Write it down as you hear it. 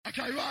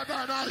Okay, right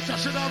about now, it's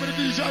just another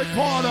DJ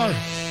Parlo.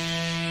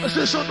 Is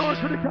this some noise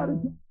for the caddy?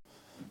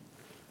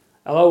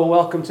 Hello and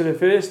welcome to the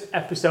first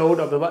episode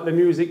of the Let the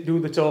Music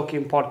Do the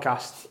Talking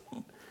podcast.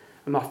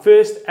 And my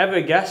first ever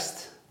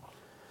guest, I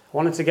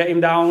wanted to get him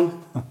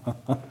down.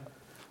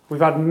 We've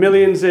had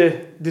millions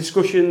of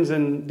discussions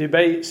and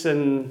debates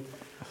and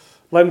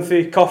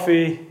lengthy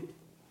coffee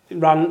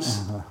rants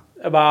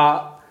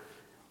about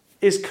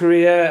his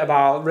career,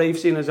 about rave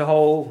scene as a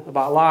whole,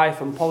 about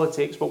life and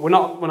politics, but we're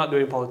not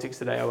doing politics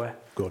today, are we?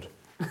 Good.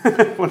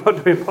 We're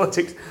not doing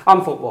politics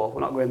and football. We're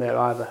not going there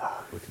either.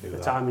 We can do The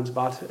that. timing's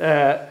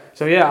bad.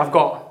 So yeah, I've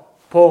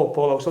got Paul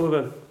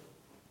O'Sullivan.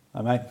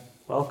 Hi, mate.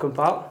 Welcome,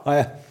 pal.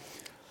 Hiya.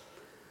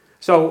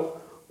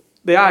 So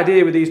the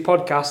idea with these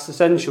podcasts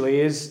essentially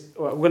is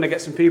we're going to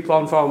get some people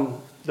on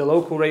from the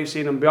local rave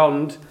scene and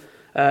beyond,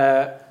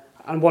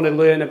 and want to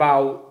learn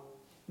about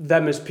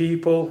them as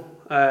people,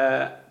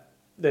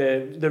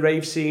 the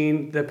rave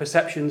scene, the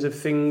perceptions of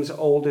things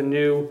old and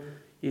new,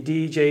 your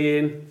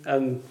DJing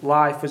and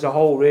life as a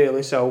whole,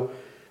 really. So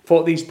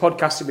thought these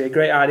podcasts would be a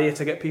great idea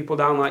to get people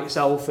down like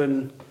yourself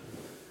and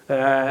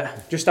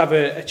just have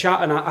a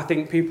chat, and I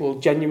think people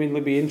will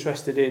genuinely be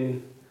interested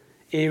in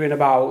hearing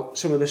about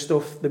some of the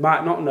stuff they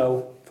might not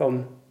know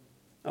from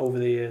over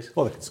the years.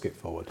 Or they can skip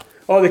forward.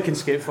 Or they can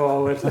skip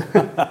forward.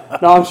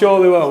 No, I'm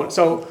sure they won't.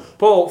 So,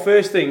 Paul,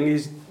 first thing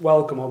is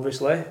welcome,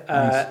 obviously.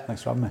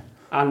 Thanks for having me.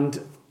 And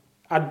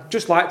I'd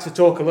just like to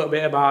talk a little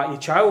bit about your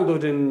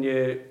childhood and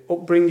your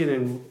upbringing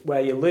and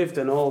where you lived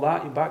and all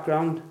that, your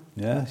background.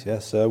 Yeah.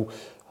 So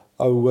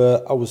I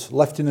was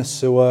left in a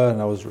sewer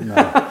and I was...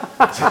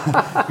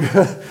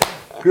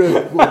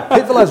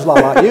 Pit Village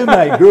like you,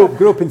 mate.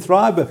 Grew up in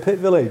Thriber, Pit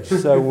Village.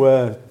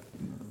 So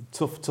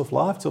tough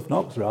life, tough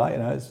knocks, right? You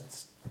know,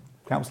 it's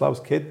council house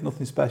kid,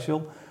 nothing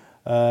special.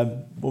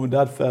 Mum and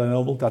dad fairly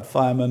normal. Dad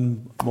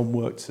fireman. Mum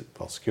worked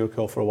at Secure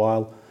Corps for a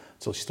while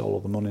until she stole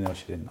all the money. No,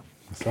 she didn't.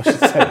 So I should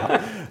say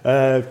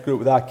that. Grew up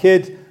with our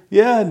kid.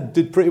 Yeah, and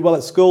did pretty well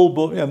at school,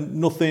 but you know,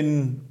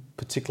 nothing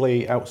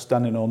particularly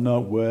outstanding or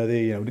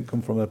noteworthy. You know, didn't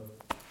come from a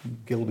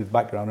gilded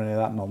background or any of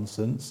that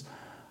nonsense.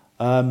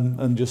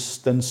 And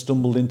just then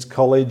stumbled into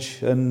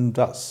college, and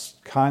that's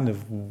kind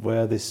of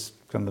where this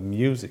kind of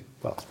music,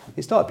 well,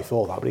 it started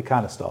before that, but it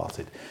kind of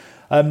started.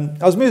 I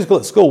was musical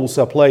at school,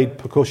 so I played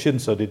percussion,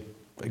 so I did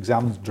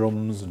exams,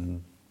 drums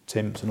and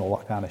timps and all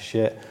that kind of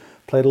shit.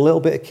 Played a little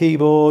bit of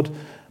keyboard,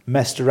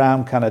 messed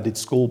around, kind of did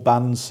school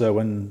bands, so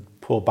when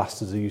poor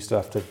bastards who used to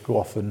have to go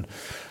off and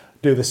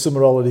do the summer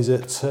holidays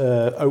at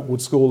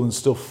Oakwood School and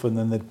stuff, and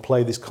then they'd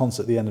play this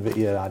concert at the end of it,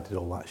 yeah, I did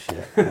all that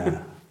shit,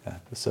 yeah. Yeah,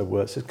 so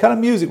kind of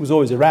music was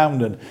always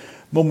around, and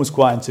Mum was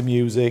quite into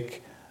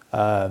music.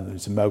 There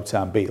was some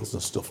Motown, Beatles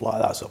and stuff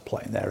like that, so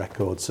playing their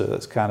records. So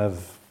that's kind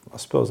of, I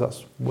suppose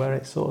that's where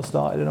it sort of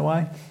started in a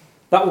way.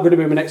 That was going to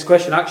be my next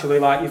question, actually,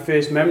 like your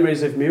first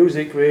memories of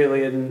music,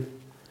 really, and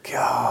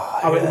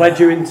God, how it led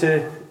you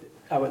into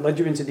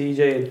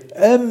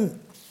DJing.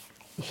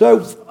 So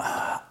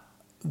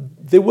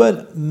they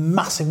weren't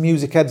massive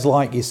music heads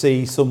like you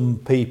see some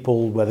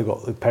people where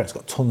their parents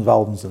got tons of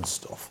albums and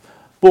stuff.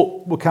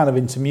 But we're kind of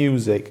into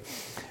music,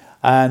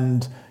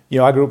 and you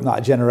know, I grew up in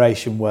that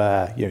generation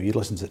where you know you'd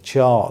listen to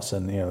charts,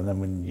 and you know, and then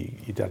when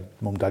your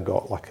mum and dad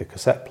got like a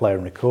cassette player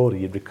and recorder,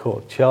 you'd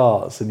record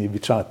charts, and you'd be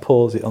trying to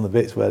pause it on the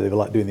bits where they were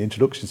like doing the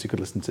introduction, so you could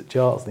listen to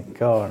charts in the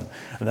car,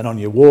 and then on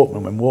your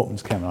Walkman when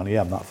Walkmans came on. Yeah,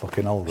 I'm that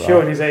fucking old, right?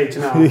 Showing his age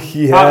now.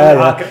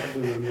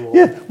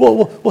 Yeah.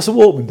 What's a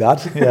Walkman,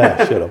 Dad?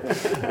 Yeah, shut up.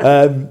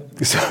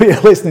 So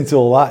you're listening to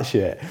all that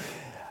shit,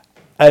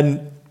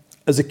 and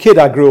as a kid,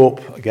 I grew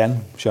up,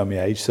 again, showing my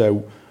age,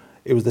 so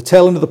it was the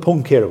tail end of the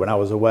punk era when I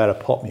was aware of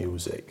pop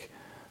music.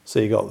 So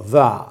you got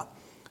that.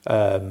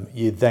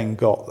 You then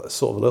got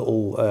sort of a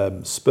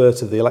little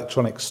spurt of the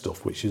electronic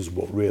stuff, which is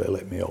what really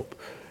lit me up.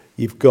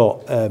 You've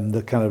got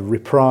the kind of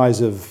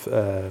reprise of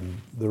the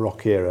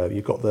rock era.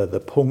 You've got the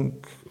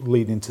punk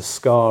leading into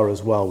ska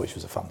as well, which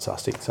was a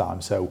fantastic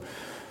time. So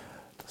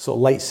sort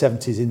of late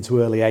 70s into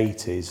early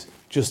 80s,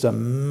 just a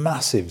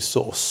massive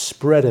sort of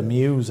spread of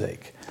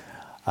music.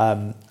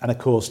 And of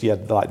course, you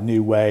had like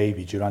New Wave,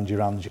 your Duran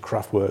Durans, your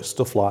Kraftwerk,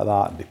 stuff like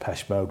that, and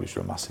Depeche Mode, which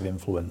were a massive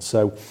influence.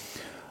 So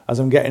as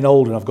I'm getting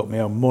older and I've got my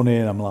own money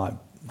and I'm like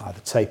either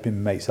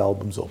taping mates'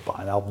 albums or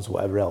buying albums or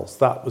whatever else,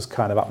 that was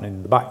kind of happening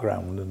in the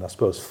background and I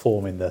suppose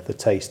forming the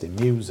taste in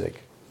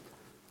music.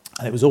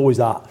 And it was always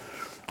that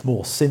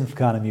more synth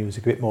kind of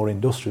music, a bit more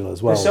industrial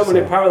as well. There's so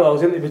many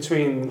parallels, isn't there,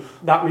 between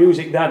that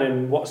music then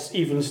and what's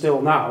even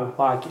still now.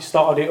 Like it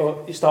started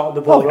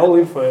the ball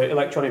rolling for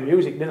electronic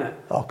music, didn't it?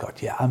 Oh God,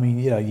 yeah. I mean,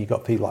 you know, you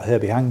got people like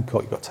Herbie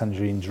Hancock, you got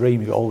Tangerine Dream,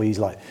 you got all these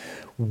like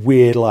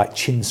weird, like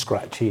chin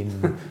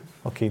scratching,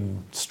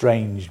 fucking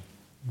strange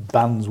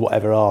bands,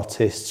 whatever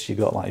artists. You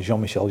got like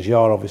Jean-Michel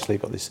Jarre, obviously. You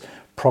got this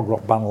prog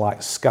rock band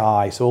like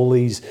Sky. So all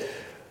these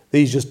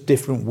just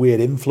different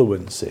weird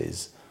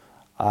influences.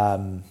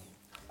 And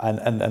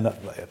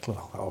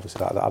obviously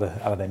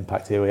that had an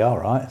impact. Here we are,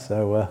 right?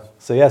 So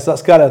yes,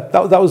 that's kind of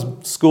that was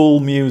school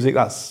music.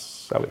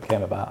 That's how it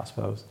came about, I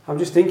suppose. I'm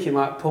just thinking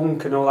like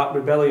punk and all that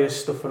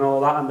rebellious stuff and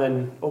all that, and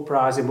then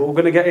Uprising, but we're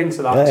going to get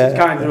into that. It's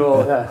kind of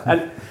all,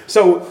 And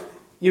so,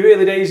 your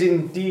early days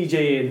in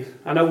DJing,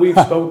 I know we've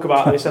spoke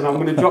about this and I'm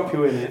going to drop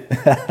you in it.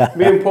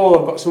 Me and Paul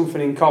have got something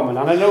in common,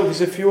 and I know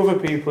there's a few other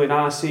people in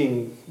our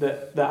scene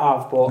that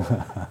have,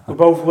 but we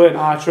both learnt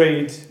our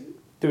trade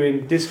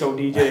doing disco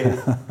DJing.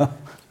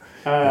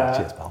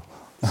 Cheers, pal.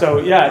 So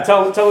yeah,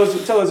 tell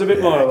us a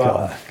bit more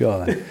about it. Go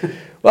on then.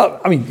 Well,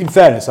 I mean, in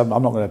fairness, I'm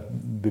not going to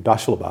be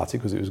bashful about it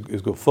because it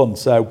was good fun.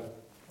 So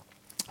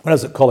when I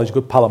was at college, a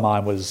good pal of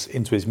mine was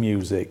into his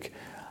music,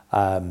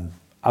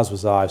 as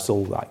was I.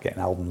 Still like getting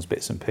albums,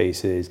 bits and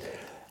pieces,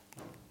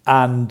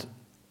 and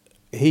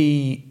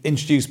he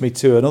introduced me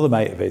to another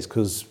mate of his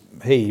because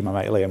my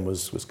mate Liam,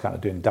 was kind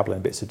of dabbling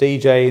in bits of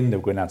DJing. They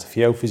were going down to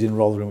Fioffi's in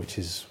Rotherham, which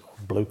is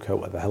Blue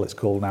Coat, whatever the hell it's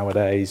called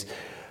nowadays.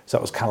 So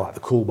that was kind of like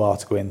the cool bar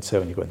to go into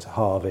when you go into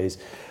Harvey's.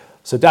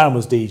 So Darren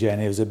was DJing.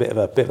 He was a bit of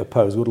a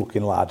pose,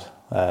 good-looking lad.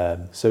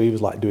 So he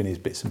was like doing his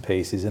bits and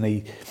pieces, and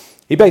he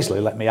basically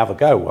let me have a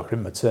go. I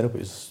remember turning up. It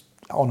was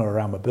on or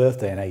around my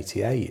birthday in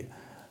 '88.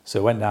 So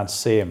I went down to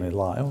see him and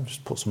like,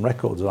 just put some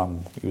records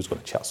on. He was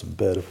going to chat some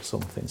bird up or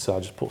something. So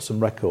I just put some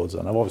records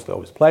on. I've obviously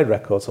always played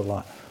records. So I'm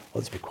like,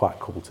 well, it'd be quite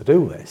cool to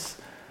do this.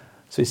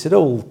 So he said,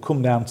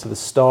 come down to the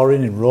Star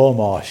Inn in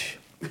Rawmarsh.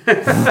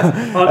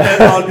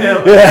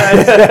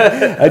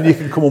 And you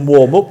can come and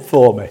warm up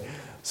for me.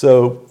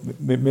 So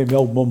my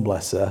old mum,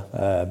 bless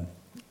her,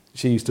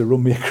 she used to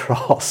run me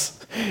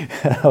across.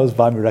 I was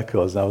buying my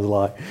records and I was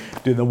like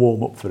doing the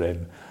warm up for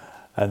him.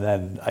 And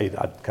then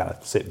I'd kind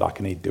of sit back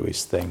and he'd do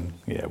his thing,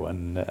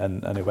 and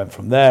it went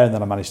from there. And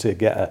then I managed to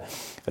get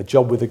a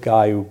job with a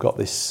guy who got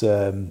this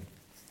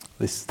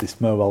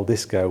mobile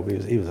disco.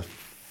 He was a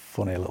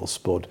funny little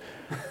spud.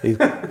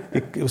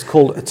 It was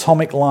called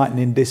Atomic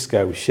Lightning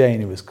Disco. Shane,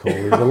 he was called.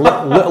 He was a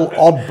little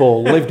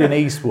oddball, lived in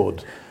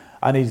Eastwood,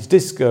 and his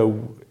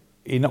disco,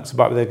 he knocked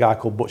about with a guy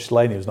called Butch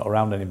Delaney, who's not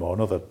around anymore.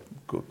 Another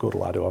good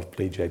lad who I've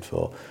DJ'd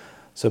for.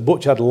 So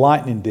Butch had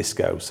lightning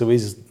disco, so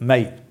his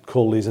mate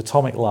called his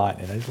Atomic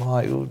Lightning. And he's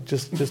like,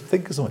 just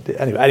think of something.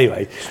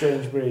 Anyway.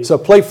 Strange breed. So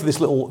I played for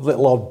this little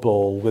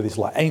oddball with this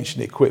like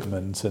ancient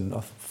equipment, and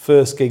our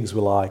first gigs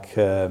were like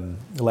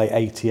late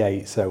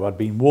 '88. So I'd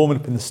been warming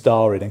up in the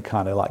Star Inn and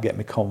kind of like getting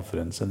my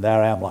confidence, and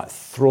there I am like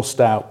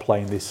thrust out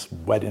playing this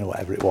wedding or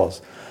whatever it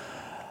was.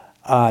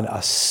 And I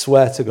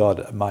swear to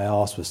God, my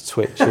arse was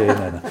twitching,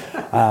 and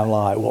I'm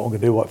like, what am I going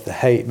to do? What if they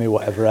hate me?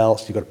 Whatever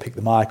else? You've got to pick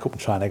the mic up and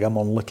try and get them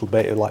on a little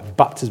bit of like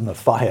baptism of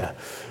fire.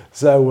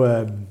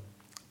 So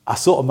I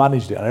sort of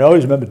managed it. And I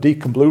always remember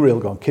Deacon Blue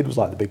Reel going, Kid was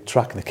like the big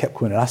track, and they kept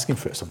coming and asking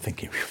for it. So I'm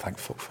thinking, thank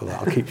fuck for that.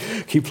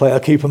 I'll keep playing. I'll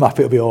keep them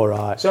happy. It'll be all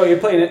right. So you're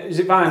playing it? Is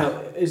it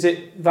vinyl? Is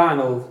it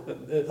vinyl?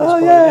 At this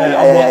point?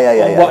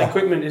 Yeah. What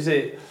equipment is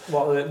it?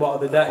 What are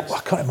the decks? Well,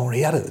 I can't remember what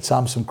he had at the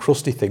time. Some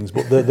crusty things,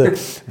 but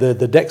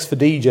the decks for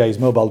DJs,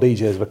 mobile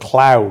DJs, were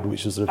Cloud,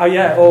 which was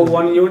old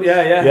one.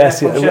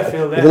 Yes, from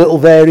Sheffield. With the little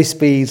vary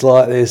speeds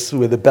like this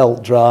with a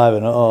belt drive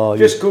and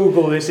Just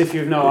Google this if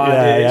you've no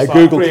idea. Yeah, it's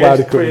Google like Cloud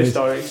equipment.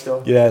 Prehistoric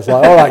stuff. Yeah, it's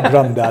like, all right,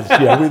 Grandad.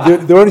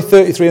 They were only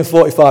 33 and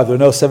 45. There were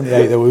no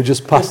 78. We were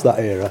just past that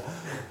era.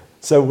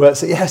 So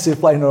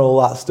playing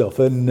all that stuff,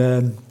 and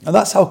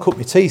that's how I cut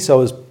my teeth. So I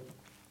was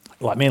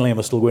like, me and Liam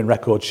were still going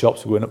record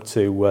shops. We're going up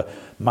to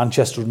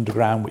Manchester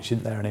Underground, which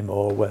isn't there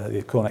anymore, where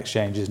the Corn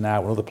Exchange is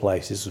now, and other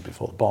places. This was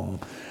before the bomb.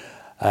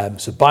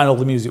 So buying all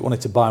the music we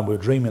wanted to buy, and we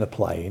were dreaming of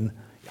playing.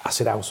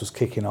 Acid House was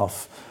kicking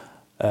off,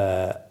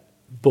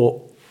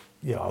 but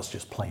I was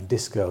just playing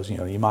discos.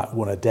 You might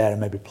want to dare and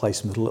maybe play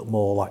something a little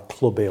more like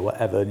clubby or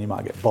whatever, and you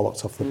might get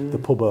bollocked off the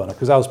pub owner,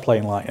 because I was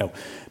playing like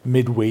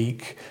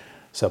midweek.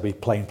 So I'll be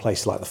playing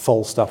places like the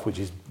Falstaff, which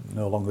is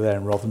no longer there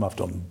in Rotherham. I've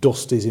done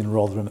Dusty's in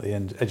Rotherham at the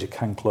edge of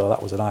Cancler.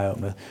 That was an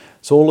eye-opener.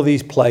 So all of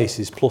these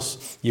places,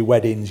 plus your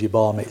weddings, your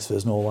bar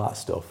mitzvahs and all that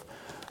stuff.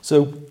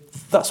 So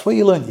that's where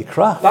you learn your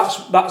craft.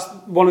 That's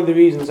one of the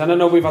reasons, and I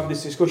know we've had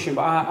this discussion,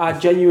 but I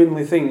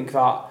genuinely think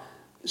that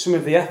some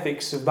of the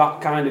ethics of that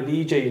kind of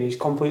DJing is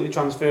completely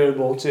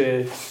transferable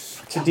to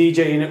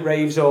DJing at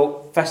raves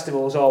or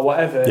festivals or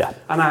whatever. Yeah.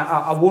 And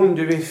I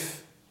wonder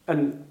if,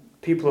 and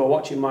people who are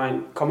watching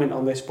might comment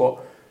on this, but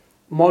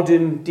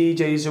modern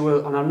DJs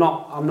who and I'm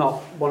not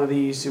one of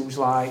these who's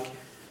like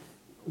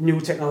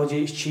new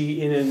technology is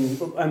cheating and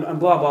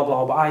blah blah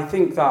blah, but I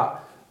think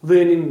that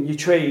learning your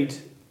trade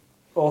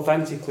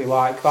authentically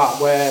like that,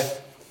 where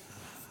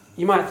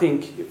you might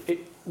think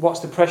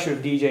what's the pressure of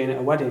DJing at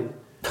a wedding,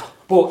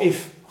 but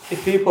if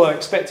people are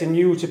expecting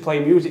you to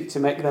play music to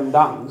make them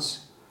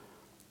dance,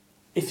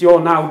 if you're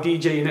now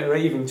DJing at a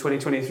rave in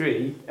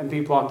 2023 and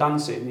people aren't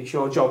dancing, it's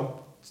your job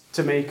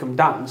to make them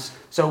dance.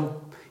 So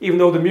even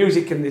though the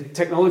music and the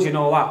technology and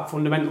all that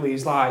fundamentally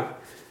is like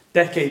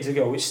decades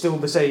ago, it's still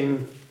the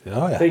same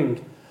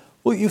thing.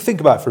 Well, you think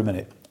about it for a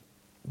minute.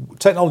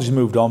 Technology's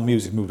moved on,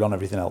 music's moved on,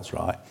 everything else,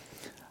 right?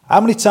 How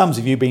many times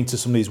have you been to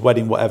somebody's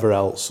wedding, whatever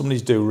else,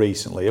 somebody's do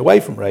recently, away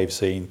from rave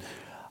scene,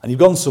 and you've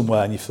gone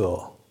somewhere and you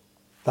thought,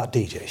 that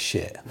DJ's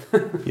shit.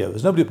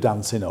 There's nobody up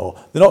dancing, or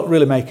they're not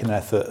really making an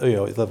effort.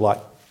 They've like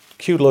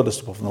queued a load of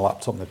stuff off on the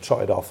laptop and they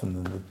trotted off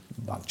and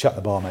like, chat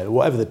the barmaid or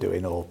whatever they're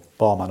doing, or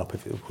barman up,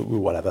 if it,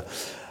 whatever.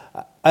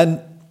 And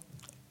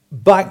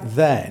back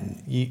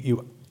then,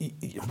 you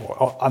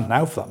and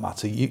now for that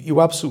matter,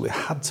 you absolutely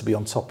had to be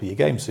on top of your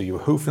game. So you were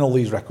hoofing all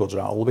these records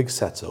around, all the big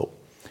setup.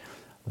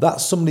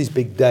 That's somebody's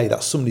big day,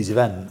 that's somebody's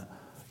event.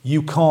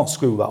 You can't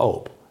screw that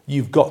up.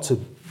 You've got to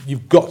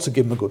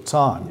give them a good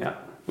time. Yeah.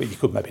 Well, you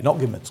could maybe not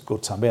give them a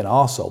good time, be an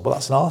arsehole, but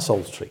that's an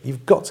arsehole's trick.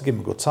 You've got to give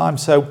them a good time.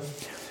 So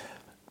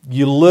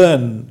you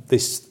learn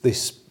this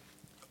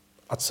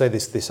I'd say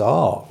this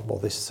art,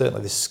 well,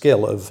 certainly this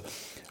skill of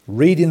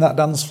reading that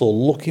dance floor,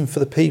 looking for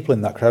the people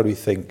in that crowd who you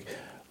think,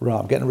 right,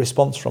 I'm getting a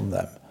response from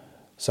them.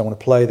 So I'm going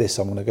to play this,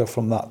 I'm going to go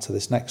from that to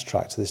this next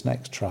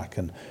track,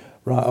 and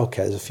right,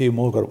 okay, there's a few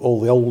more, got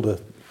all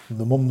the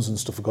mums and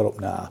stuff have got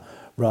up now.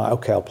 Right,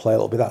 okay, I'll play a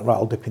little bit of that. Right,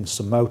 I'll dip into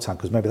some Motown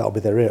because maybe that'll be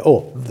their ear.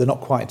 Oh, they're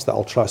not quite into that.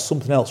 I'll try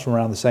something else from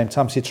around the same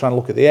time. So you're trying to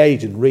look at the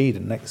age and read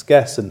and next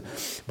guess,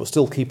 but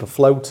still keep a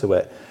flow to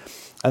it.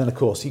 And then, of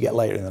course, you get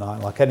later in the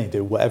night, like any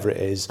do, whatever it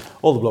is,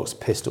 all the blokes are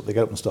pissed up. They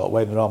get up and start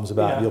waving their arms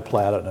about. And you'll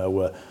play, I don't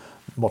know,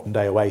 modern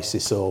day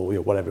Oasis or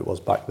whatever it was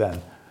back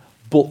then.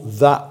 But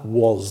that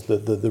was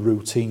the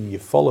routine you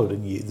followed,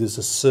 and there's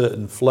a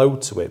certain flow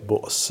to it,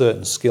 but a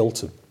certain skill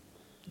to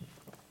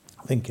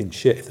thinking,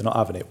 shit, if they're not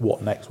having it,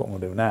 what next? What am I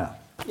going to do now?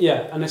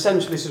 Yeah, and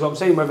essentially this is what I'm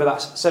saying, whether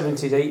that's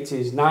 70s,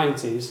 80s,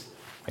 90s,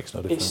 makes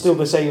no difference. It's still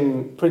the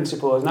same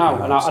principle as now.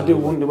 Yeah, and I do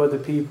wonder whether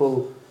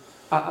people,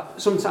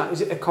 sometimes,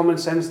 is it a common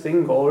sense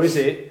thing, or is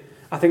it,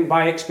 I think,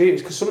 by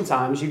experience? Because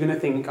sometimes you're going to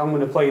think, I'm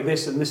going to play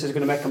this and this is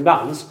going to make them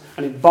dance,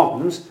 and it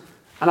bombs.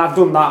 And I've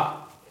done that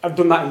in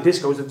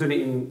discos, I've done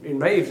it in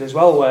raves as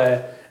well,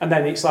 and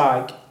then it's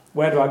like,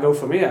 where do I go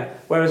from here?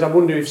 Whereas I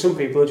wonder if some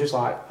people are just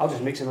like, I'll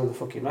just mix another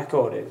fucking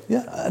record in.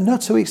 Yeah, and no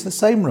 2 weeks the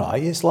same,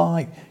 right? It's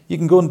like, you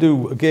can go and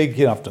do a gig,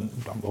 I'll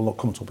not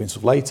come to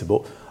stuff later,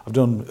 but I've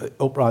done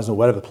Uprising or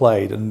whatever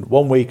played, and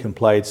 1 week and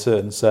played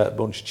certain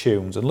bunch of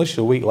tunes, and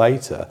literally a week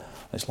later,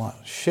 it's like,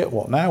 shit,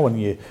 what now?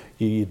 And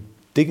you're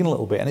digging a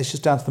little bit, and it's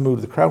just down to the mood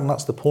of the crowd, and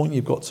that's the point,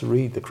 you've got to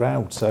read the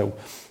crowd. So,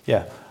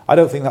 yeah, I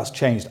don't think that's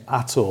changed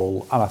at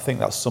all, and I think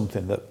that's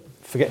something that,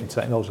 forgetting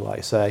technology, like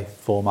you say,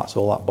 formats,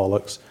 all that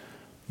bollocks,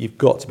 you've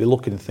got to be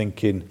looking and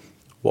thinking,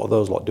 what are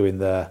those lot doing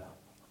there?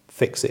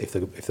 Fix it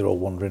if they're all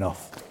wandering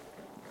off.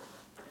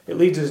 It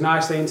leads us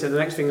nicely into the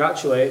next thing,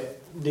 actually.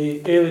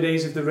 The early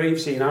days of the rave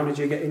scene. How did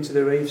you get into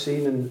the rave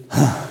scene? And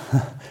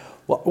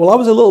well, I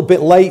was a little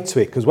bit late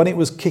to it, because when it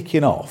was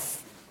kicking off,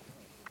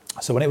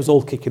 so when it was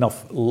all kicking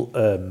off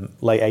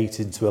late 80s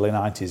into early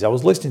 90s, I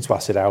was listening to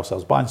Acid House, I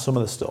was buying some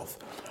of the stuff,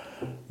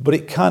 but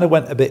it kind of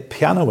went a bit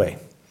piano-y.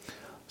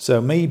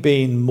 So me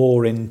being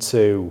more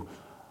into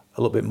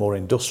a little bit more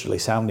industrially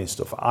sounding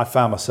stuff, I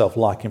found myself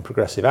liking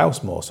progressive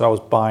house more. So I was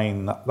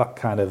buying that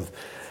kind of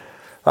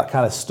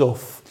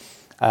stuff.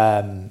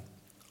 I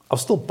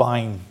was still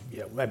buying,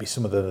 maybe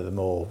some of the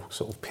more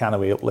sort of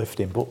piano-y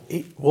uplifting, but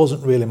it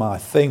wasn't really my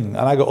thing.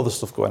 And I got other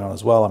stuff going on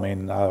as well. I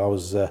mean, I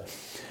was,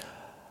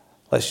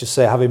 let's just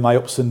say, having my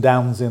ups and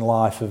downs in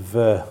life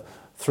of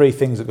 3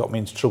 things that got me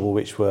into trouble,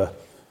 which were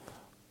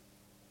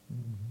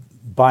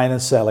buying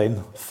and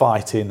selling,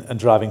 fighting, and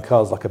driving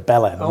cars like a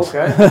bellend.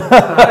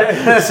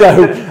 Okay.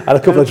 So, and a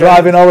couple of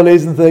driving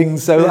holidays and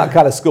things, so that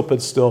kind of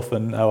scuppered stuff,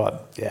 and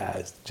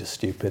it's just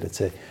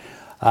stupidity.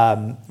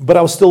 But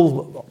I was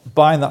still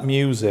buying that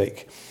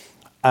music,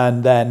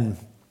 and then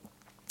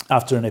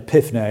after an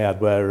epiphany I had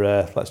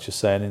where, let's just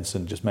say an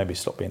instant, just maybe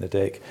stop being a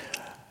dick,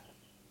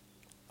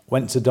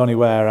 went to Donny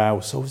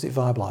Warehouse, or was it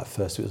Vibe Light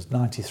first? It was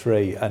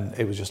 93, and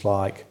it was just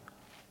like,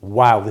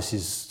 wow, this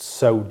is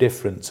so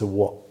different to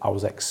what I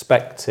was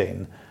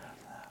expecting.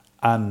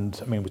 And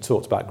I mean, we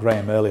talked about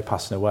Graham earlier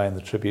passing away and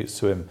the tributes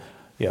to him.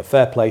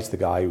 Fair play to the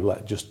guy who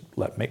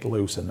let Mick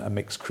loose and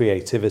mix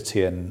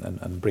creativity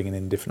and bringing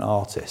in different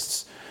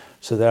artists.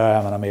 So there I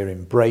am, and I'm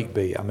hearing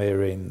breakbeat, I'm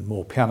hearing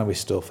more piano-y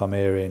stuff, I'm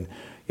hearing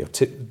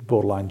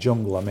borderline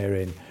jungle, I'm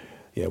hearing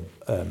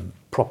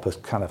proper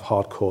kind of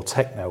hardcore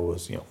techno,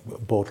 as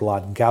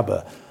borderline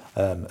gabba.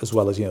 As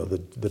well as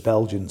the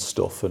Belgian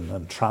stuff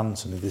and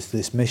trance and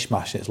this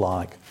mishmash. It's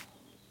like,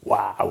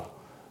 wow.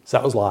 So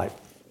that was like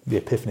the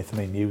epiphany for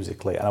me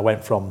musically, and I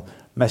went from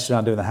messing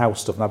around doing the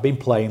house stuff, and I've been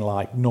playing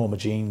like Norma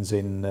Jean's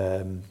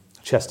in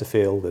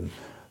Chesterfield and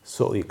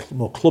sort of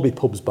more clubby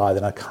pubs by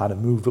then. I kind of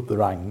moved up the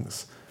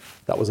ranks.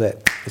 That was it.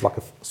 It was like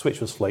a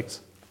switch was flicked.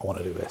 I want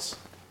to do this.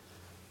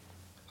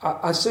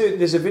 I see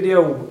there's a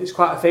video, it's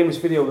quite a famous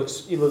video,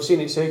 you'll have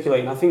seen it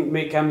circulating. I think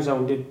Mick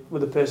Emzone did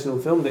with the person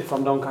who filmed it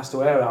from Doncaster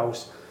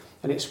Warehouse,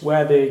 and it's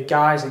where the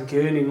guys are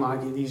gurning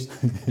like these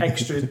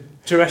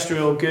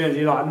extraterrestrial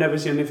gurns. I've never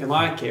seen anything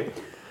like it.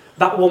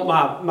 That one,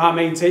 my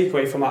main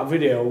takeaway from that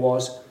video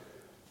was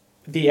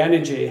the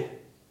energy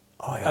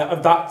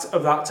of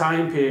that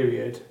time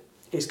period.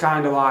 It's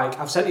kind of like,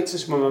 I've sent it to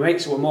some of my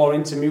mates who were more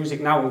into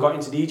music now and got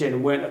into DJing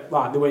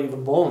and they weren't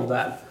even born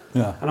then.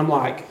 Yeah. And I'm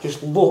like,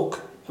 just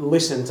look and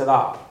listen to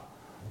that.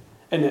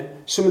 And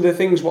some of the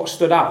things what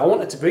stood out, I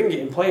wanted to bring it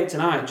and play it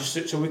tonight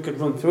just so we could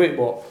run through it,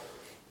 but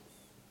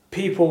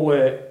people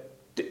were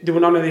there were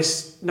none of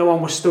this. No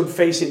one was stood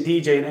facing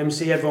DJ and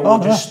MC. Everyone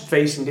was just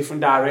facing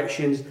different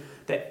directions.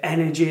 The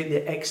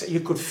energy, you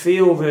could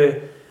feel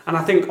and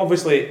I think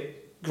obviously,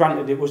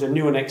 granted, it was a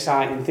new and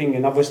exciting thing,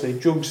 and obviously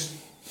drugs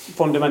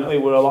fundamentally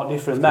were a lot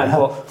different then.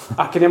 But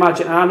I can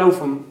imagine, and I know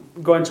from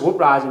going to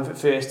Uprising for the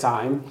first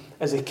time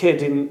as a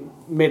kid in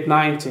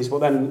mid-90s, but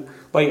then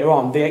later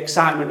on, the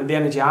excitement and the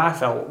energy I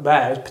felt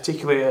there,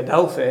 particularly at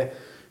Adelphi.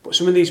 But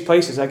some of these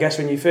places, I guess,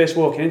 when you're first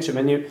walking into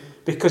them,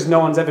 because no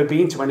one's ever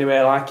been to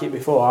anywhere like it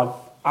before,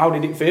 how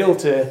did it feel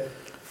to...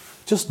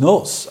 Just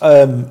nuts.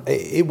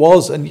 It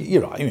was, and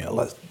you're right,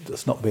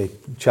 let's not be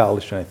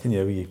childish or anything.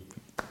 You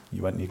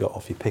went and you got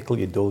off your pickle,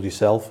 you dulled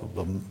yourself.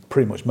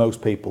 Pretty much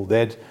most people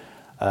did.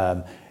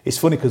 It's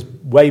funny because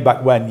way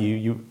back when,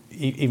 you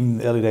even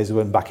the early days of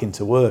going back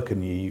into work,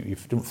 and you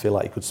didn't feel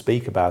like you could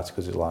speak about it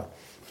because it's like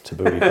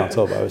taboo, you can't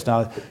talk about it. It's now,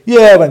 I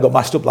went and got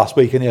mashed up last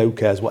week, and who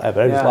cares,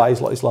 whatever.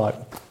 It's like,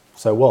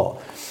 so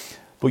what?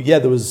 But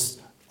there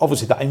was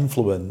obviously that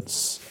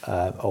influence,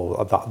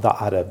 or that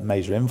had a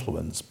major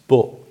influence.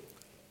 But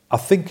I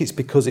think it's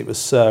because it was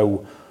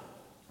still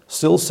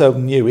so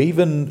new.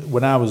 Even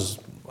when I was,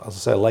 as I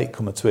say, a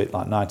latecomer to it,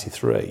 like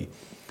 93,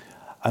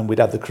 and we'd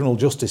had the criminal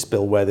justice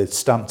bill where they'd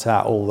stamped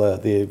out all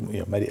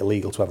made it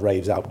illegal to have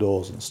raves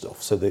outdoors and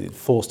stuff. So they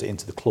forced it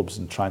into the clubs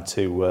and tried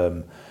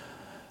to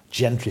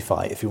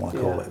gentrify it, if you want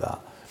to call it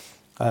that.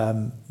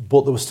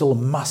 But there was still a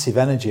massive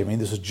energy. I mean,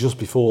 this was just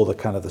before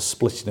the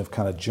splitting of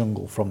kind of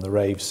jungle from the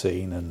rave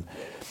scene, and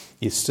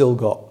you still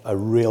got a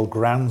real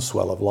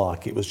groundswell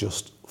of it was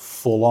just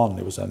full on.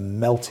 It was a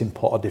melting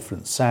pot of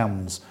different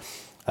sounds.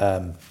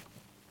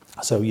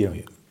 So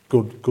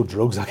good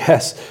drugs, I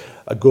guess.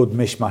 A good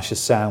mishmash of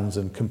sounds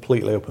and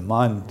completely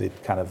open-minded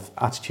kind of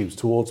attitudes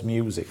towards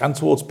music and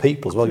towards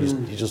people as well.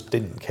 You just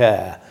didn't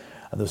care,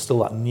 and there was still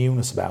that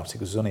newness about it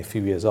because it was only a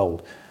few years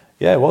old.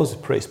 Yeah, it was a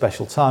pretty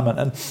special time,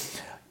 and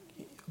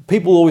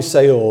people always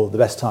say, the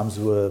best times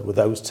were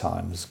those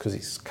times because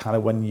it's kind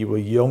of when you were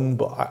young.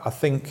 But I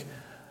think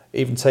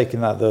even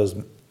taking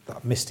that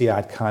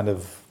misty-eyed kind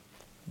of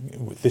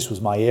this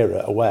was my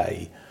era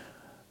away,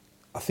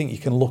 I think you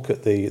can look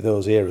at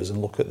those eras and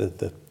look at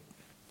the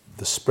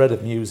spread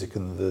of music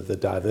and the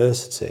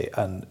diversity,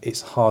 and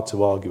it's hard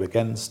to argue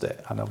against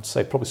it. And I would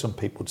say probably some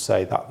people would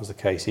say that was the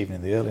case even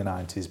in the early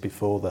 90s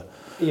before the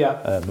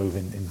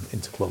moving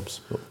into clubs.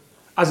 But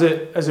as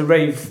a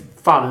rave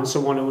fan and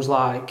someone who was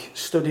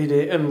studied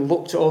it and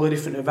looked at all the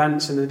different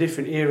events and the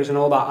different eras and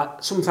all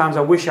that, sometimes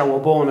I wish I were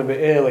born a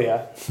bit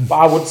earlier. But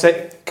I would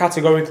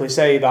categorically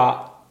say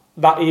that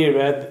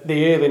era,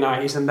 the early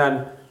 90s, and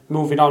then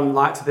moving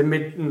on to the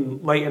mid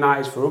and later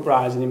 90s for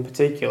Uprising in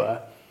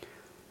particular,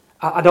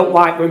 I don't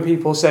like when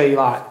people say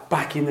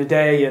back in the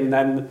day and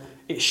then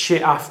it's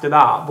shit after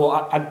that,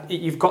 but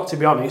you've got to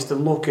be honest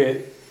and look at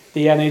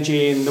the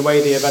energy and the way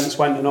the events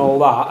went and all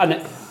that.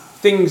 And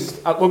things,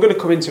 we're going to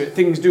come into it,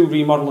 things do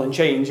remodel and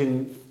change,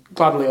 and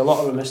gladly a lot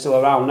of them are still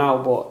around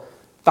now, but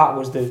that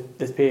was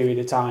the period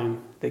of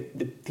time, the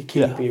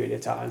key period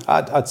of time.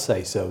 I'd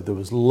say so. There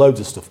was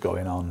loads of stuff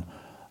going on.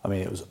 I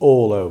mean, it was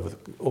all over,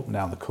 up and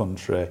down the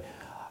country.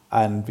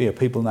 And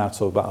people now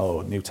talk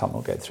about, new talent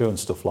not getting through and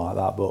stuff like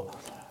that, but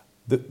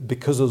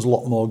because there was a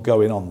lot more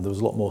going on, there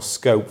was a lot more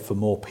scope for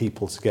more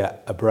people to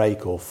get a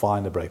break or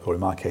find a break, or in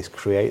my case,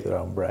 create their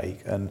own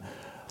break.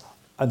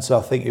 And so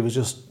I think it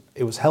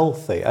was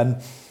healthy.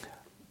 And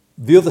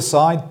the other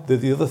side,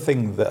 the other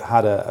thing that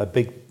had a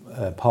big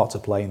part to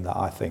play in that,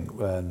 I think,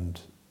 and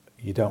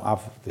you don't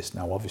have this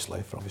now,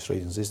 obviously, for obvious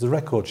reasons, is the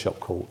record shop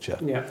culture.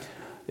 Yeah.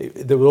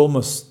 They were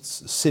almost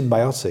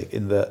symbiotic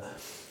in that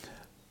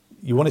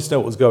you wanted to know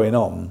what was going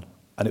on,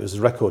 and it was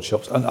the record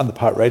shops and the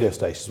pirate radio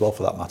stations as well,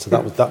 for that matter.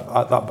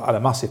 That had a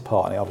massive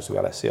part in it. Obviously,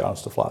 we had SCR and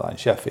stuff like that in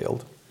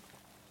Sheffield.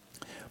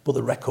 But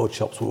the record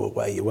shops were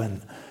where you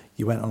went.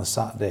 You went on a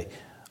Saturday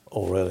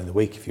or early in the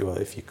week if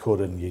you could,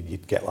 and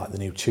you'd get the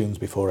new tunes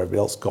before everybody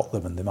else got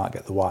them, and they might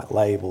get the white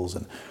labels,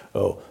 and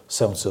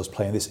so and so's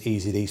playing this,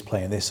 Easy D's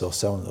playing this, or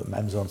so and so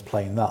Memzone's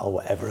playing that, or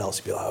whatever else.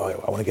 You'd be like,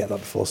 I want to get that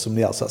before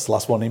somebody else. That's the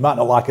last one. You might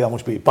not like it that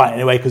much, but you buy it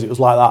anyway because it was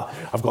like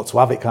that. I've got to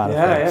have it kind of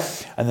thing.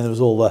 Yeah. And then there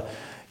was all the.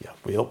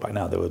 We look back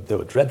now, they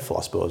were dreadful,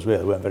 I suppose, really.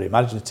 They weren't very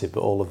imaginative,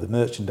 but all of the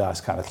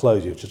merchandise kind of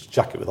clothes, you just a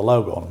jacket with a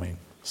logo on, I mean,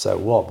 so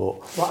what,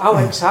 but... Well, how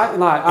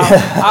exciting,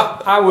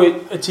 I was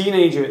a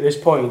teenager at this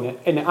point,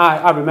 and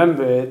I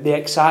remember the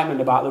excitement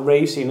about the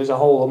rave scene as a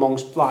whole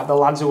amongst, the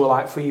lads who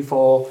were 3,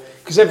 4,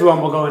 because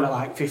everyone were going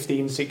at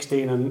 15,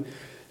 16, and,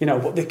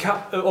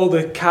 but all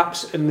the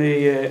caps and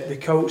the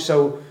coats,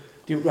 so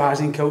the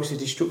Uprising coats, the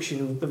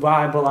Destruction, the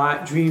Bible,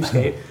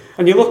 Dreamscape,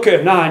 and you look at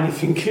them now and you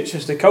think it's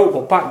just a coat,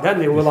 but back then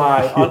they were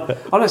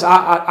honest,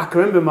 I can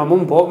remember my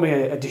mum bought me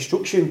a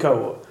Destruction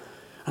coat,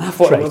 and I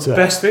thought it was the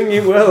best thing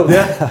in the world,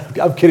 yeah.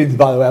 I'm kidding,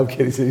 by the way,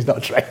 he's not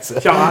a traitor.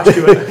 Shall I,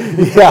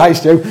 Stuart? Yeah, I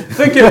do.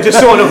 Thinking of just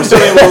someone else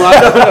doing one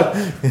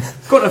no.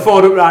 Couldn't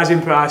afford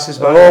Uprising prices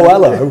back then.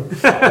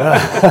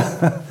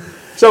 Hello.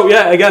 So,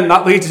 again,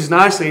 that leads us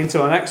nicely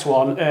into our next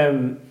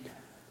one.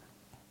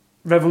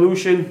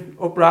 Revolution,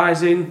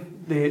 Uprising,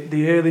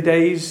 the early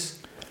days.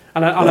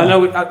 And I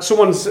know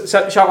someone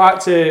shout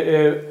out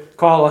to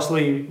Carlos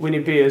Lee,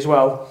 Winnie P as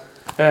well.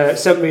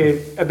 Sent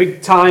me a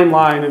big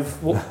timeline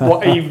of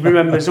what he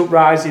remembers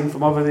Uprising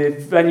from over the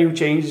venue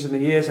changes and the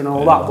years and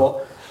all that.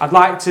 But I'd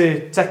like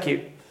to take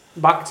it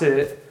back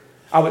to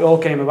how it all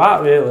came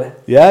about, really.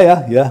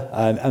 Yeah.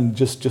 And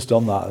just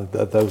on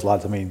that, those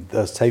lads, I mean,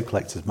 those tape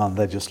collectors, man,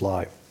 they're just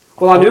like...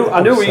 Well, I knew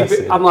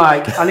I'm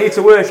like, I need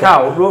to work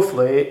out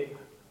roughly,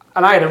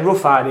 and I had a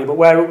rough idea, but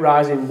where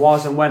Uprising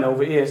was and when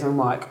over years, and I'm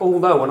like, oh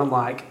no, and I'm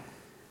like,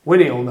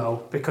 Winnie will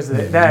know, because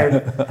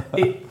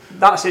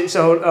that's its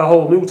a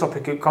whole new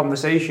topic of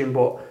conversation,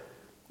 but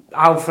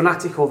how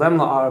fanatical them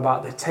lot are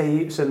about the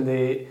tapes and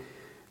the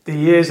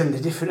years and the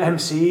different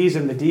MCs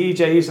and the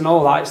DJs and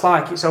all that. It's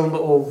like its own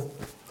little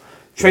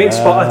train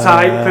spotter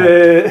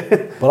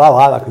type. Well, I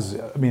like that because,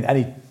 I mean,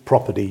 any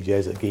proper DJ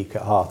is a geek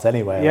at heart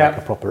anyway, like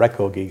a proper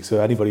record geek.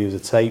 So anybody who's a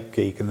tape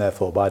geek and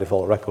therefore by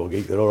default a record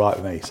geek, they're all right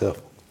with me. So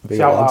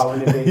shout out when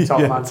you be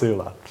top man. Too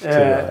loud.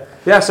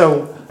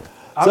 So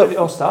how did it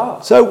all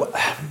start?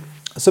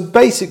 So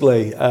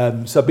basically,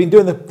 so I've been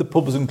doing the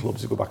pubs and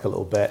clubs, to go back a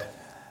little bit.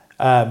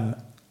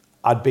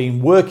 I'd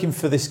been working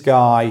for this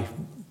guy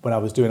when I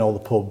was doing all the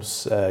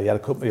pubs. He had a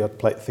company, he had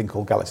a thing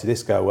called Galaxy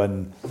Disco,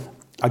 and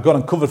I got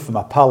uncovered for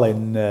my pal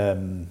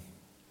in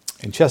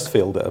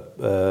Sheffield at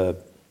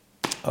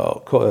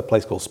a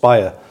place called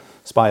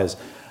Spires,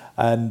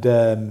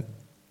 and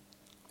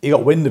he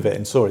got wind of it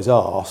and saw his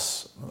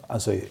arse,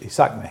 and so he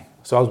sacked me.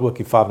 So I was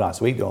working 5 nights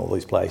a week doing all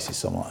these places,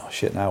 so I'm like, oh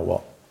shit, now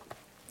what?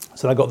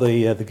 So I got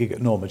the gig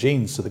at Norma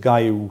Jeans. So the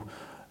guy who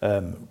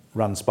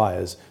ran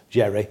Spires,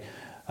 Jerry,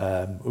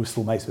 who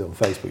still mates with him on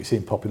Facebook, you see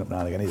him popping up now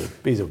and again.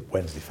 He's a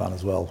Wednesday fan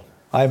as well.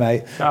 Hi,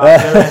 mate. Hang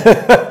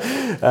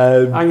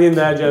in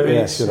there, Jerry.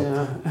 Yeah, shut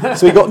up.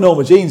 So he got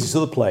Norma Jeans, this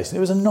other place, and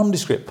it was a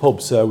nondescript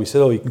pub. So we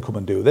said, oh, you can come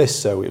and do this.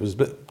 So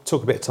it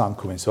took a bit of time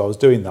coming. So I was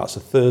doing that. So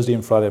Thursday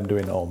and Friday I'm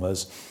doing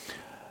Norma's.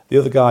 The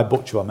other guy,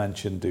 Butch, who I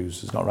mentioned,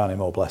 who's not around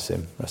anymore, bless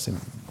him, rest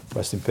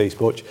in peace,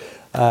 Butch.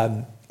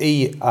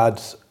 He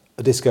had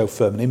a disco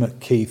firm, and him and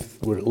Keith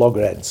were at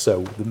Loggerheads.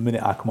 So the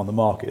minute I come on the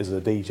market as a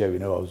DJ, you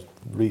know, I was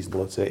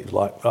reasonable at it. It was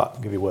like, right,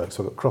 I'll give you work.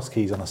 So I got Cross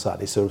Keys on a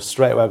Saturday. So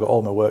straight away I got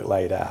all my work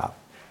laid out.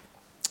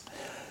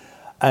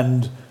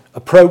 And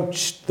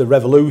approached the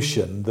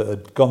revolution that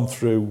had gone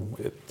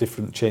through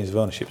different changes of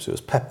ownership. So it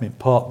was Peppermint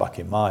Park back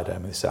in my day. I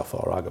mean, this is how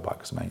far I go back,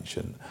 because I'm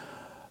ancient.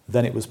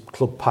 Then it was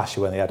Club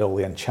Pasha when they had all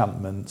the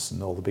enchantments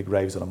and all the big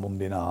raves on a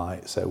Monday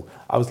night. So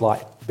I was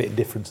like a bit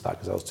indifferent to that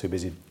because I was too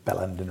busy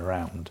bell-ending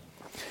around.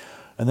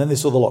 And then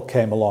this other lot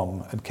came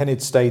along, and Kenny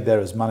had stayed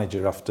there as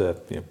manager after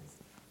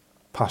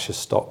Pasha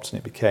stopped and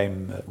it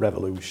became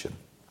Revolution.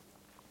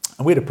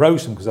 And we'd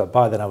approached them because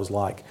by then I was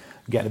like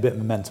getting a bit of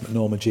momentum at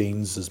Norma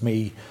Jeans. As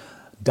me,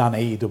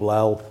 Danny, Double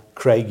L,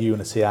 Craig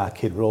Unity, our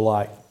kid, we're all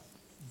like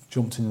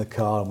jumped in the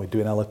car and we're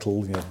doing our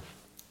little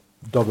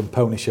dog and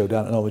pony show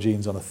down at Norma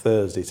Jeans on a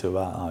Thursday to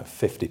about like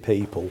 50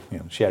 people,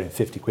 sharing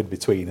 50 quid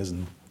between us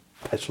and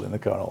petrol in the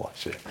car and all that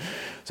shit.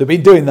 So I've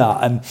been doing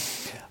that, and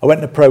I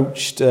went and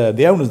approached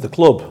the owners of the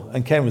club,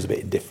 and Ken was a bit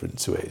indifferent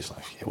to it. He's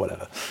like, yeah,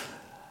 whatever.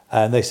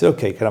 And they said,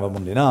 okay, can I have a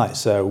Monday night?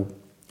 So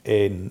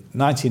in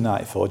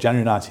 1994,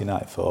 January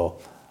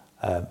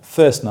 1994,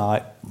 first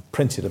night,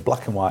 printed a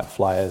black and white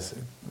flyers,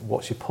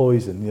 what's your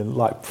poison?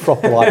 Like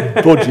proper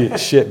like budget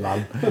shit,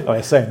 man. I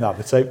mean, saying that,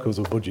 the tape covers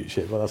were budget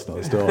shit, but that's not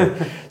the story.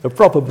 But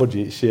proper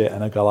budget shit,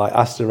 and I got like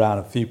asked around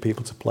a few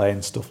people to play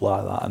and stuff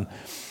like that. And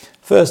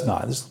first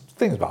night, I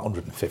think there's about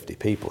 150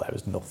 people there. It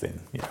was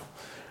nothing,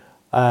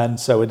 And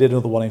so we did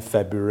another one in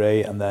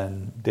February, and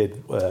then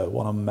did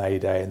one on May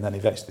Day, and then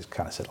eventually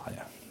kind of said, like,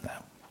 no,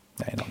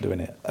 you're not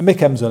doing it. And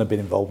Mick Emson had been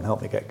involved and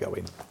helped me get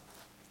going.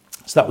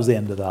 So that was the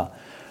end of that.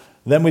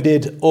 Then we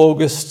did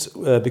August,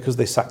 because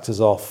they sacked us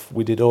off,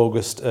 we did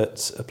August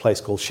at a place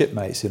called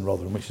Shipmates in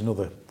Rotherham, which is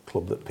another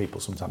club that people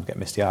sometimes get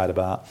misty-eyed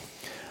about.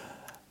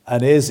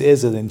 And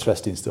here's an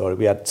interesting story.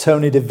 We had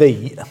Tony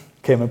DeVete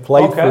came and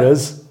played for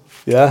us.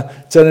 Yeah,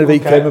 Tony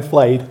DeVete came and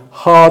played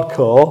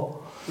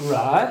hardcore.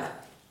 Right.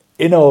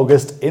 In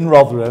August, in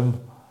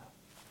Rotherham.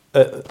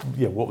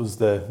 What was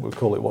we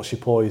call it, What's Your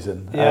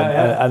Poison?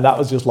 And that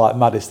was just like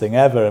maddest thing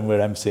ever, and we're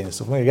emceeing and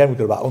stuff. And again, we've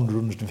got about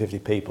 150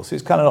 people, so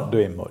it's kind of not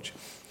doing much.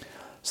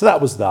 So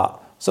that was that.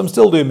 So I'm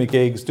still doing my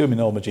gigs, doing my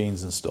Norma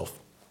Jeans and stuff.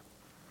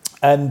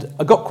 And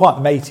I got quite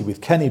matey with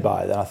Kenny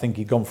by then. I think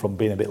he'd gone from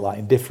being a bit like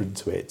indifferent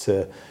to it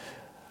to,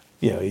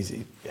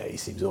 he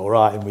seems all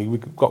right, and we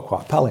got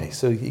quite pally.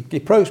 So he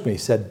approached me, he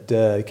said,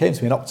 he came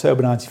to me in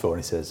October 94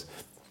 and he says,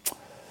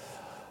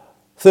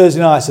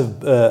 Thursday nights have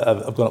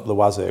gone up the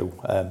wazoo.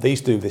 They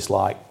used to do this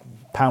like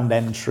pound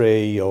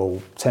entry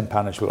or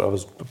 £10 entry, whatever,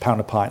 was a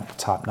pound a pint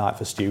type night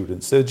for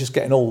students. They were just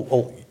getting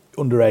all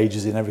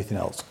underages and everything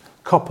else.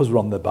 Coppers were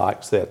on their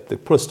backs. They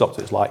put a stop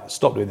to it. It's like,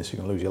 stop doing this, you're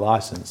going to lose your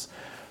licence.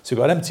 So we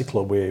got an empty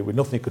club with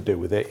nothing you could do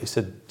with it. He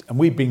said, and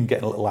we'd been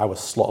getting a little half-hour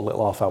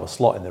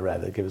slot in the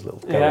rev. They'd give us a little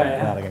go now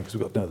and again because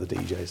we've got to know the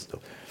DJs and stuff.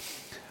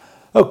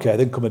 Okay,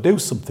 then come and do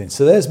something.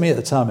 So there's me at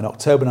the time in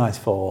October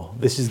 94.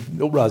 This is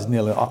Uprising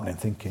nearly happening,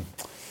 thinking,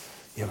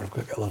 yeah, I've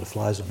got to get a lot of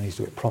flyers on these,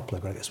 do it properly,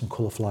 I've got to get some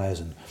colour flyers,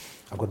 and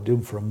I've got to do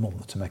them for a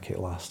month to make it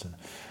last. And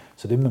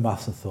so I did my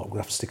maths and thought, I'm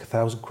going to have to stick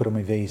 £1,000 on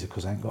my visa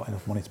because I ain't got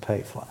enough money to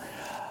pay for it.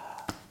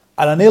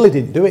 And I nearly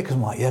didn't do it because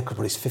I'm like, yeah, but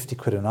it's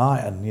 £50 a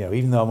night, and you know,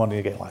 even though I'm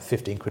only getting like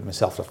 £15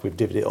 myself after we've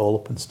divvied it all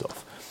up and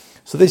stuff.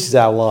 So this is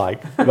how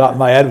like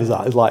my head was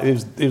at. It was like it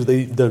was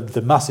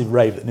the massive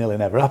rave that nearly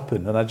never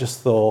happened, and I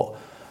just thought,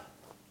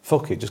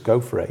 fuck it, just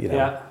go for it, you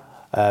know.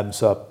 Yeah.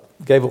 So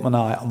I gave up my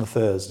night on the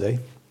Thursday.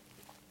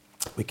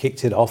 We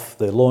kicked it off.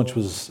 The launch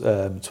was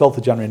 12th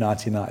of January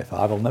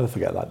 1995. I'll never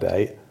forget that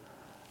date.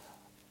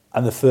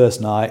 And the first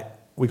night,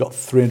 we got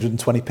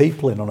 320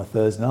 people in on a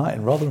Thursday night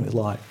in Rotherham. It was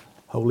like,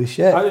 holy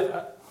shit.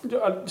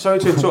 Sorry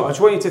to interrupt. I just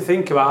want you to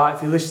think about it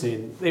if you're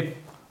listening.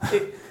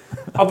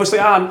 Obviously,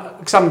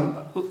 because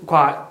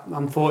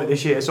I'm 40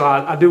 this year, so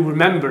I do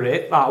remember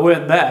it. Like, I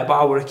weren't there, but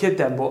I was a kid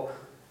then. But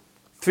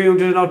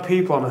 300 odd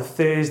people on a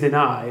Thursday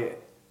night,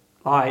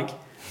 like,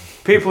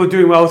 people are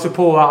doing well to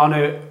pull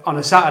that on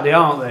a Saturday,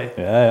 aren't they?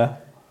 Yeah.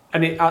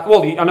 And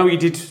I know you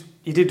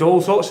did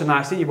all sorts of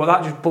nights, didn't you? But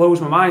that just blows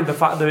my mind, the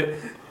fact that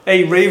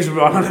A, raves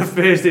were on a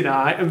Thursday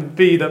night, and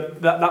B,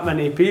 that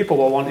many people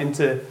were wanting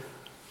to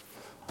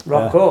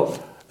rock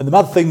up. And the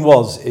mad thing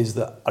is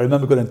that I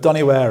remember going to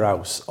Donny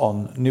Warehouse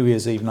on New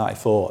Year's Eve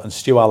 '94, and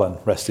Stu Allen,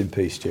 rest in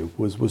peace, Stu,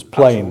 was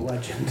playing.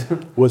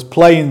 Legend. Was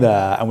playing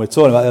there, and we were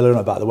talking about earlier on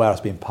about the warehouse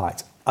being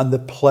packed, and the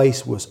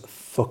place was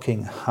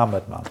fucking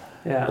hammered, man.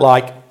 Yeah.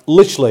 Like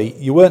literally,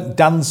 you weren't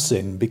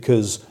dancing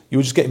because you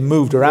were just getting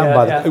moved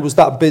around it was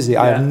that busy.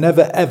 I have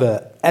never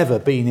ever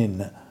been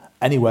in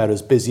anywhere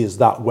as busy as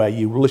that, where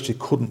you literally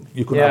couldn't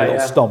have a little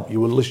stomp.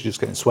 You were literally just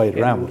getting swayed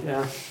around.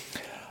 Yeah.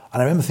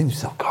 And I remember thinking to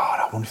myself,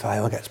 God, I wonder if I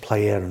ever get to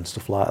play here and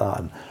stuff like that.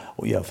 And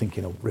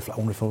thinking, I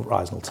wonder if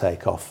Uprising will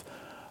take off.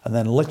 And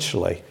then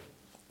literally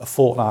less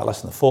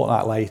than a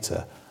fortnight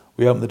later,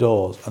 we open the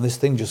doors and this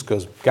thing just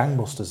goes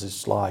gangbusters.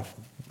 It's like,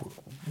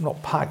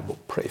 not packed,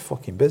 but pretty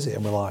fucking busy.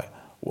 And we're like,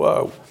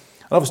 whoa.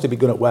 And obviously been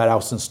going at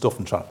warehouse and stuff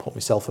and trying to put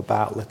myself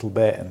about a little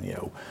bit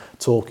and,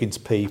 talking to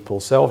people.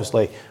 So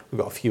obviously we've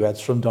got a few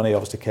heads from Donny,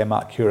 obviously came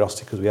out of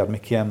curiosity because we had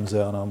Mickey M's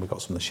on. We've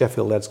got some of the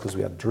Sheffield heads because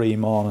we had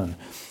Dream on, and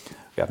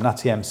we had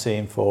Natty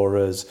MCing for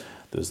us.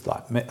 There's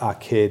like our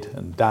kid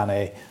and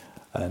Danny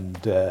and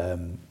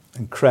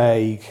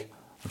Craig.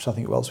 I'm trying to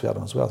think who else we had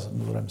on as well,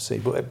 another MC.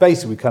 But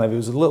basically it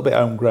was a little bit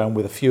homegrown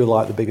with a few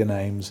like the bigger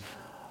names.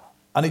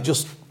 And it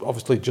just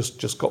obviously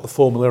just got the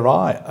formula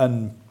right,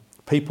 and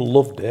people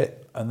loved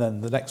it. And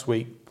then the next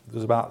week there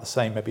was about the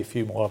same, maybe a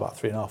few more, about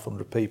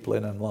 350 people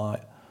in, and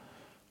like,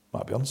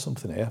 might be on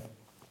something here.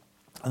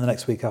 And the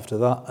next week after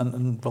that,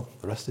 and well,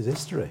 the rest is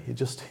history. It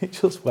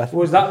just went.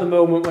 Was that the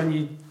moment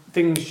when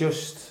things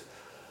just?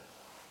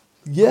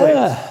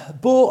 Yeah,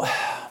 clicked? But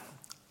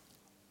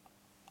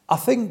I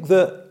think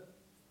that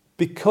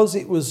because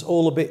it was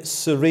all a bit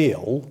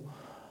surreal,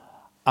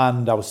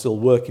 and I was still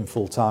working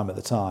full time at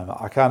the time,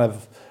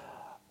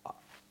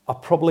 I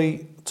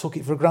probably took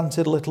it for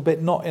granted a little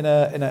bit, not in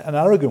an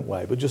arrogant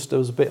way, but just I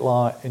was a bit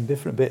like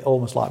indifferent, a bit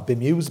almost like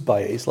bemused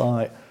by it. It's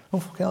like, oh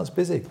fucking hell, it's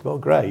busy. Well,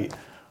 great.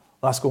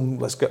 Let's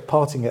get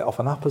partying it off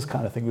an appers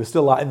kind of thing. We're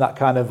still like in that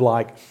kind of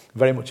like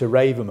very much a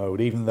raver mode,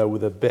 even though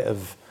with a bit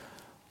of,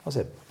 I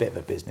say a bit of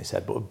a business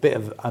head, but a bit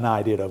of an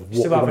idea of what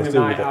still we're going to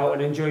do with it. Still having a night out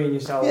and enjoying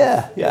yourself.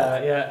 Yeah.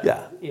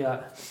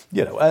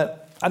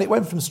 And it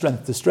went from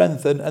strength to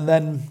strength, and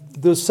then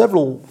there were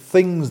several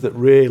things that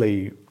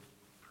really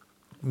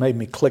made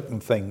me click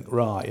and think,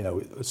 right,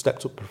 it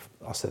stepped up,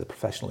 I say the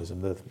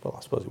professionalism, well,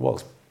 I suppose it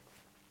was.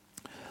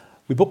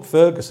 We booked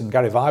Fergus, and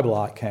Gary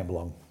Vibelite came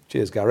along.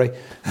 Cheers, Gary.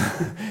 I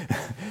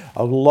had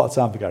a lot of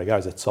time for Gary.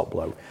 Gary's a top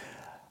bloke.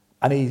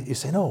 And he's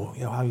saying, how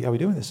are we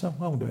doing this? Oh,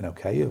 well, we're doing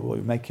okay. We're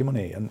making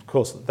money. And of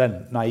course,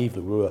 then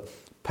naively, we were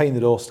paying the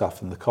door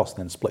staff and the cost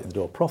and then splitting the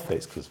door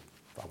profits, because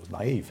I was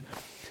naive.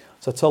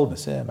 So I told him, I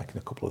said, making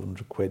a couple of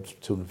 £100,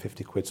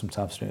 250 quid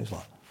sometimes. He was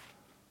like,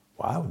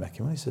 wow, we're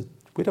making money. He said,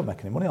 we don't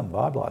make any money on the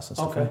vibe lights and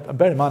stuff. Okay. And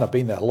bear in mind, I've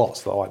been there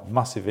lots, so like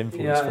massive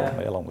influence for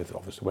me, along with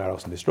obviously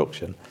warehouse and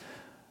destruction.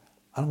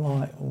 And I'm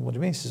like, well, what do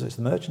you mean? He says, it's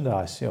the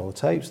merchandise, the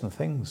tapes and the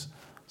things.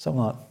 So I'm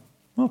like,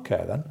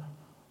 okay then.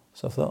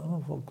 So I thought,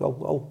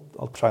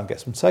 I'll try and get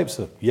some tapes.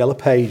 So Yellow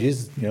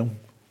Pages,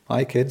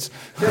 hi kids.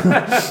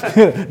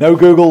 No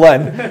Google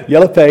then.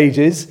 Yellow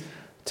Pages,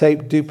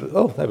 tape there we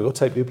go,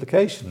 tape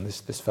duplication.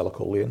 This fella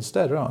called Lee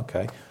instead. Right,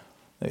 okay.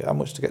 How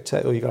much to get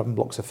tape? You got to have them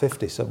blocks of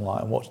 50. So I'm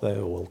like, and watch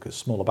there. Well, because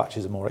smaller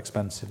batches are more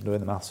expensive. Doing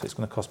the maths, so it's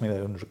going to cost me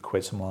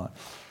 £100. So I'm like,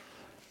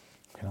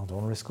 I don't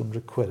want to risk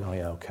 £100. Oh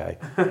yeah, okay.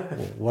 Well,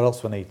 what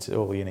else do I need?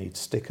 You need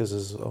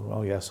stickers.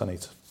 Oh yes, I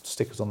need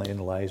stickers on the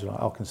inlays. Right,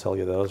 I can sell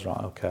you those.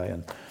 Right, okay,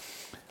 and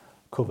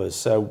covers.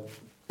 So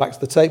back to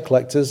the tape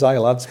collectors. Hi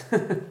lads.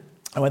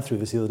 I went through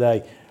this the other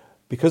day.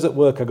 Because at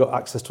work I got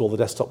access to all the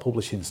desktop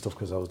publishing stuff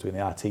because I was doing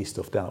the IT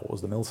stuff down at what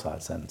was the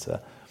Millside Centre.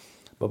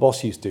 My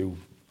boss used to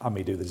have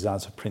me do the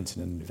designs for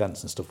printing and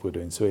events and stuff we were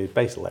doing, so he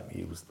basically let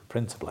me use the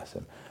printer, bless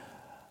him.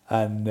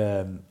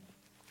 And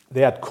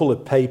they had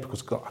coloured paper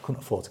because I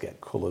couldn't afford to get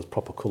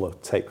proper colour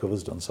tape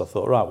covers done. So I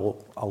thought, right,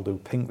 well, I'll do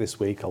pink this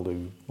week. I'll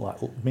do like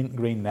mint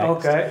green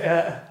next. Okay,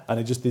 yeah. And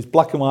it just this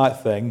black and white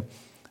thing.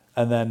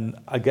 And then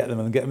I get them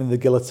in the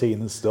guillotine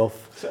and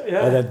stuff. So,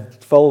 yeah. And then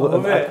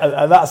fold it.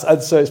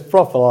 And so it's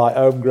proper like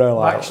homegrown.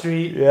 Like,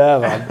 Backstreet. Yeah,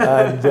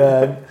 man.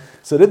 And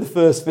so I did the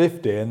first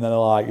 50, and then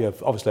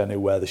obviously I knew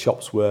where the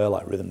shops were,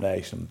 like Rhythm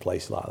Nation and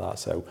places like that.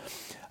 So,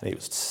 and it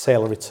was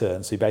sale or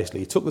return. So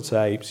you took the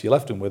tapes, you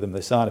left them with them,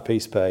 they signed a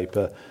piece of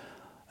paper,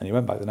 and you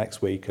went back the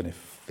next week, and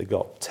if they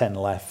got 10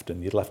 left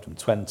and you'd left them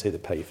 20,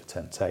 they'd pay you for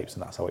 10 tapes,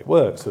 and that's how it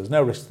worked. So there was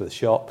no risk to the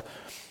shop.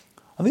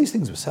 And these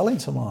things were selling,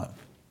 so I'm like,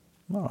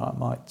 all right, I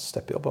might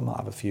step it up. I might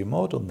have a few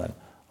more done then.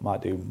 I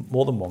might do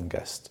more than one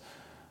guest.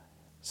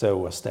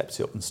 So I stepped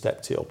it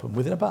up. And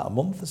within about a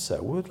month or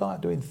so, we were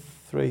like doing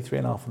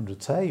 3,500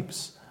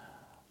 tapes.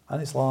 And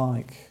it's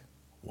like,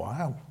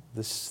 wow,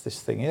 this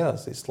thing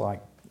is. It's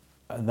like,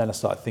 and then I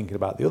started thinking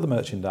about the other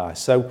merchandise.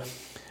 So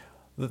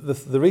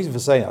the reason for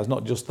saying that was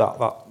not just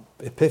that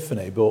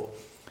epiphany, but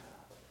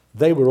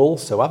they were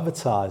also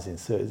advertising.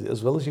 So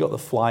as well as you got the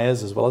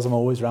flyers, as well as I'm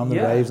always around the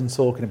raves and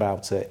talking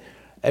about it,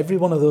 every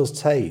one of those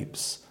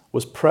tapes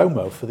was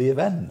promo for the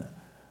event.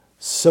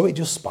 So it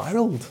just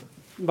spiralled.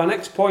 My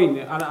next point,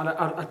 and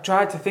I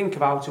tried to think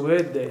of how to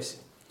word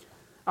this.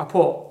 I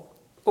put,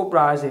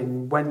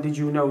 Uprising, when did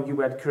you know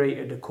you had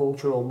created a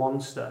cultural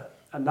monster?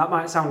 And that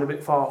might sound a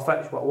bit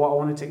far-fetched, but what I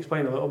wanted to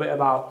explain a little bit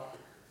about,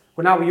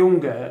 when I was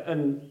younger,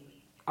 and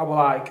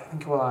I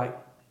think I was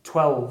like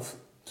 12,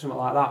 something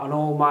like that, and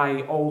all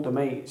my older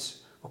mates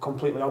were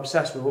completely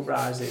obsessed with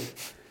Uprising.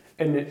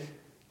 And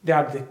they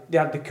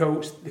had the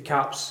coats, the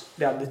caps,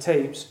 they had the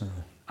tapes. Mm-hmm.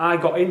 I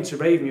got into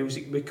rave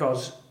music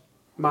because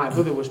my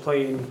brother was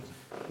playing,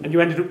 and you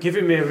ended up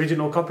giving me an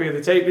original copy of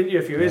the tape, didn't you,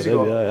 a few years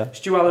ago? Yeah.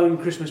 Stu Allen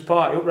Christmas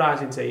Party,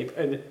 Uprising tape,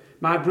 and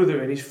my brother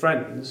and his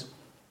friends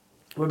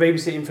were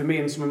babysitting for me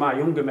and some of my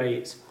younger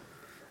mates,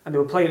 and they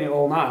were playing it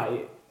all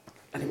night,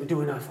 and it was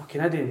doing our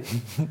fucking head in.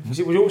 Because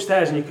it was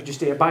upstairs and you could just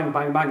hear bang,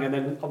 bang, bang, and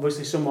then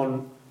obviously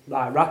someone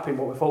like rapping,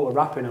 what we thought were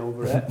rapping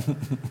over it.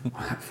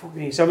 Like, fuck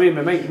me. So me and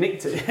my mate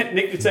nicked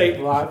the tape,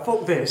 like,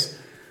 fuck this.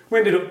 We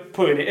ended up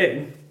putting it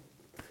in.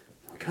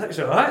 It's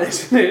alright,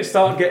 isn't it?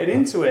 Started getting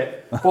into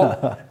it.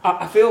 But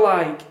I feel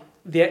like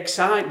the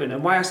excitement,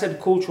 and why I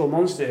said cultural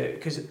monster,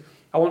 because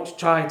I want to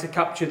try to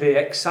capture the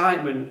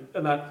excitement,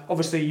 and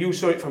obviously you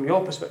saw it from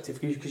your perspective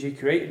because you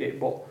created it,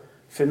 but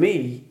for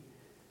me,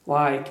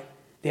 like,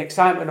 the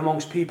excitement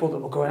amongst people that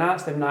were going out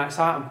to them nights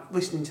out and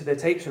listening to their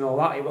tapes and all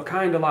that, it were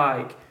kind of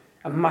like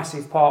a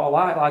massive part of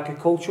life, like a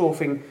cultural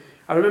thing.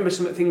 I remember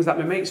some of the things that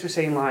my mates were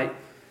saying, like,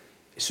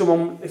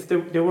 someone, if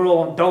they were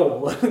all on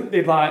dole,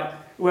 they'd like,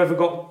 whoever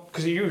got,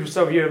 because you used to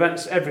have your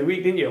events every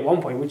week, didn't you, at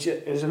one point, which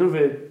is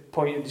another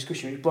point of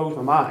discussion which blows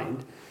my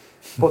mind.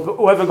 But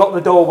whoever got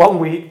the dole one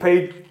week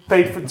paid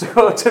for to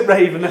go to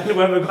rave, and then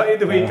whoever got it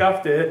the week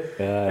after.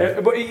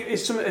 But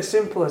it's something as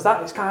simple as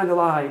that. It's kind of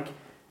like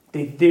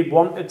they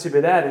wanted to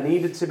be there, they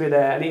needed to be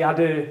there, and it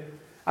had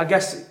I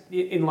guess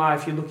in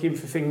life you're looking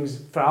for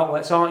things, for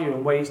outlets, aren't you,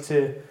 and ways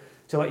to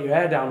let your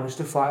hair down and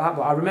stuff like that.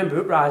 But I remember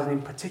Uprising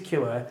in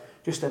particular,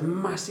 just a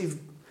massive.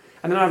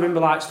 And then I remember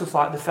like stuff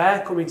like the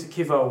Fair coming to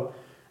Kivo,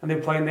 and they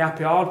were playing the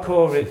Happy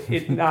Hardcore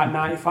in like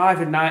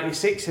 95 and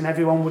 96, and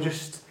everyone were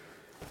just,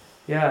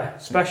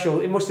 special.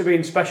 It must have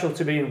been special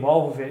to be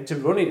involved with it, to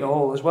run it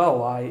all as well.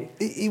 Like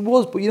it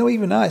was, but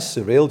even now it's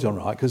surreal, John,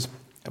 right? Because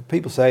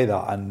people say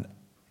that, and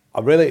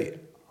I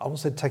won't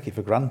say take it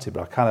for granted,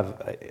 but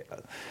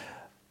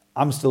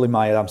I'm still in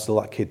my head, I'm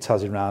still that kid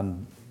tazzing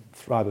around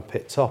Thriver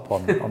Pit Top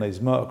on his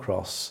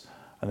motocross,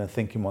 and then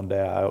thinking one day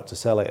I ought to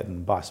sell it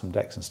and buy some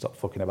decks and stop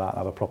fucking about and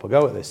have a proper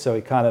go at this. So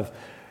it kind of,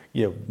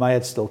 my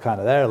head's still kind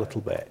of there a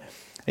little bit.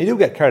 And you do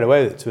get carried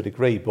away with it to a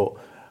degree, but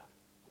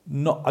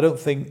I don't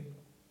think,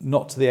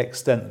 not to the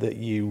extent that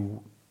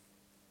you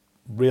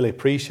really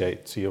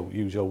appreciate, to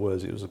use your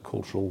words, it was a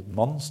cultural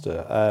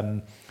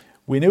monster.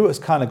 We knew it was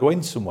kind of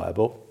going somewhere,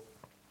 but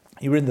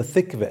you were in the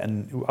thick of it,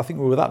 and I think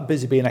we were that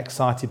busy being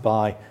excited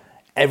by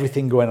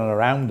everything going on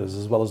around us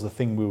as well as the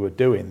thing we were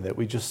doing that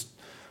we just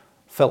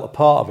felt a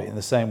part of it in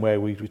the same way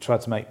we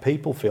tried to make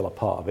people feel a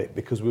part of it,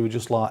 because we were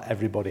just like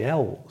everybody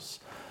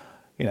else.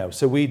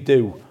 So we'd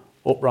do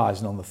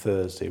Uprising on the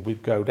Thursday,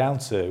 we'd go down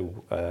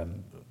to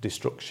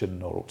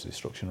Destruction, or up to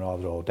Destruction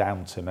rather, or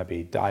down to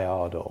maybe Die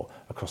Hard or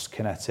across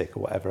Kinetic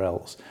or whatever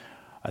else,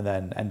 and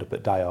then end up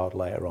at Die Hard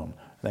later on,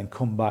 and then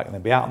come back and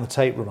then be out on the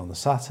tape run on the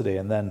Saturday,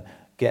 and then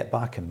get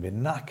back and be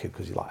knackered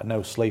because you're like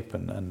no sleep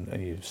and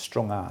you're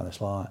strung out, and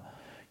it's like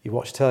you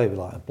watch telly, be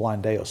like a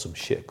Blind Date or some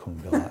shit come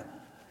and be like,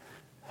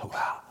 oh,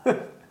 wow,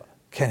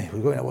 Kenny,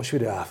 we're going out, what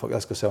should we do? Fuck,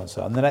 let's go so and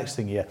so. And the next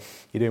thing you're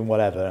doing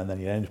whatever, and then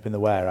you end up in the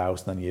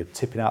warehouse, and then you're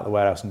tipping out the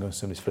warehouse and going to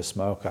somebody's for a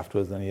smoke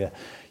afterwards, and then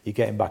you're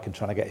getting back and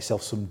trying to get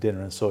yourself some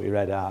dinner and sort your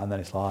head out, and then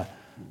it's like,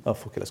 oh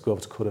fuck it, let's go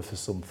over to Cudder for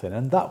something.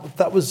 And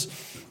that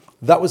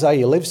was how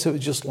you lived. So it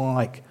was just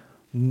like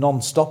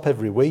non-stop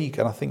every week,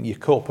 and I think you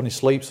caught up on your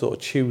sleep sort of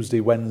Tuesday,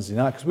 Wednesday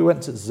night, because we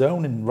went to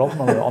Zone in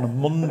Rotherham on a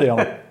Monday on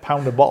a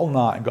pound a bottle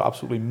night and got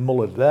absolutely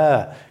mullered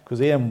there, because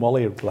Ian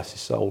Wally, bless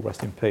his soul,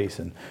 rest in peace,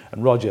 and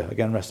Roger,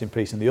 again, rest in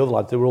peace, and the other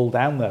lads, they were all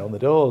down there on the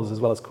doors as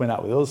well as coming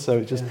out with us, so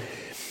it just,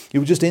 you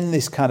were just in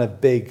this kind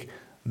of big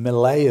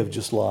melee of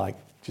just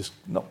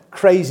not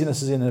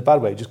craziness as in a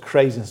bad way, just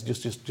craziness,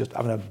 just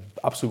having an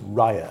absolute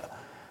riot.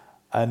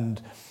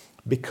 And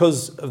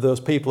because of those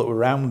people that were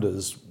around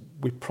us,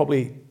 we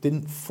probably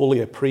didn't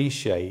fully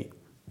appreciate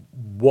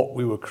what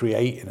we were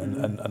creating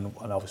and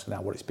obviously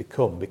now what it's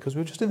become, because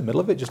we were just in the middle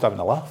of it, just having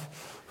a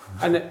laugh.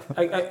 And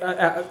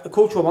a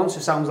cultural monster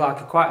sounds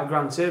like quite a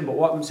grand term, but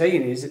what I'm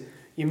saying is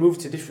you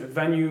moved to different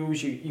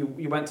venues,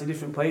 you went to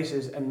different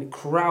places, and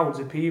crowds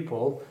of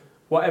people,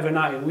 whatever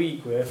night of the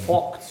week, were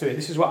flocked to it.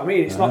 This is what I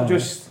mean. It's not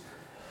just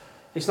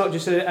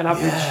an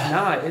average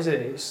night, is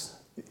it?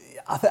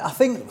 I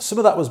think some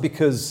of that was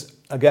because,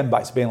 again,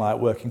 back to being like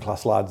working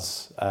class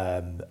lads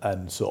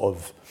and sort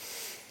of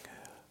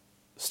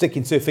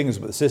sticking two fingers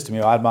with the system.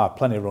 You know, I had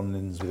plenty of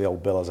run-ins with the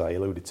old Bill, as I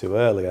alluded to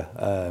earlier.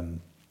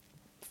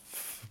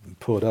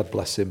 Poor dad,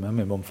 bless him, and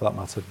my mum for that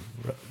matter,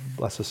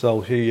 bless her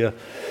soul. She,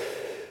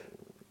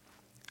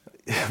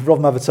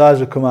 Rotherham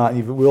Advertiser come out,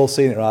 and we've all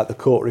seen it, right? The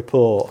court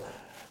report.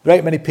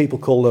 Great many people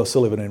called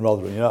O'Sullivan in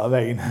Rotherham, you know what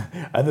I mean?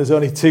 And there's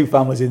only 2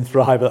 families in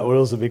Thrive that were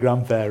also my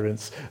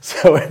grandparents.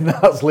 So when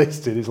that's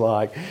listed, it's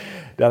like,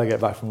 Dad, I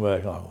get back from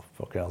work, like, oh,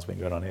 fucking hell's been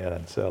going on here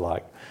then? So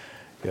like,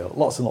 you know,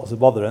 lots and lots of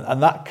bother.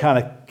 And that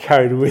kind of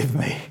carried with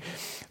me,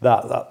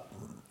 that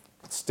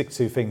stick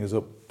 2 fingers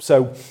up.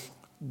 So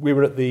we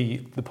were at the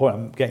point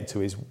I'm getting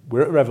to is,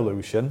 we're at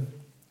Revolution,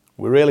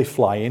 we're really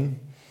flying,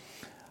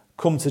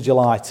 come to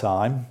July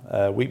time,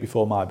 a week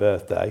before my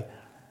birthday,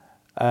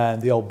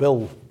 and the old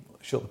Bill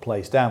shut the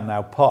place down.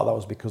 Now, part of that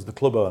was because the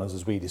club owners,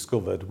 as we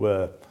discovered,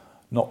 were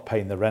not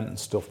paying the rent and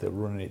stuff. They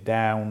were running it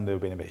down. They were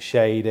being a bit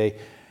shady.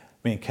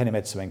 Me and Kenny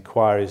made some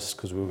inquiries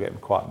because we were getting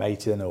quite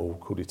matey then, or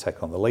could we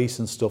take on the lease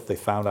and stuff. They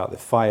found out they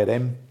fired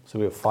him. So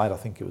we were fired, I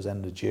think it was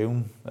end of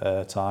June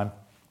time.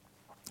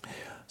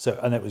 So,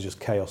 and it was just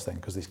chaos then,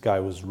 because this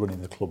guy was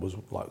running the club, was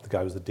like, the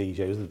guy was the DJ.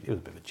 He was a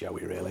bit of a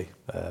joey, really.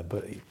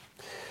 But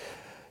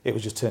it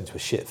was just turned to a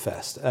shit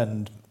fest.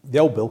 And the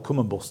old Bill come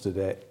and busted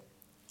it.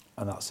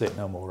 And that's it,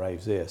 no more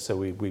raves here. So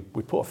we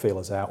put our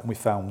feelers out and we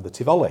found the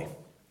Tivoli.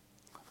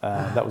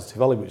 And that was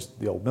Tivoli, which is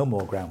the old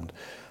Millmore ground.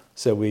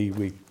 So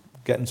we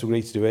get them to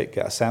agree to do it,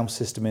 get a sound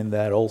system in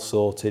there, all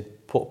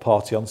sorted, put a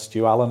party on,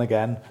 Stu Allen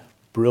again,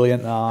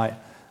 brilliant night,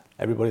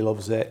 everybody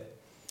loves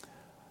it.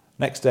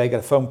 Next day,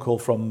 get a phone call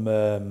from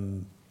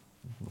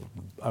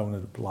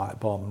owner, like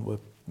barman,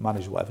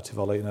 manager, whatever,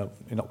 Tivoli, you know,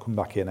 you're not coming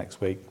back here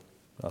next week.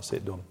 That's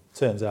it, done.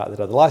 Turns out they'd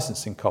had the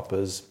licensing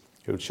coppers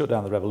who had shut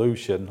down the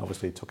Revolution,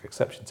 obviously took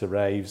exception to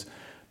raves,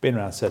 been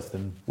around, said to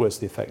them, words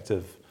to the effect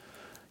of,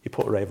 you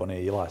put a rave on here,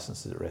 your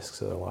licence is at risk.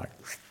 So they're like,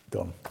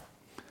 done.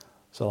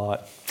 So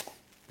like,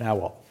 now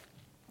what?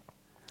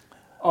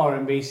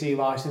 RMBC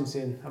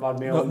licensing, I've had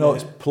my own. No,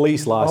 it's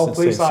police licensing.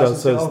 Police licensing,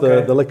 so it's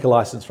okay. the liquor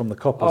licence from the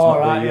coppers, not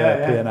right,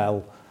 the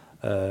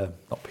P&L,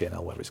 not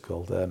P&L, whatever it's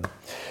called.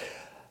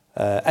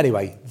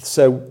 Anyway,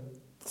 so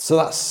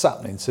that's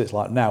happening. So it's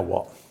like, now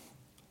what?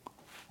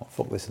 Oh,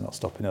 fuck, this is not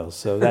stopping us.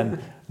 So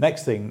then,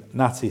 next thing,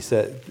 Natty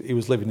said, he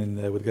was living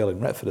with a girl in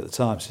Retford at the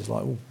time. She's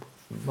like, oh,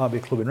 might be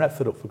a club in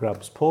Retford up for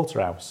grabs,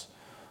 Porterhouse.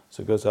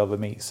 So he goes over,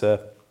 meets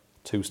a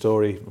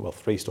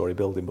 3-story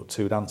building, but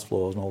 2 dance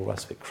floors and all the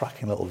rest of it.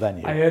 Cracking little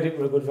venue. I heard it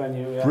was a good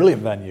venue, yeah.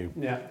 Brilliant venue.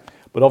 Yeah.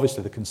 But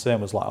obviously the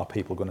concern was like, are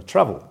people going to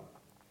travel?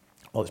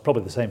 Well, it's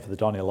probably the same for the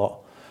Donny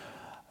lot.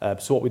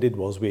 So what we did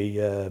was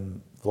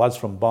the lads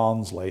from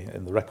Barnsley,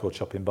 in the record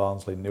shop in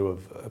Barnsley, knew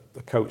of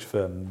a coach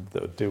firm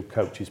that would do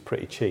coaches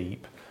pretty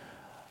cheap,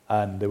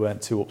 and they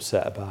weren't too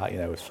upset about, you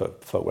know, if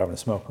folk were having a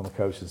smoke on the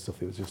coach and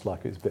stuff. It was just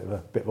like, it was a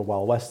bit of a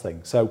Wild West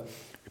thing. So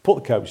we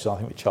put the coaches on. I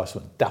think we charged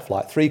something daft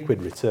like £3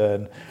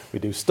 return. We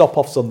do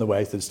stop-offs on the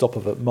way, so they'd stop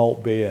off at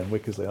Maltby and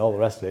Wickersley and all the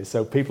rest of it.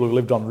 So people who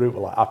lived on route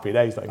were like happy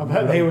days. Like, I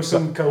bet they were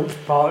some coach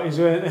parties,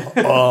 weren't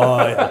they?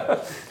 Oh,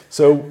 yeah.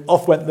 So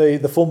off went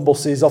the fun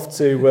buses off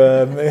to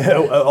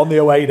on the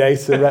away day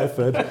to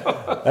Retford,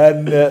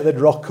 and they'd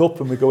rock up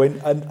and we'd go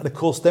in, and of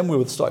course then we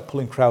would start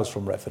pulling crowds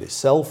from Retford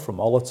itself, from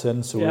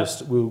Ollerton, so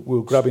we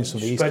were grabbing some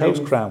of the East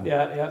Coast crowd.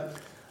 Yeah.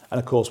 And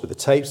of course with the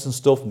tapes and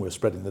stuff, and we were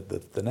spreading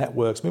the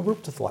networks. I mean, we were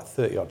up to like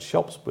 30 odd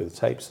shops with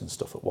tapes and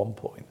stuff at one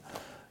point,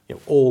 you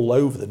know, all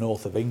over the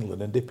north of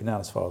England and dipping down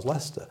as far as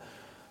Leicester.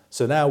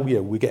 So now, you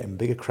know, we're getting a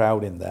bigger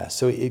crowd in there,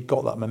 so it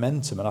got that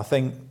momentum, and I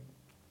think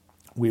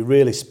we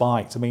really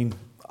spiked. I mean,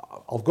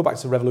 I'll go back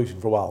to Revolution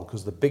for a while,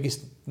 because the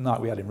biggest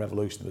night we had in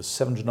Revolution was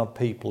 700 odd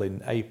people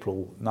in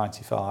April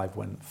 '95,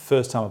 when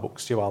first time I booked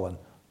Stu Allen,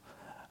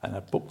 and I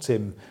booked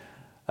him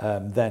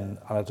Then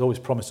I'd always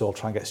promised I'll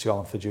try and get Ski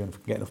Island for June,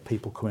 get enough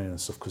people coming in and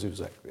stuff, because it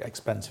was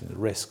expensive and the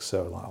risk.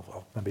 So like,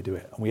 I'll maybe do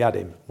it. And we had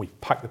him. We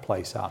packed the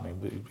place out. I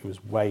mean, it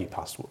was way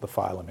past what the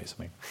fire limits.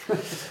 I mean,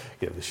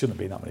 there shouldn't have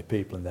been that many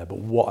people in there. But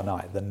what a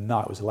night! The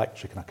night was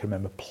electric, and I can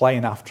remember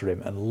playing after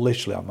him, and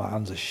literally my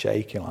hands are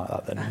shaking like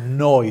that. The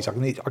noise, I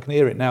can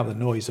hear it now. The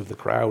noise of the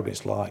crowd.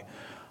 It's like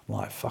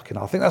fucking.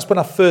 I think that's when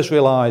I first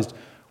realised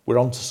we're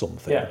onto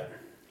something. Yeah.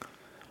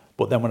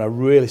 But then when I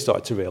really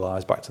started to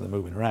realise, back to the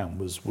moving around,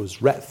 was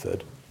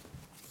Retford,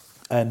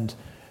 and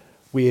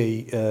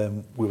we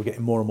were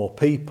getting more and more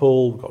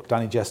people. We've got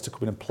Danny Jester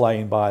coming and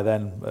playing by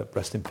then,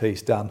 rest in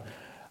peace, Dan,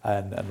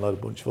 and a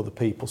bunch of other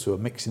people. So we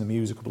were mixing the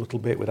music up a little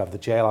bit. We'd have the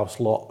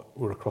Jailhouse lot.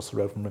 We were across the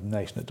road from Rhythm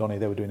Nation at Donny.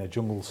 They were doing a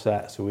jungle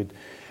set. So we'd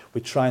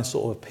try and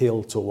sort of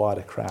appeal to a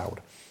wider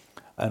crowd.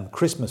 And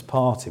Christmas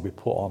party, we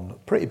put on a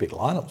pretty big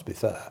lineup, to be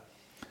fair.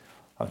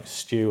 I think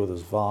Stu,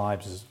 there's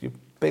Vibes, there's a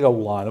big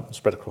old lineup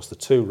spread across the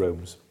 2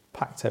 rooms,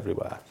 packed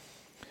everywhere.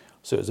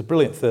 So it was a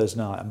brilliant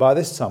Thursday night. And by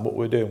this time, what we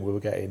were doing, we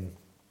were getting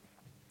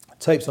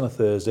tapes on a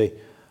Thursday,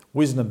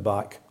 whizzing them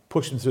back,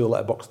 pushing them through the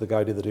letterbox of the guy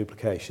who did the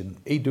duplication.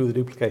 He'd do the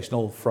duplication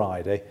all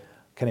Friday.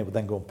 Kenny would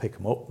then go and pick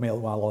them up.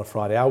 Meanwhile, on a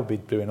Friday, I would be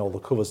doing all the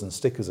covers and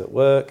stickers at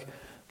work,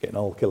 getting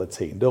all killer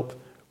teamed up.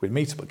 We'd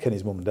meet up at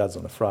Kenny's mum and dad's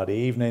on a Friday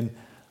evening.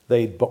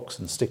 They'd box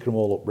and sticker them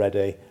all up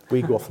ready.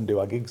 We'd go off and do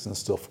our gigs and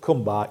stuff,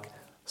 come back.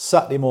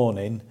 Saturday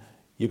morning,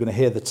 you're going to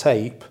hear the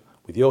tape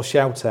with your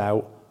shout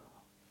out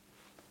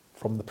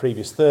from the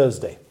previous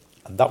Thursday.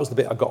 And that was the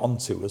bit I got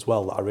onto as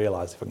well, that I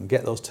realised if I can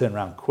get those turned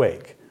around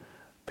quick,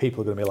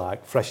 people are going to be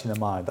like, fresh in their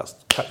mind, that's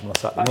catching my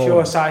Saturday morning. That's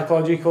your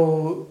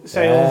psychological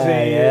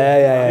salesy.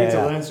 Yeah. I need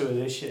to learn some of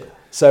this shit.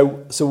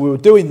 So we were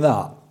doing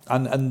that,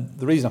 and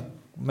the reason I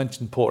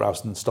mentioned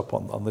Porterhouse and stop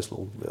on this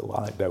little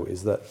anecdote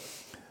is that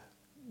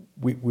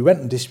we went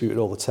and distributed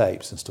all the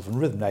tapes and stuff, and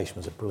Rhythm Nation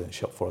was a brilliant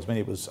shop for us. I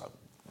mean,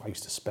 I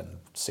used to spend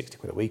 60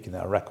 quid a week in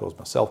their records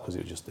myself, because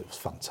it was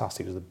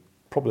fantastic. It was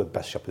probably the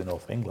best shop in the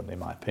north of England, in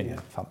my opinion.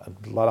 Yeah.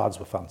 The lads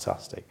were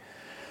fantastic.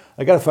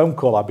 I got a phone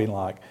call.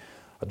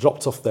 I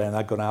dropped off there and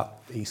I'd gone out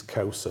East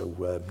Coast,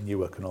 so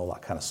Newark and all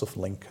that kind of stuff,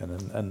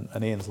 Lincoln,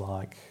 and Ian's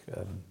like,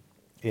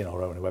 Ian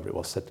or Owen, whoever it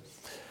was, said,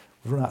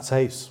 "We've run out of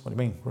tapes." "What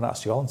do you mean? Run out of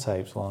Stu Allen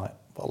tapes?" I'm like,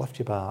 "But I left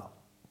you about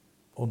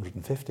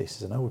 150. He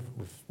says, "No,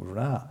 we've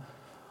run out."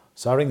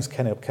 So I rings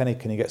Kenny up. "Kenny,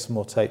 can you get some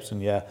more tapes?"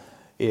 And yeah,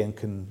 Ian,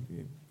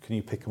 can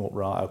you pick them up?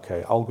 Right,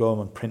 okay. I'll go home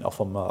and print off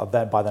on my...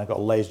 By then I got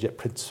a laserjet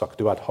printer, so I could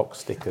do ad hoc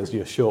stickers,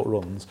 short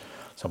runs.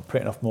 So I'm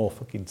printing off more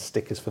fucking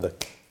stickers for the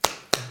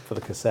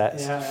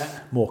cassettes. Yeah.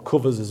 More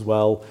covers as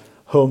well.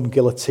 Home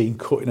guillotine,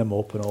 cutting them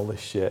up and all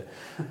this shit.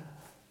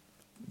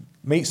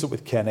 Meets up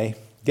with Kenny,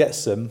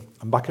 gets them,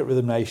 and back at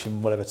Rhythm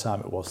Nation, whatever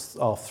time it was,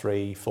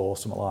 3, 4,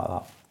 something like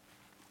that.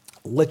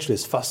 Literally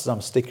as fast as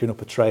I'm sticking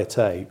up a tray of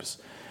tapes,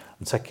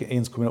 and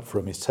Ian's coming up for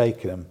him, he's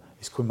taking them,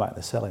 he's coming back and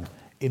they're selling.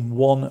 In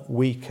one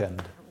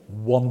weekend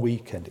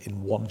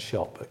in one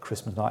shop at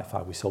Christmas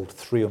 95, we sold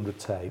 300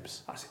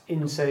 tapes. That's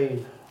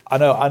insane. I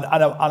know,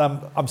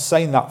 and I'm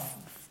saying that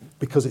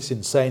because it's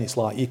insane. It's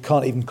like you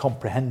can't even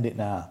comprehend it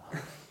now,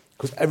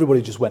 because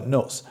everybody just went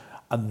nuts.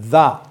 And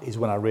that is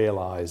when I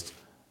realised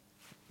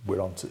we're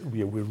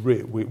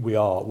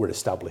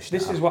established.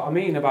 This now. is what I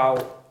mean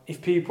about if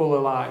people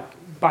are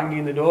like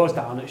banging the doors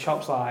down at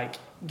shops like,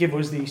 "Give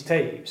us these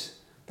tapes."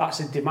 That's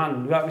a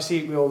demand. We see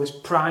it with all this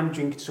prime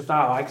drinking stuff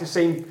now. Like the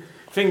same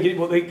thing,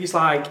 but it's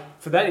like,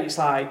 for them, it's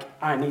like,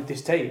 "I need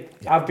this tape."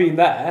 Yeah. I've been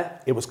there.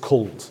 It was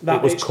cult.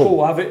 It's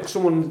cool. I've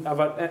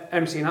had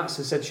MC and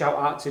Hatson said, "Shout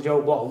out to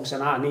Joe Bloggs,"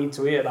 and I need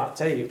to hear that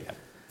tape.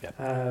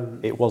 Yeah.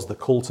 It was the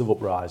cult of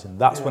Uprising.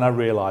 That's when I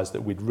realised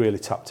that we'd really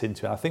tapped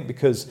into it. I think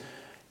because,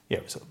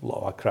 it was a lot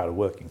of our crowd are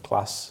working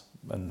class,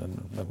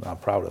 and I'm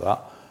proud of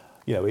that.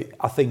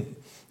 I think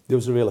there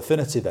was a real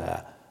affinity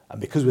there. And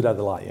because we'd had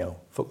the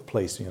fuck the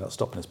police, not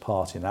stopping us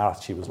partying, and our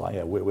attitude was like,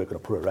 we're going to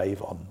put a rave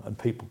on, and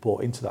people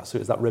bought into that. So it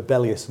was that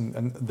rebellious,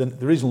 and the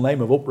original name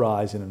of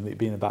Uprising and it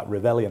being about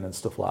rebellion and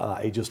stuff like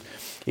that,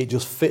 it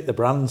just fit the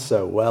brand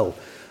so well.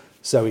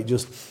 So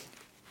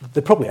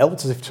they probably helped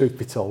us, if truth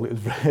be told. It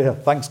was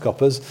thanks,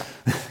 coppers,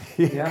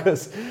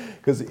 because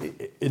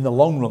in the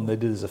long run they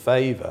did us a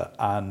favour,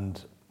 and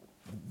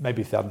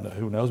maybe if they hadn't,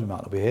 who knows, we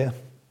might not be here.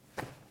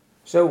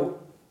 So,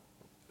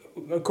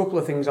 a couple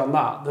of things on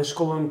that. The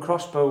Skull and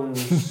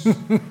Crossbones.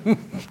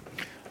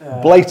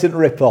 Blatant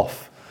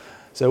rip-off.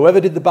 So whoever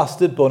did the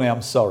Bastard Bunny,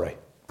 I'm sorry.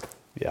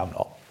 Yeah, I'm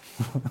not.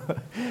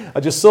 I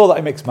just saw that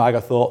in Mixed Mag. I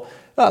thought,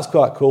 that's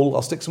quite cool.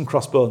 I'll stick some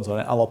crossbones on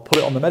it and I'll put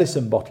it on the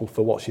medicine bottle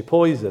for What's Your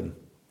Poison.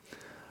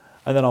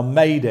 And then on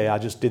May Day, I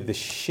just did this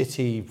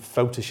shitty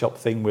Photoshop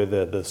thing with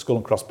the skull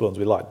and crossbones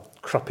with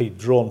like crappy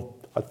drawn,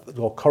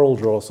 or coral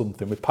draw or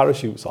something with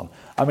parachutes on.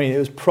 I mean, it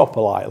was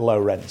proper like low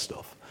rent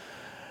stuff.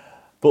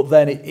 But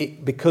then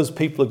it because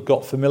people had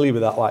got familiar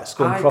with that, like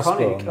skull and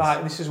crossbones.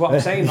 Like this is what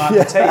I'm saying. Like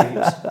the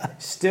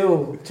tapes,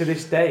 still to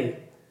this day,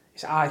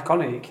 it's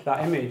iconic.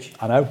 That image.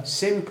 I know.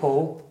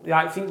 Simple.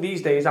 I think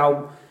these days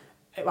how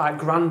like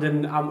grand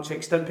and how much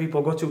extent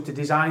people go to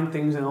design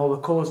things and all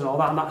the colours and all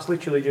that, and that's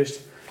literally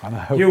just I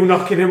know. You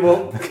knocking him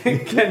up,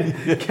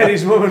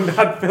 Kenny's mum and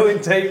dad filling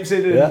tapes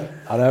in. And Yeah,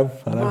 I know.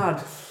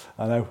 Mad.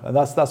 I know, and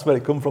that's where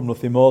it come from.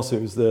 Nothing more. So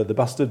it was the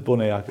bastard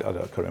bunny. I can't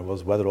remember, it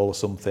was Weatherall or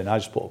something. I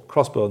just put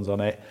crossbones on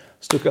it,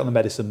 stuck it on the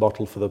medicine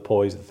bottle for the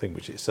poison thing,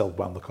 which itself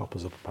wound the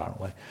coppers up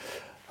apparently,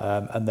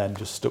 and then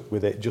just stuck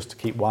with it just to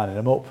keep winding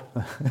them up.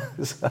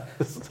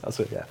 That's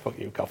it. Yeah, fuck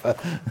you, copper.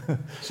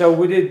 So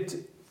we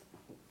did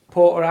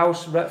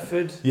Porterhouse,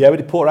 Retford. Yeah, we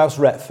did Porterhouse,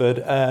 Retford,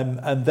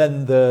 and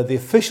then the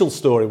official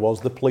story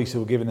was the police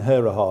were giving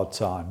her a hard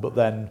time, but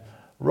then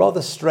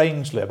rather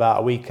strangely, about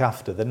a week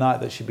after, the night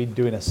that she'd been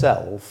doing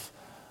herself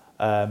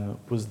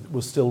was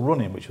still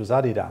running, which was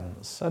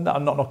Adidance. And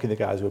I'm not knocking the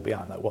guys who were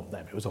behind that, wasn't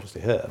them, it was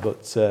obviously her.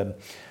 But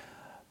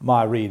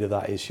my read of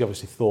that is she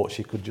obviously thought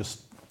she could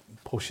just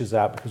push us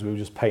out because we were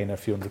just paying her a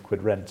few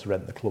 £100 rent to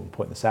rent the club and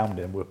putting the sound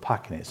in, and we were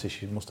packing it, so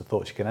she must have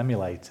thought she can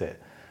emulate it.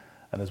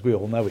 And as we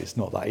all know, it's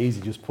not that easy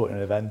just putting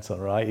an event on,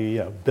 right? You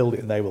know, build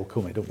it and they will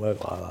come. It don't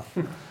work like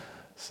that.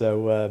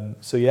 So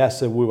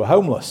we were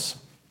homeless.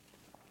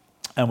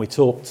 And we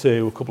talked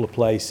to a couple of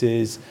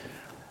places,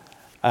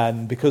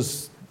 and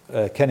because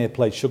Kenny had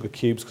played Sugar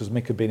Cubes, because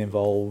Mick had been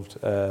involved,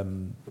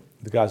 the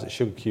guys at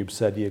Sugar Cubes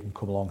said, you can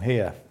come along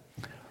here.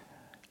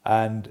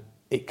 And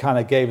it kind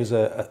of gave us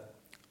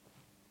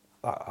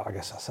I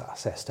guess I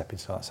say a stepping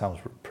stone, that sounds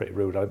pretty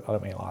rude, I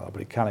don't mean it like that,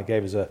 but it kind of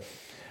gave us a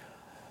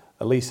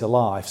lease of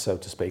life, so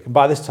to speak. And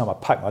by this time I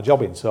packed my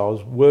job in, so I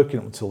was working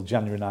up until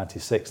January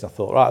 96, and I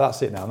thought, right,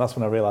 that's it now. And that's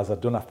when I realised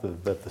I'd done after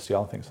the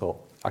Seattle thing.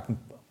 So I can,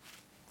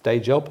 day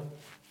job,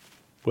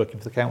 working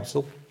for the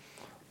council,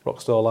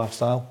 rockstar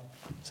lifestyle,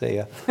 see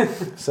ya.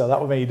 So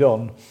that was me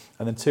done.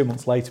 And then 2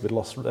 months later, we'd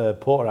lost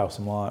Porterhouse.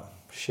 I'm like,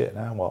 shit,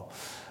 now what?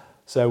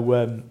 So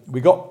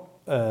we got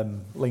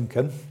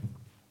Lincoln.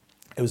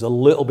 It was a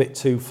little bit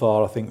too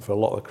far, I think, for a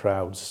lot of the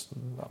crowds.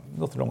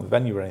 Nothing wrong with the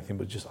venue or anything,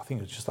 but I think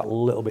it was just that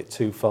little bit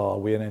too far.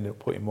 We ended up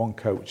putting one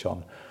coach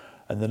on,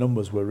 and the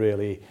numbers were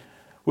really...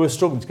 We were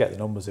struggling to get the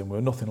numbers in. We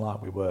were nothing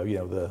like we were, you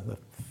know, the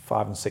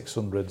 500s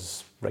and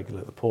 600s regular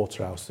at the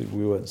Porterhouse.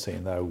 We weren't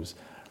seeing those.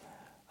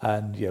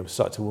 And, you know,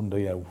 started to wonder,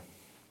 you know,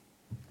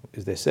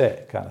 is this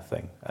it, kind of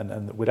thing.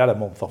 And we'd had a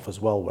month off as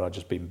well, where I'd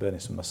just been burning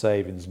some of my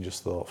savings and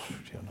just thought,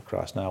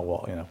 Christ, now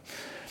what, you know.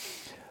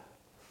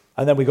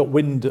 And then we got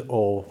wind,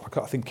 or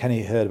I think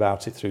Kenny heard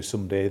about it through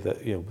somebody,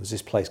 that, you know, there's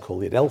this place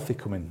called the Adelphi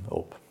coming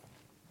up.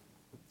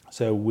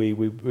 So we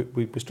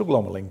struggled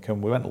on with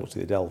Lincoln. We went and looked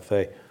at the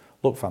Adelphi.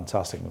 Looked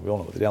fantastic. We all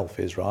know what the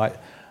Adelphi is, right?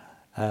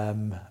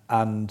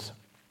 And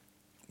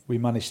we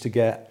managed to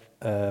get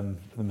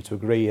them to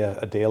agree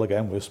a deal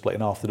again. We were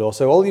splitting half the door.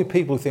 So all you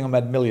people who think I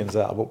made millions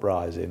out of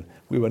Uprising,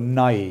 we were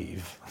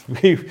naive.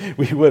 we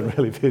weren't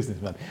really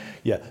businessmen.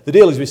 Yeah, the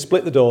deal is we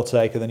split the door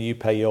take and then you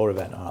pay your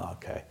event. Oh,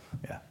 okay,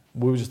 yeah.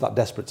 We were just that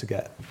desperate to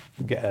get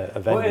a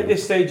venue. Well, at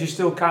this stage, you're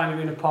still kind of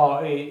in a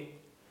party.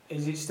 Are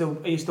you still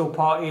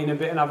partying a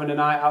bit and having a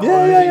night out?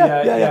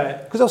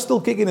 Yeah. Because I was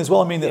still gigging as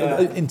well. I mean,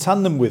 in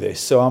tandem with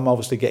this, so I'm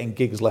obviously getting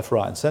gigs left,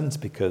 right, and centre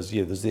because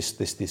there's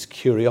this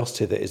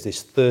curiosity that is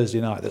this Thursday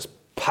night that's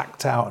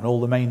packed out and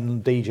all the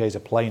main DJs are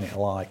playing it.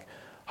 Like,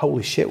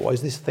 holy shit, what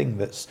is this thing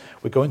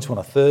we're going to on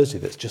a Thursday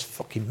that's just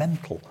fucking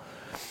mental?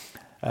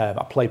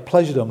 I played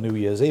Pleasure Dome New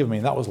Year's Eve. I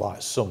mean, that was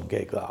like some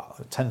gig.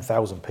 That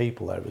 10,000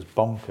 people there. It was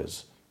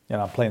bonkers. You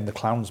know, I'm playing the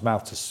Clown's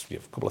Mouth to a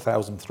couple of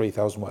thousand,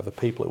 3,000, whatever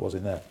people it was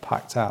in there,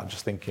 packed out,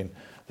 just thinking,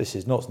 this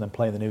is nuts. And then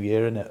playing the New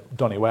Year in at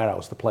Donny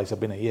Warehouse, the place I'd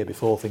been a year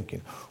before,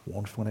 thinking,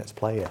 wonderful when it's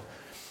play here.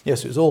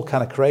 Yes, it was all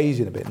kind of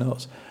crazy and a bit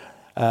nuts.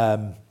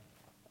 And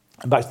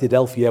back to the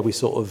Adelphi, we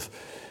sort of,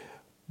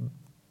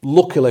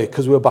 luckily,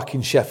 because we were back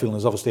in Sheffield, and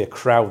there's obviously a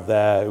crowd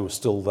there who was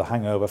still the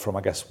hangover from,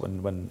 I guess,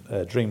 when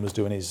Dream was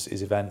doing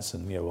his events,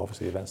 and, you know,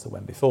 obviously the events that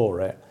went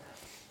before it.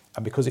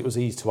 And because it was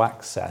easy to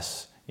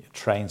access,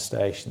 train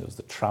station, there was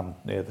the tram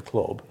near the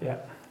club. Yeah,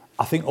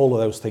 I think all of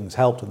those things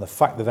helped, and the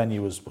fact the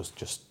venue was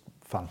just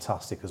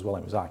fantastic as well.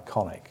 It was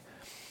iconic.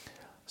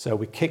 So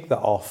we kicked that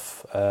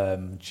off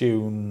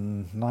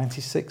June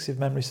 96, if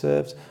memory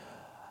serves,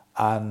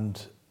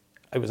 and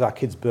it was our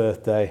kid's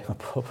birthday. I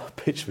put a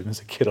picture of him as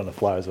a kid on a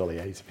flyer as well. He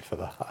hated me for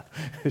that.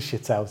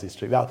 Shithousey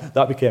Street.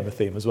 That became a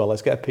theme as well.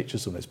 Let's get a picture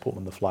of someone, let's put them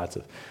on the flyer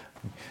to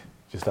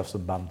just have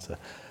some banter.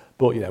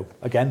 But, you know,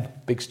 again,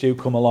 Big Stu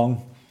come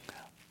along,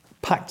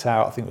 packed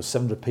out. I think there was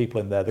 700 people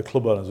in there. The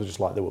club owners were just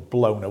like, they were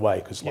blown away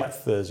because like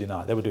Thursday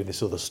night, they were doing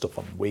this other stuff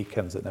on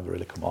weekends that never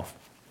really come off.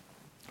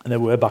 And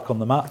then we were back on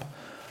the map.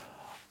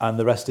 And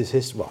the rest is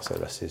history. Well, I say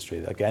the rest is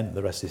history. Again,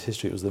 the rest is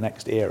history. It was the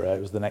next era.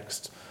 It was the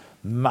next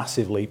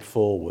massive leap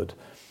forward.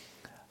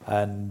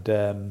 And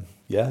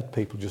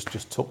people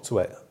just took to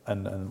it.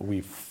 And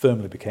we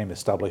firmly became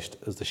established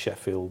as the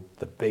Sheffield,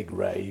 the big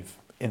rave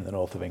in the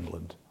north of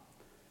England.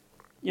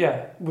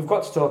 Yeah, we've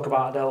got to talk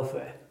about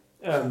Adelphi.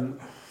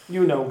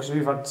 You know, because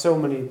we've had so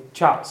many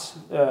chats.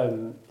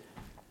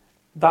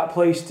 That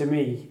place to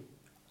me,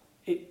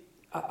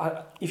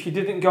 if you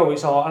didn't go,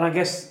 it's all. And I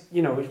guess,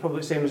 you know, it's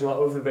probably the same as a lot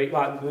of other big,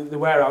 like the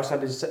Warehouse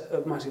had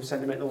a massive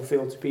sentimental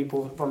feel to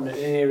people from the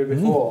area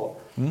before.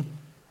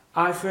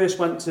 I first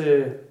went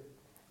to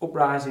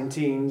Uprising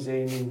Teens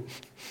in,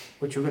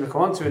 which we're going to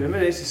come on to in a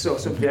minute, it's a sort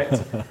of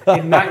subject,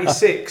 in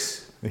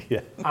 96.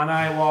 Yeah. And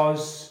I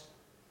was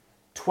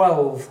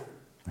 12.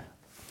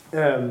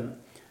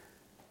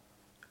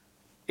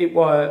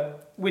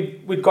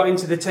 We'd got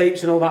into the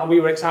tapes and all that, and we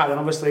were excited, and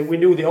obviously we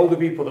knew the older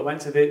people that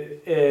went to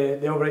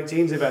the over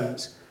 18s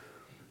events,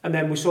 and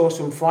then we saw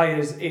some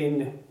flyers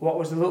in, what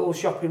was the little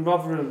shop in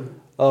Rotherham?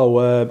 Oh,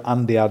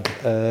 Andy had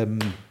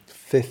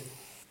Fifth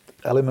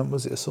Element,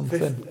 was it, or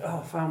something?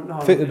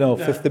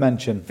 Fifth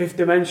Dimension. Fifth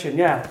Dimension,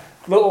 yeah.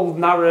 Little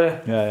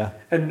narrow. Yeah.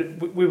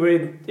 And we were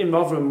in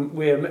Rotherham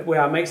with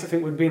our mates. I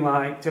think we'd been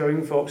like to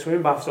Ringfolk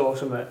swimming baths or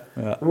something.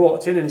 Yeah. We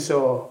walked in and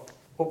saw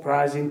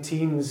Uprising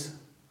Teens.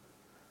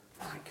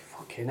 Like,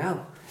 fucking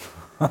hell.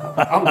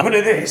 I'm good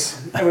at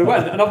this. And we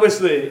went. And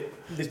obviously,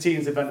 the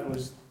Teens event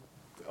was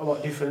a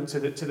lot different to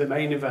the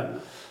main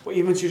event. But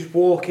even to just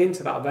walk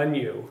into that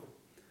venue,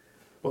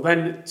 well,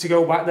 then to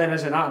go back then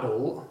as an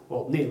adult,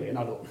 well, nearly an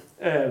adult.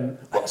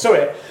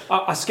 Sorry,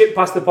 I skipped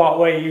past the part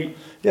where you.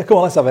 Yeah, come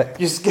on, let's have it.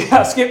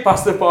 I skipped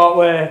past the part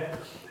where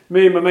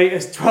me and my mate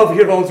as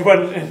 12-year-olds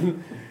went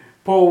and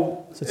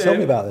Paul. So tell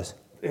me about this.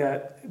 Yeah,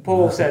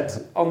 Paul said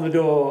on the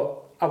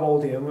door, "How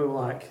old are you?" And we were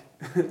like,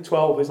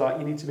 12 is like,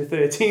 you need to be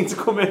 13 to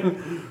come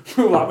in.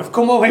 We were like, we've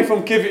come away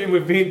from Kiveton,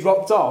 we've been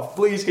dropped off.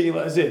 Please, can you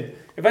let us in?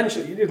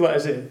 Eventually, you did let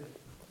us in.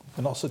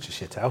 We're not such a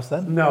shit house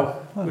then.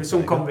 No, with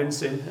some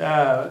convincing.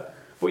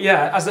 But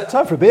yeah,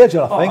 time for a beer,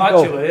 John, I think.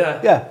 Actually,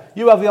 yeah. Yeah,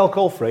 you have the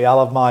alcohol free,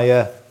 I'll have my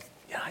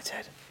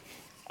United.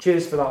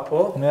 Cheers for that,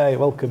 Paul. Yeah, you're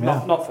welcome,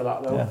 yeah. Not for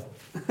that, though.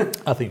 Yeah.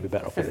 I think we'd be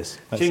better off with this.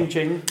 Ching,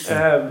 ching.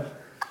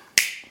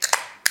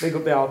 Big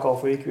up the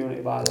alcohol-free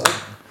community, by the way.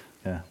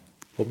 Yeah.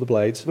 Up the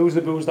blades.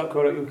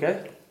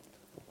 Boozethebooze.co.uk.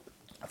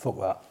 Fuck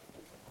that.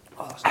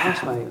 Oh, that's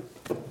nice, mate.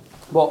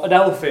 But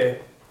Adelphi,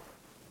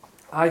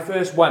 I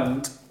first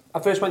went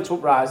to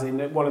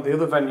Uprising at one of the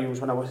other venues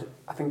when I was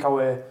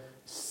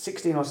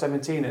 16 or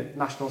 17 at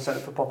National Centre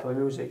for Popular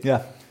Music.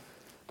 Yeah.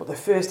 But the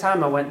first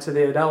time I went to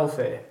the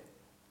Adelphi,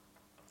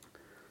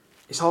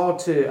 it's hard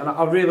to, and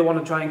I really want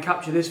to try and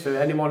capture this for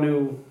anyone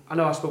who, I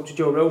know I spoke to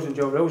Joe Rose, and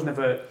Joe Rose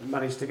never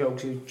managed to go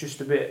because he was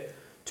just a bit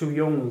too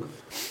young.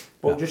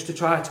 But just to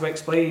try to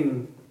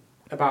explain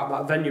about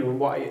that venue and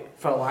what it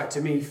felt like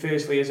to me,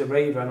 firstly as a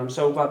raver, and I'm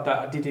so glad that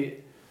I did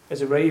it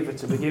as a raver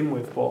to begin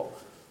with, but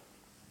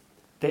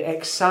the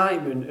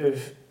excitement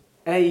of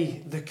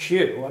the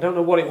queue. I don't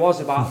know what it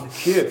was about the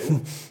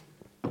queue.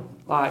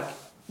 Like,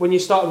 when you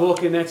started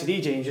walking there to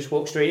DJ, you just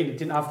walked straight in. You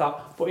didn't have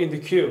that, but in the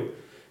queue,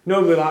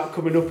 normally like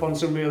coming up on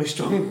some really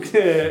strong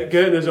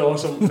gurners or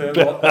something.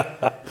 But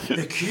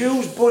the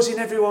queue's buzzing.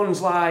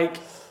 Everyone's like,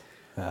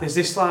 there's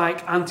this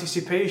like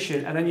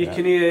anticipation, and then you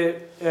can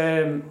hear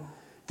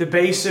the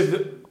bass of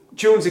the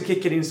tunes are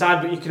kicking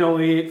inside, but you can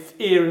only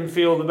hear and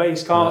feel the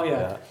bass, can't you?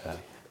 Yeah.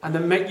 And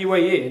then make your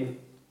way in.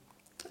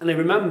 And I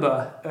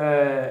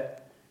remember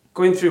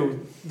going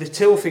through, the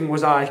till thing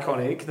was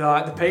iconic,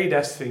 the pay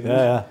desk thing.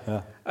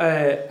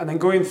 And then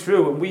going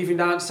through and weaving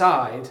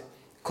outside,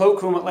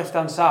 cloakroom at left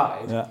hand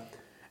side. Yeah.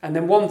 And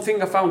then one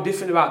thing I found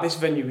different about this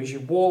venue is you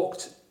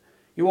walked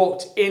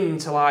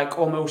into like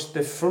almost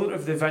the front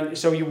of the venue.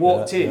 So you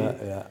walked in,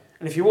 and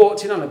if you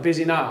walked in on a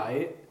busy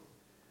night,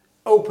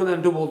 open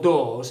them double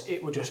doors,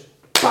 it would just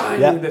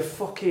bang, the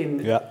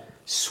fucking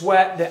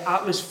sweat, the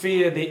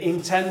atmosphere, the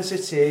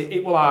intensity.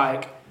 It was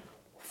like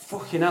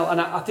fucking hell. And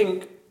I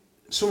think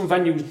some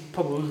venues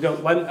probably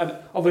don't lend, and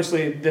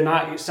obviously the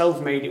night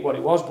itself made it what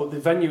it was, but the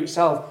venue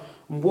itself,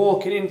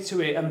 walking into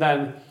it, and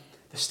then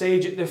the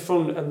stage at the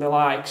front and the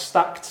like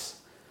stacked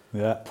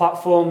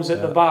platforms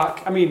at the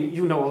back. I mean,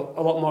 you know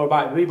a lot more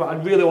about it than me, but I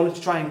really wanted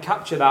to try and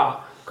capture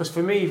that, because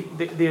for me,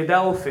 the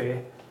Adelphi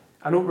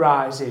and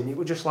Uprising, it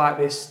was just like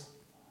this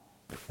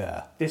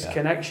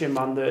connection,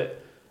 man,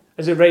 that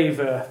as a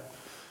raver.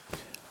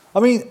 I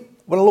mean,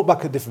 when I look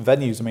back at different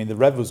venues, I mean, the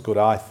Rev was good,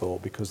 I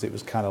thought, because it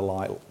was kind of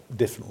like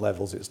different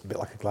levels. It's a bit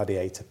like a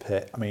gladiator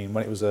pit. I mean,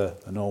 when it was a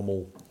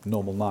normal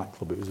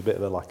nightclub, it was a bit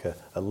of like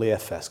a Lear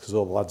fest, because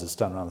all the lads would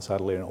stand around the side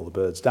of Lear and all the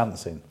birds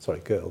dancing. Sorry,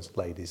 girls,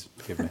 ladies,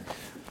 forgive me.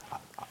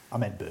 I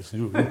meant birds.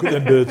 Look at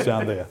them birds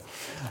down there.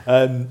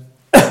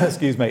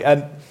 Excuse me.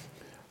 And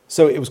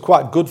so it was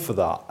quite good for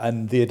that.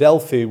 And the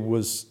Adelphi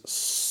was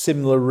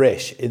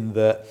similar-ish in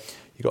that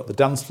you got the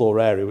dance floor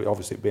area,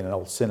 obviously being an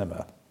old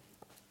cinema,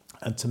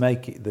 and to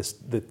make it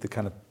the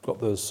kind of got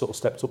those sort of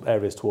stepped up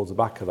areas towards the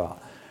back of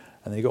that,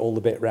 and then you got all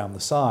the bit around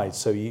the side.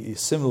 So you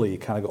similarly, you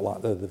kind of got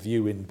like the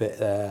viewing bit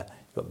there,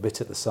 you got the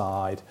bit at the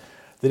side.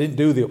 They didn't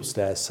do the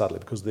upstairs, sadly,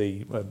 because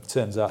it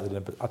turns out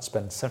I'd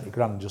spend 70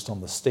 grand just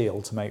on the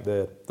steel to make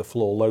the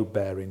floor load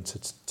bearing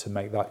to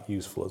make that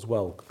useful as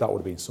well. That would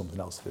have been something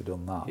else if they'd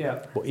done that.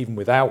 Yeah. But even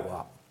without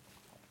that,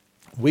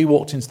 we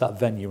walked into that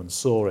venue and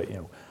saw it,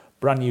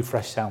 brand new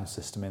fresh sound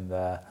system in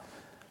there,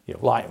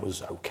 light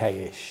was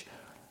okay-ish.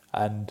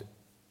 And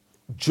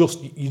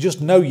you just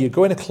know, you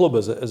go in a club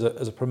as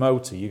a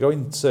promoter, you go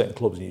in certain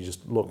clubs and you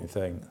just look and you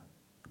think,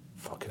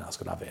 fucking hell, it's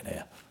going to have it in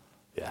here.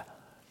 Yeah.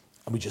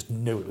 And we just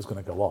knew it was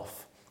going to go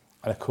off.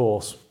 And of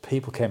course,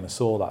 people came and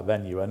saw that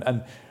venue.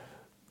 And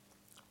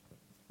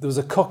there was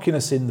a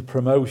cockiness in the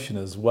promotion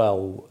as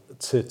well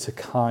to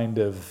kind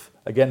of,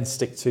 again,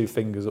 stick two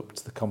fingers up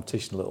to the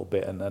competition a little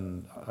bit,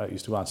 and I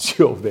used to answer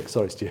you a bit,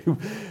 sorry Stu,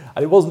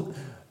 and it wasn't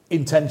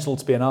intentional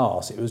to be an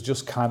arse, it was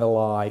just kind of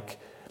like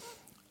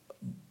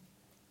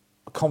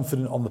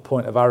confident on the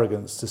point of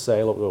arrogance to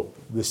say, look,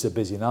 this is a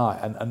busy night,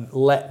 and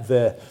let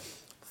the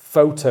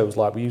photos,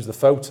 like we used the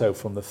photo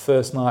from the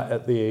first night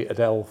at the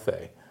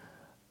Adelphi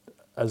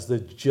as the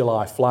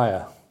July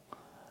flyer,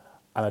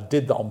 and I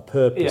did that on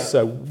purpose. Yeah.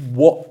 So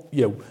what,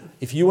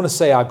 if you want to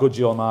say how good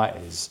your night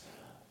is,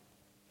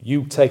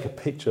 you take a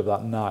picture of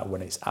that night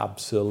when it's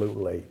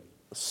absolutely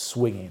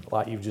swinging,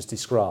 like you've just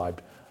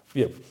described.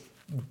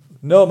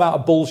 No amount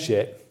of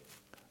bullshit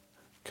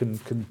can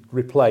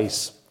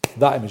replace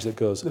that image that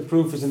goes, the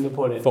proof is in the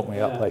pudding. Fuck me,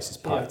 that place is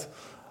packed.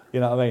 Yeah.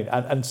 You know what I mean?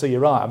 And so you're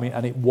right. I mean,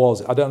 and it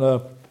was, I don't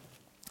know,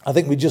 I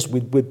think we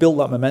built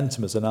that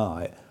momentum as a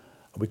night,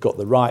 and we got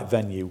the right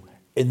venue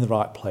in the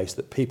right place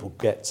that people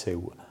get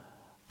to,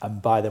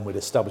 and by then we'd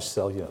established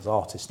ourselves, as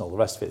artists and all the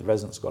rest of it. The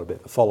residents got a bit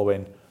of a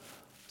following,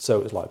 so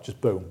it was like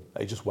just boom,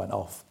 it just went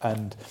off.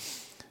 And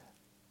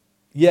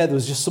yeah, there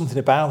was just something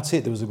about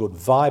it. There was a good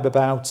vibe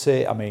about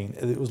it. I mean,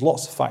 there was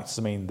lots of factors.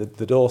 I mean,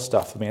 the door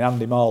staff. I mean,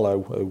 Andy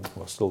Marlowe, who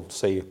I still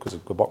see because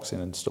of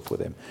boxing and stuff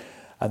with him,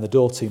 and the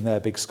door team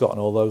there, Big Scott and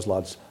all those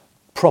lads,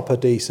 proper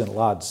decent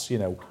lads.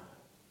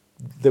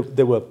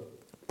 They were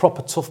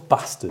proper tough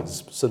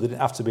bastards. So they didn't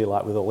have to be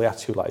like with all the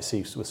attitude like you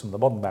see with some of the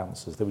modern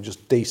bouncers. They were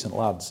just decent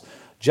lads.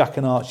 Jack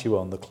and Archie were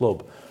on the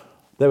club.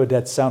 They were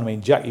dead sound. I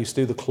mean, Jack used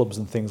to do the clubs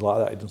and things like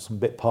that. He'd done some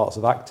bit parts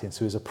of acting,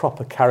 so he was a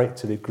proper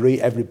character. He'd greet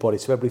everybody,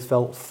 so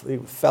everybody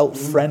felt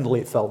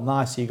friendly, it felt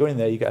nice. So you go in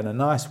there, you're getting a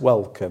nice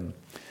welcome,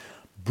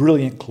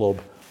 brilliant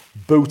club,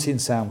 booting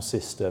sound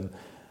system.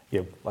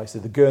 Like I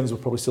said, the Gurns were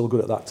probably still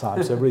good at that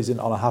time, so everybody's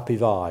on a happy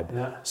vibe.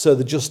 Yeah. So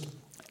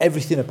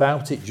everything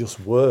about it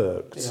just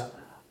worked. Yeah.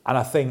 And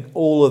I think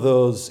all of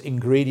those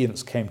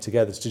ingredients came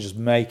together to just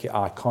make it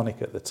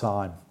iconic at the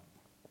time.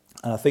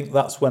 And I think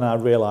that's when I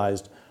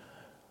realised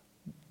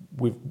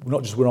we're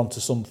onto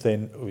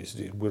something.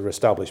 We're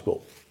established,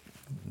 but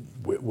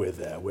we're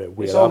there.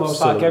 It's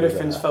almost like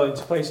everything's fell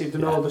into place. You've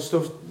done all the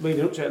stuff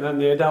leading up to it, and then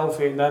the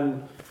Adelphi, and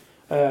then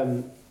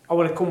I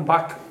want to come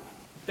back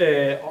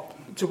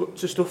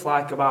to stuff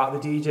like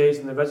about the DJs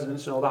and the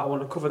residents and all that. I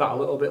want to cover that a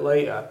little bit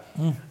later.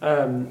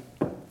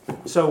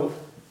 So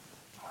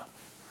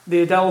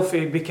the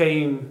Adelphi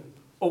became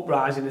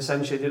Uprising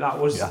essentially. That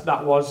was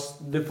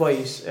the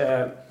place.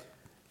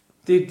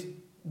 Did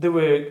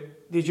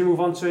you move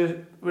on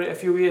to a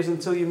few years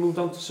until you moved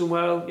on to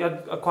somewhere else? You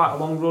had quite a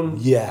long run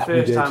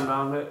first time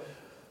round it.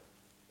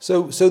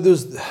 So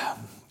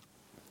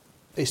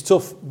it's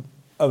tough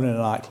owning a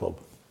nightclub.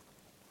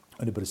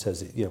 Anybody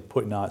says it,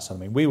 putting nights on.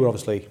 I mean, we were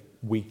obviously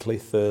weekly,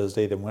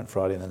 Thursday, then went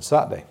Friday and then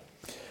Saturday.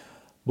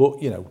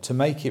 But, to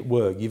make it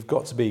work, you've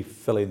got to be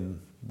filling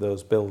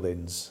those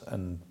buildings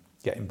and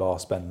getting bar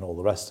spend and all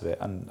the rest of it.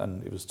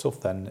 And it was tough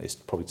then, it's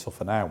probably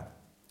tougher now.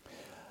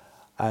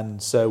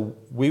 And so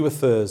we were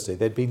Thursday.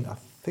 I think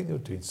they were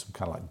doing some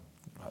kind of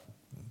like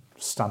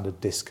standard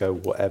disco,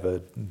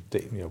 whatever,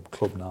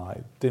 club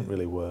night. Didn't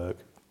really work.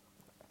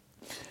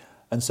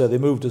 And so they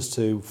moved us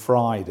to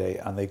Friday,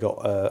 and they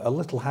got a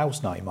little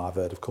house night you might have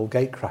heard of called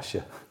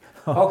Gatecrasher.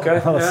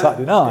 Okay. On a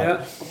Saturday night.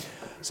 Yeah.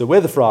 So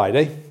we're the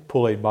Friday,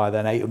 pulling by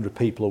then 800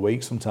 people a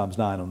week, sometimes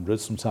 900,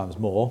 sometimes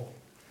more.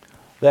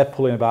 They're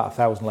pulling about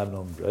 1,000,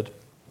 1,100.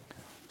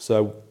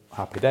 So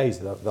happy days,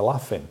 they're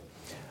laughing.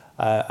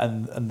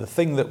 And the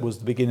thing that was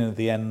the beginning of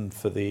the end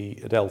for the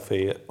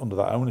Adelphi under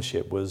that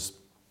ownership was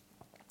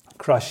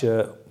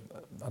Crasher,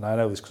 and I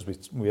know this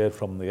because we heard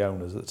from the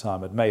owners at the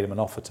time, had made him an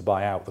offer to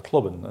buy out the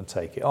club and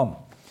take it on.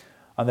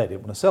 And they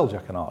didn't want to sell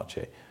Jack and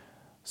Archie.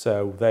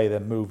 So they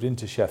then moved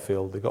into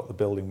Sheffield. They got the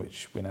building,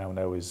 which we now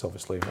know is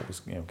obviously what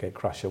was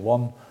Gatecrasher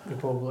 1.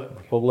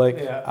 Republic.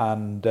 Yeah.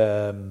 And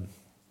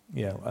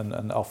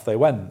and off they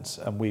went.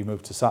 And we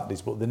moved to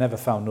Saturdays, but they never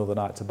found another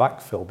night to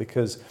backfill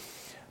because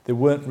they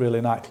weren't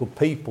really nightclub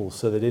people,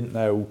 so they didn't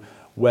know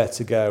where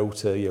to go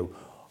to,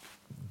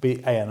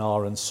 be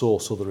A&R and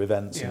source other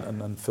events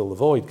and fill the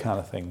void kind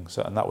of thing.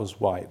 So, and that was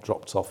why it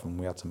dropped off and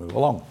we had to move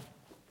along.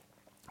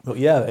 But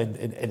yeah, in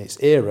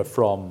its era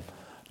from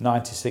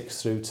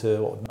 96 through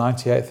to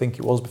 98, I think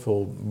it was,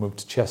 before we moved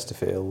to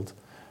Chesterfield,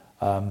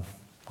 it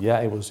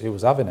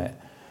was having it.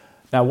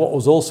 Now, what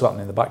was also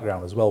happening in the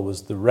background as well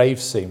was the rave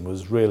scene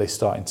was really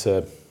starting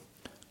to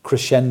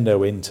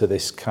crescendo into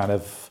this kind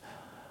of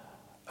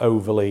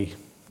overly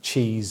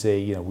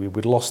cheesy,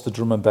 we'd lost the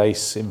drum and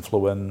bass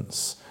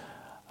influence.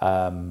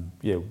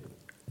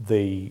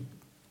 Everybody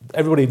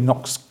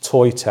knocks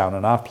Toy Town,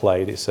 and I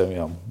played it,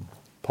 so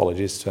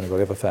apologies to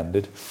anybody I've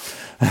offended.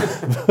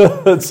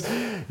 But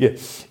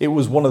it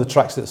was one of the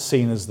tracks that's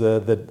seen as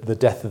the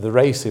death of the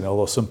racing,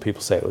 although some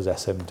people say it was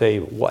SMD,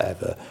 but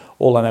whatever.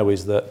 All I know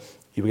is that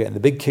you were getting the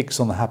big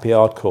kicks on the happy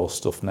hardcore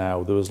stuff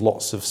now. There was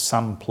lots of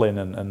sampling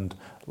and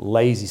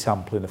lazy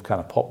sampling of kind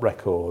of pop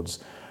records.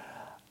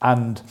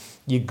 And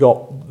you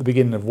got the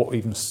beginning of what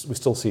we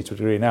still see to a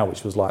degree now,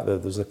 which was like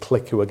there's a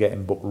clique who were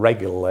getting booked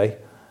regularly,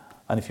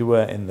 and if you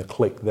weren't in the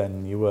clique,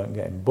 then you weren't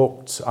getting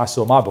booked. I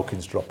saw my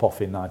bookings drop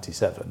off in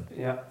 '97.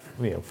 Yeah.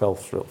 Fell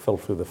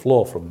through the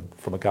floor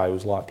from a guy who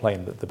was like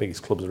playing the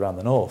biggest clubs around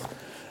the north.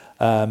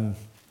 And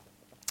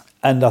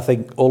I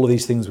think all of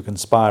these things were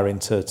conspiring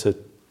to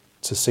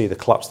see the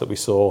collapse that we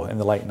saw in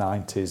the late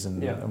 90s,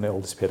 and it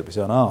all disappeared up its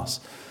own arse.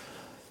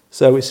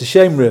 So it's a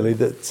shame, really,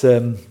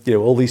 that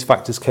all these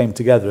factors came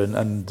together,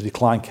 and the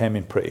decline came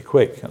in pretty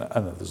quick.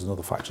 And there's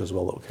another factor as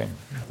well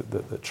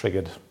that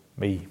triggered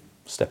me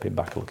stepping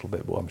back a little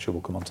bit, but I'm sure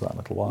we'll come on to that in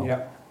a little while.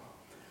 Yeah.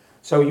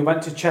 So you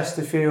went to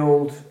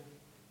Chesterfield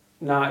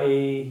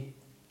 98,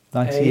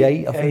 I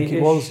think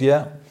it was,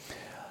 yeah.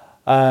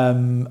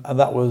 And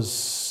that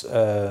was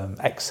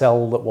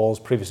XL, that was,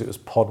 previously it was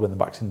Pod when the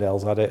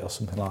Baxendales had it, or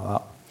something like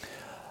that.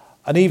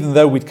 And even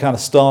though we'd kind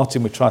of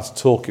started, we tried to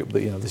talk it,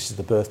 that this is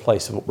the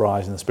birthplace of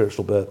Uprising, the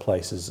spiritual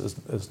birthplace, as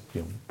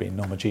being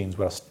Nomagenes,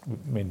 where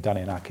me and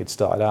Danny and our kids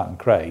started out, and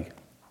Craig,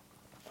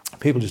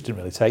 people just didn't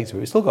really take to it.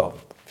 We still got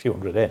a few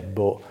hundred in,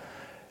 but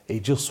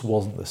it just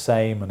wasn't the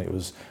same, and it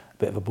was a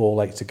bit of a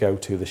ball ache to go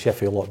to. The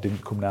Sheffield lot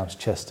didn't come down to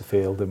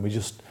Chesterfield, and we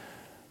just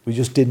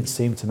didn't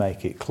seem to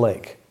make it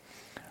click.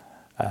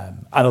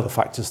 And other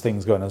factors,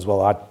 things going as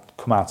well. I'd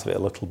come out of it a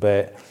little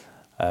bit.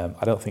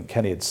 I don't think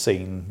Kenny had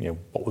seen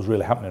what was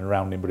really happening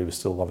around him, but he was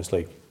still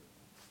obviously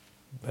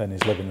earning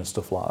his living and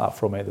stuff like that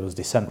from it. There was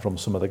dissent from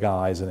some of the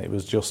guys, and it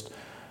was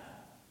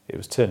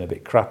turning a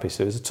bit crappy.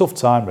 So it was a tough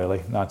time,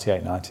 really,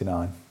 98,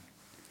 99.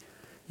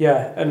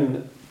 Yeah,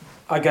 and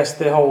I guess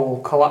the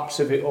whole collapse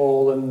of it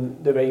all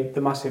and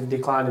the massive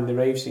decline in the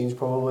rave scene is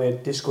probably a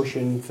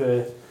discussion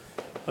for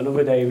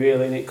another day,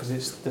 really, innit? Because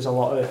there's a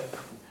lot of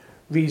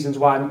reasons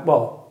why.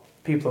 Well,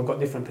 people have got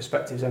different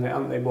perspectives on it,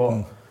 haven't they?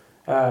 But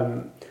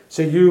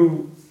so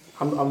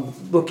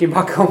I'm looking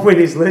back on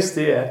Winnie's list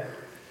here.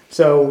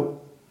 So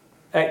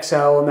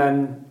XL, and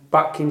then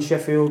back in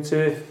Sheffield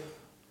to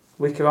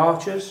Wicker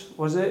Archers,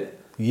 was it?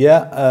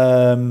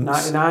 Yeah.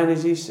 99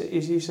 is he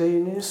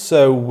saying here?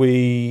 So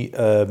we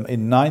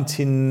in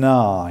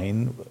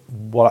 99,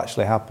 what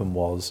actually happened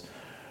was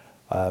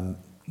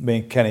me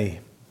and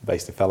Kenny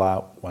basically fell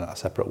out, went our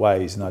separate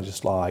ways, and I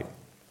just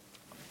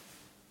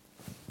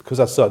because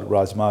I started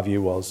Uprising, my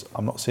view was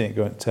I'm not seeing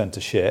it turn to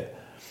shit.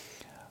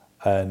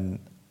 And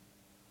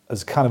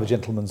as kind of a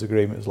gentleman's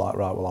agreement, it was like,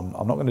 right, well,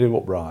 I'm not going to do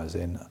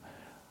Uprising.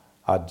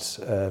 I'd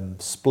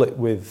split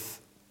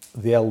with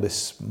the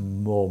eldest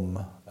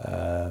mum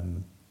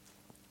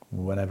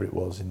whenever it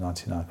was in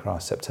 99,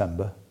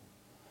 September.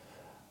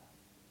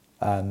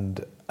 And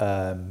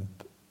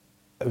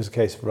it was a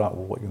case of, right,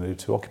 well, what are you going to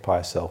do to occupy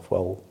yourself?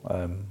 Well,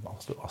 I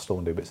still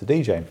want to do bits of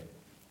DJing.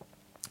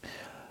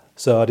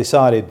 So I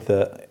decided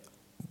that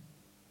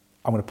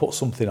I'm going to put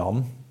something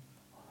on.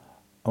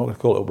 I'm not going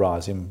to call it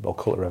Uprising, I'll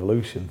call it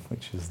Revolution,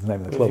 which is the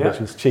name of the club, which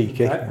was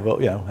cheeky,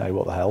 but hey,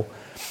 what the hell.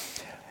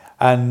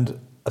 And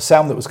a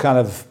sound that was kind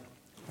of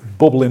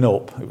bubbling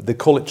up. They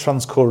call it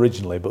transcore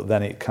originally, but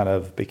then it kind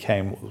of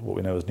became what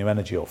we know as New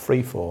Energy or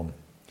Freeform.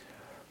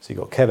 So you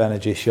got Kev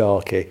Energy,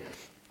 Sharky,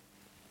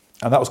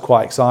 and that was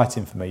quite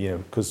exciting for me,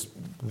 because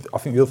I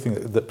think the other thing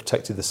that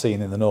protected the scene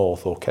in the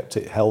north or kept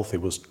it healthy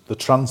was the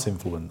trance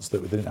influence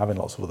that we didn't have in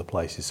lots of other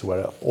places. So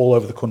where all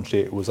over the country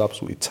it was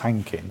absolutely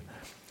tanking.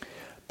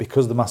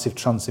 Because of the massive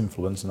trance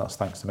influence, and that's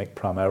thanks to Mick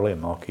primarily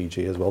and Mark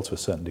E.G. as well to a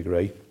certain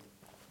degree.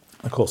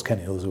 Of course,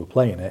 Kenny and others who were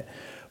playing it.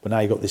 But now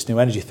you've got this New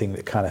Energy thing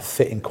that kind of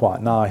fit in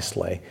quite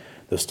nicely.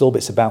 There's still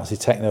bits of bouncy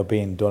techno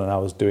being done, and I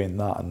was doing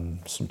that, and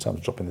sometimes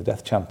dropping the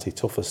death chanty,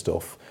 tougher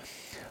stuff.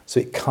 So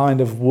it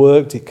kind of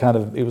worked.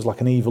 It was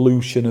like an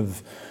evolution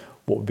of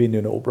what we've been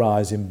doing at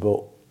Uprising,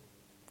 but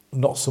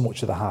not so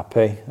much of the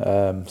happy.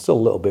 Still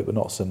a little bit, but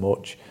not so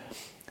much.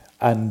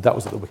 And that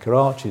was at the Wicker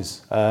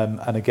Arches.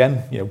 And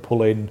again,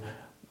 pulling.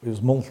 It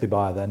was monthly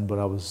by then, but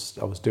I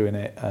was doing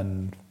it,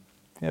 and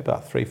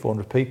about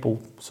 300-400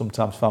 people,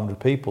 sometimes 500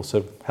 people,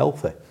 so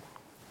healthy.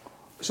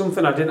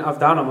 Something I didn't have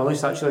down on my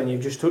list actually, and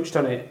you've just touched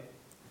on it.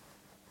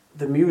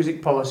 The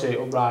music policy at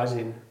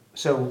Uprising.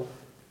 So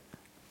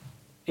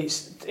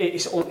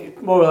it's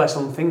more or less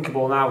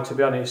unthinkable now, to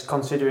be honest,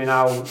 considering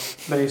how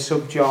many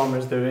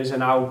subgenres there is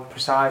and how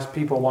precise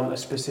people want a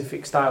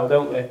specific style,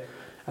 don't they?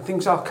 And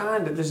things are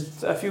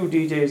there's a few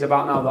DJs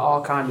about now that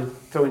are kind of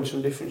throwing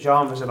some different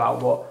genres about,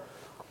 but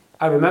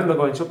I remember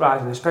going to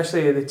Uprising,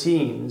 especially in the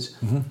teens,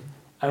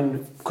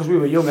 and because we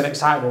were young and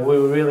excitable, we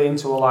were really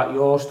into all like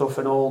your stuff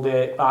and all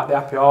the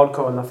happy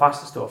hardcore and the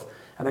faster stuff.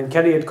 And then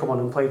Kenny had come on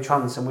and played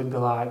trance, and we'd be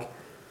like,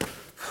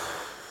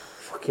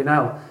 fucking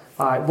hell,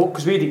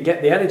 because we didn't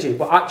get the energy.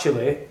 But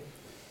actually,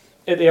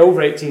 at the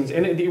over 18s,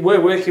 and we're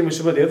working with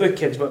some of the other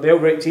kids, but the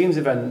over 18s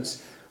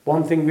events,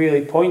 one thing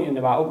really pointing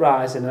about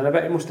Uprising, and I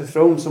bet it must have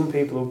thrown some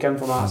people who came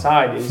from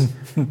outside, is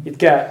you'd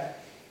get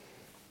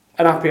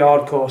an happy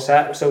hardcore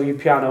set, so your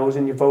pianos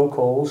and your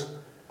vocals,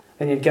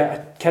 and you'd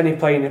get Kenny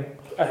playing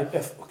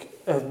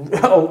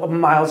a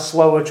mild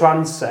slower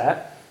trance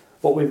set,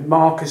 but with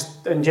Marcus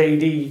and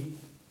JD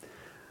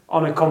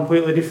on a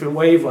completely different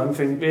wavelength,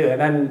 and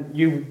then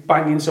you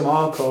banging some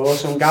hardcore or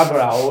some gabber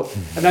out,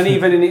 and then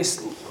even in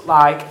its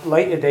like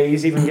later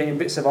days, even getting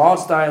bits of hard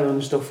style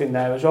and stuff in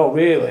there as well,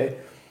 really,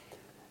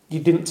 you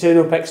didn't turn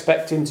up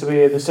expecting to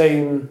hear the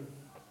same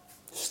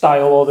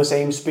style or the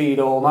same speed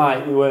all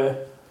night. You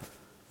were...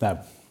 No.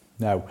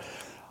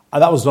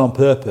 And that was done on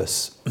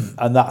purpose.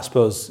 And that, I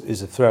suppose,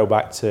 is a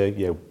throwback to,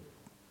 you know,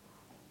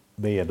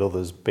 me and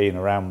others being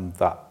around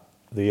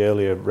the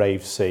earlier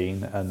rave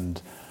scene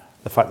and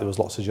the fact there was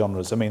lots of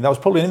genres. I mean, that was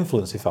probably an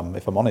influence, if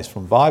I'm honest,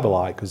 from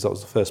Viberlight, because that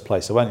was the first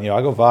place I went. You know,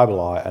 I got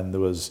Viberlight and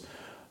there was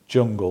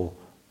jungle,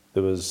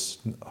 there was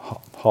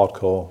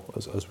hardcore,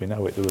 as we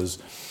know it, there was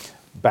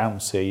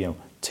bouncy, you know,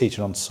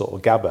 teaching on sort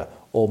of gabba,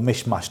 all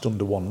mishmashed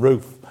under one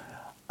roof.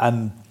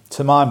 And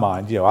to my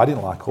mind, you know, I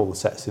didn't like all the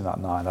sets in that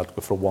night. I'd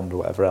go for a wander or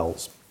whatever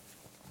else.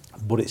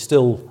 But it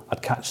still,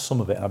 I'd catch some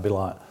of it and I'd be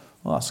like,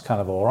 well, that's kind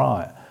of all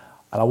right.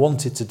 And I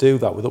wanted to do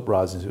that with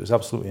Uprising. It was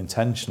absolutely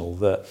intentional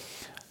that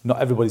not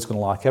everybody's going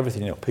to like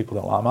everything. You know, people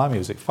don't like my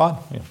music, fine.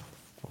 You know,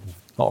 I'm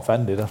not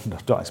offended. I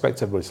don't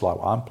expect everybody to like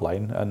what I'm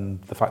playing.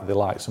 And the fact that they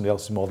like somebody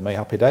else's more than me,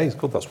 happy days,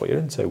 good, that's what you're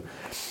into.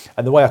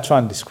 And the way I try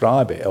and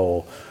describe it,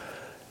 or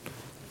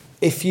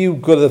if you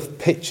go to the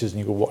pictures and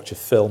you go watch a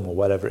film or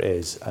whatever it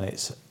is, and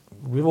it's,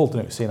 we've all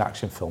done it, seen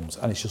action films,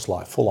 and it's just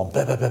like full on,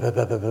 blah, blah, blah,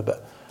 blah, blah, blah, blah.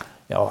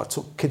 You know, I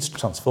took kids to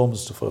Transformers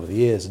and stuff over the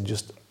years, and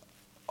just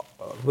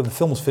when the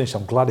film was finished,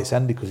 I'm glad it's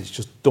ended because it's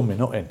just done me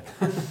nothing,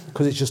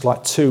 because it's just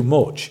like too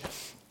much.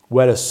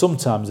 Whereas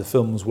sometimes the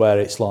films where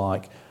it's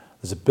like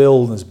there's a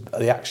build, and there's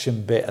the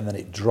action bit, and then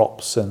it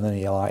drops, and then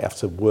you like have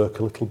to work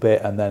a little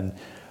bit, and then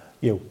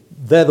you know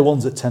they're the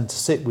ones that tend to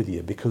sit with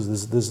you because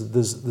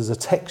there's a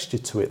texture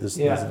to it. There's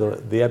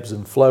the ebbs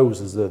and flows,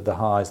 there's the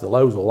highs, the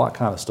lows, all that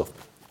kind of stuff.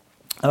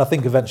 And I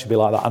think eventually be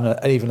like that,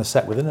 and even a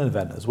set within an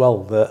event as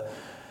well. That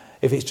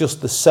if it's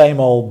just the same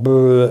old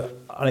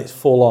and it's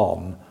full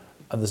on,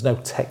 and there's no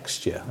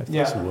texture, if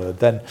that's a word,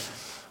 then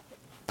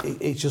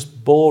it's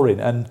just boring.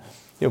 And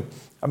you know,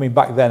 I mean,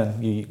 back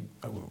then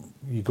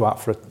you go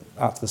out to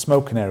the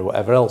smoking area or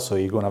whatever else, or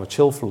you go and have a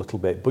chill for a little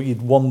bit, but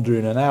you'd wander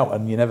in and out,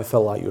 and you never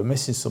felt like you were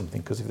missing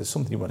something, because if there's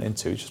something you went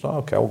into, you're just like,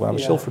 okay, I'll go and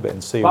have a chill for a bit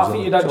and see. But I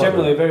think you'd have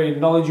generally a very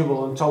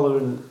knowledgeable and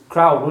tolerant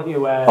crowd, wouldn't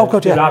you? Where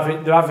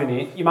they're having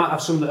it. You might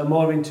have some that are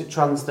more into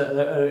trance that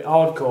are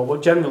hardcore,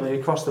 but generally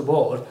across the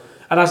board.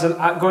 And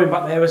going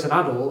back there as an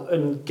adult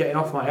and getting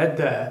off my head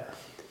there,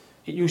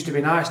 it used to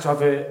be nice to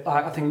have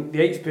I think the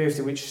 8th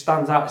birthday, which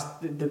stands out as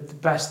the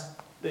best.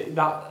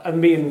 That,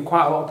 and me and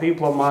quite a lot of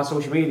people on my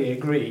social media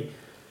agree,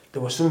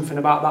 there was something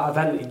about that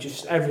event, it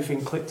just,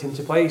 everything clicked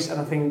into place.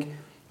 And I think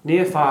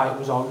Neophyte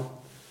was on,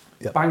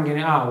 banging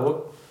it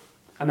out,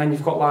 and then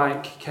you've got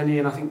like Kenny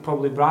and I think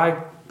probably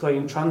Bride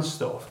playing trance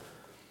stuff,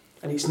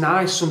 and it's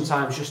nice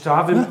sometimes just to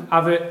have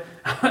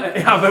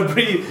a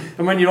breathe,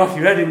 and when you're off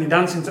your head and you're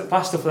dancing to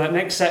past stuff, that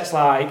next set's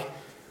like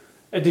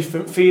a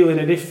different feeling,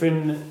 a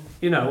different,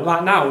 you know,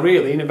 like now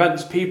really in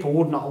events people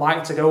would not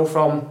like to go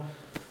from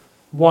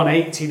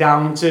 180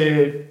 down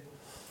to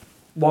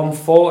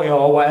 140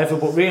 or whatever,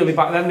 but really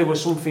back then there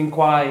was something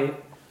quite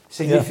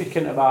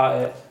significant about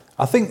it.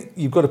 I think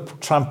you've got to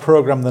try and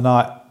program the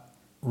night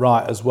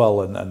right as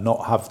well, and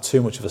not have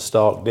too much of a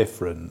stark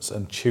difference,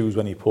 and choose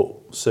when you put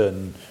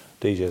certain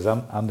DJs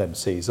and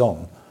MCs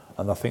on,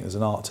 and I think there's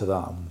an art to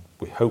that, and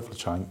we hopefully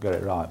try and get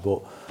it right.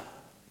 But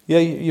yeah,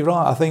 you're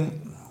right, I think.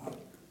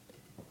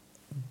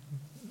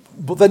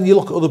 But then you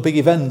look at other big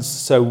events,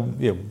 so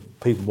you know,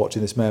 people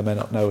watching this may or may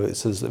not know,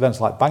 it's events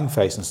like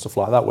Bangface and stuff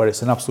like that, where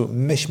it's an absolute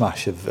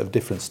mishmash of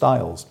different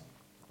styles,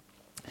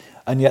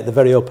 and yet they're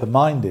very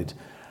open-minded,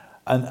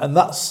 and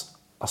that's,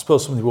 I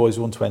suppose, something we always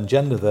want to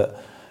engender. That,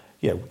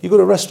 you know, you go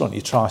to a restaurant,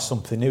 you try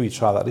something new, you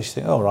try that dish, you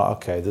think, oh right,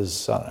 okay,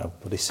 there's, I don't know,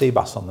 bloody sea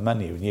bass on the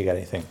menu, and you get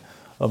anything,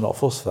 I'm not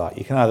fussed for that.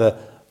 You can either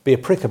be a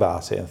prick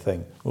about it and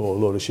think, oh, a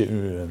load of shit,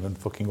 and then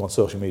fucking go on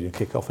social media and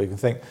kick off, or you can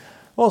think,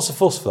 well, what's the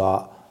fuss for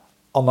that?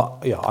 On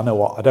that, yeah, I know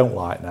what I don't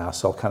like now,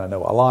 so I kind of know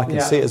what I like,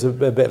 and see it as a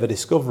bit of a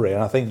discovery.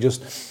 And I think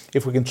just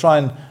if we can try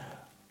and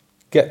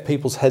get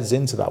people's heads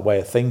into that way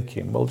of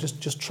thinking, well,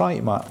 just try it.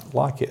 You might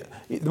like it.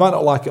 They might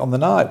not like it on the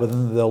night, but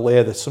then they'll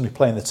hear there's somebody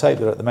playing the tape,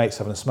 they're at the mates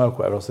having a smoke,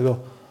 whatever else. They go,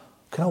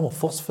 "Can I want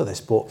fuss for this?"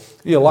 But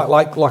you know,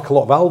 like a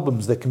lot of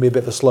albums, there can be a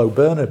bit of a slow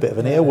burner, a bit of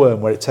an earworm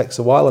where it takes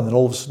a while, and then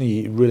all of a sudden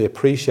you really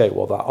appreciate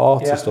what that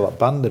artist or that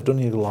band have done.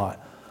 You're like,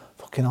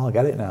 fucking hell, I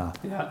get it now.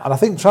 Yeah. And I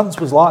think trance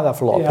was like that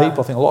for a lot of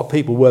people. I think a lot of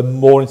people were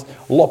more into,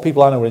 a lot of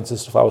people I know were into the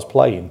stuff I was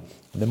playing,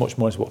 and they're much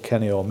more into what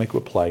Kenny or Mick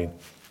were playing.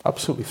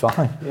 Absolutely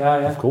fine.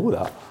 I'm cool with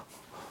that.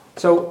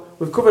 So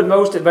we've covered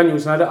most of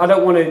venues, and I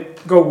don't want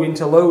to go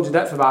into loads of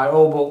depth about it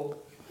all,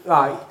 but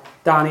like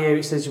down here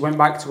it says you went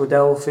back to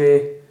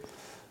Adelphi,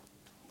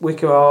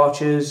 Wicker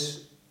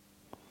Archers,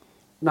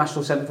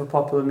 National Centre for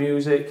Popular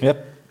Music,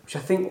 which I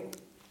think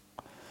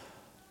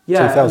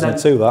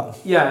 2002 that.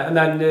 Yeah, and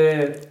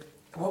then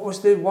what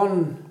was the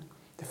one?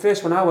 The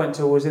first one I went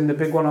to was in the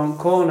big one on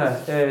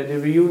corner, the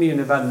reunion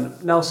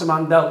event, Nelson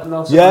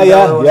Mandela. Yeah,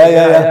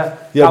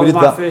 that was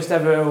my first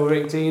ever over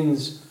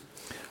 18s.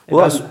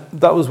 Well,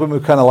 that was when we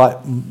were kind of like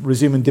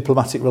resuming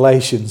diplomatic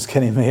relations,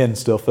 Kenny and me and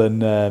stuff,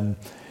 and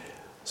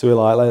So we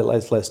were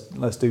like,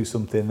 let's do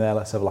something there.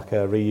 Let's have like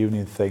a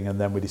reunion thing, and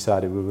then we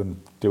decided we were going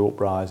to do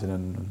Uprising,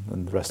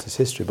 and the rest is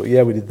history. But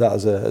yeah, we did that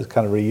as a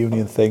kind of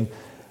reunion thing.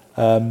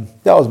 That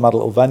was a mad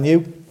little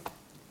venue,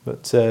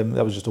 but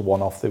that was just a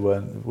one-off. They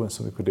weren't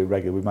something we could do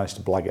regularly. We managed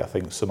to blag it, I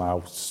think,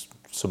 somehow,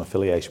 some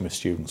affiliation with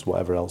students,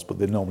 whatever else. But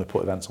they normally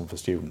put events on for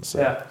students. So.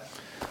 Yeah.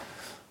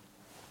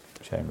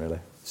 Shame, really.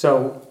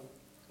 So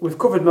we've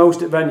covered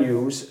most of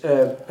venues.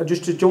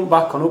 Just to jump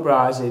back on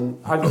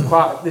Uprising,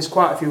 there's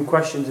quite a few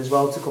questions as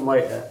well to come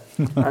later.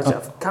 As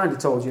I've kind of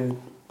told you,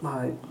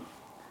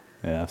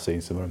 yeah, I've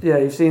seen some of them. Yeah,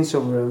 you've seen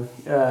some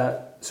of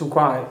them. Some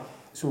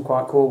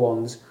quite cool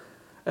ones.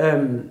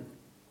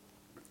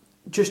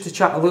 Just to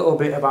chat a little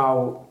bit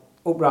about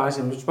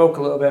Uprising, we spoke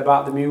a little bit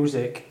about the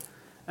music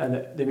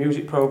and the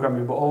music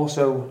programming, but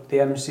also the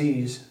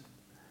MCs,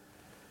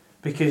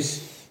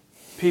 because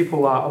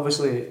people are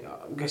obviously,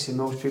 I'm guessing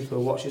most people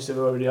who watch this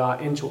already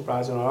are into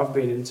Uprising or have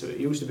been into it,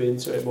 used to be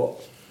into it, but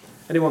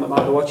anyone that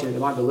might be watching it, they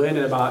might be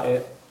learning about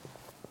it.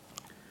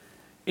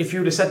 If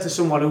you'd have said to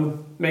someone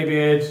who maybe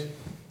heard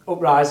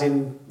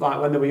Uprising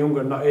like when they were younger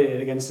and not heard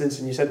it against instance,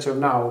 and you said to them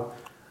now,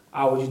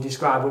 how would you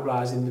describe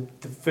Uprising?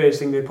 The first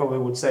thing they probably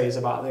would say is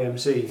about the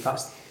MC.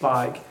 That's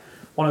like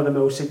one of the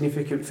most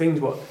significant things.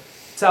 But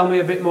tell me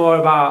a bit more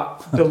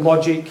about the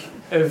logic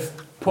of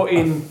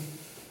putting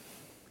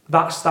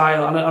that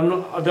style. And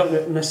I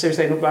don't necessarily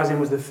say Uprising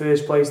was the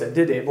first place that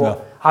did it,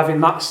 but having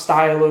that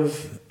style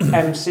of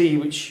MC,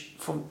 which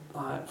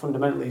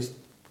fundamentally is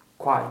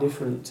quite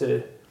different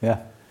to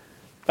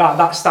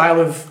that style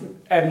of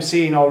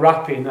MCing or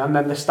rapping, and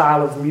then the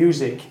style of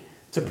music,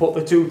 to put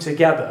the two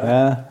together.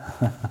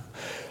 Yeah.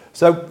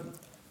 So,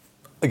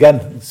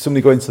 again,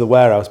 somebody going to the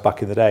warehouse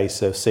back in the day,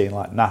 so seeing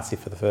like Natty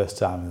for the first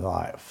time, and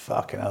like,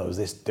 fucking hell, was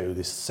this dude,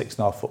 this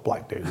 6.5 foot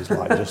black dude, he's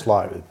like, just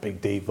like with a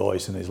big deep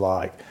voice, and he's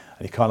like,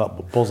 and you can't help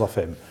but buzz off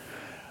him.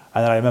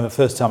 And then I remember the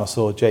first time I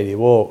saw JD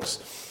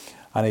Walks,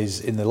 and he's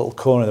in the little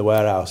corner of the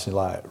warehouse, and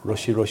like,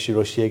 rushy, rushy,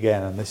 rushy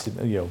again, and this is,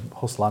 you know,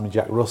 Hustle, I'm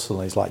Jack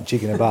Russell, and he's like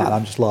jigging about, and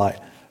I'm just like,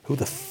 who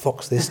the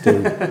fuck's this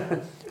dude?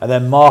 And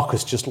then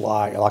Marcus just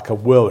like a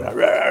whirlwind,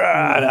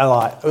 and I'm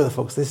like, who the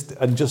fuck's this?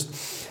 And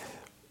just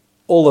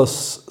all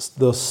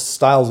those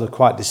styles are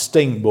quite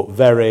distinct, but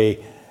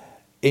very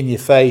in your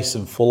face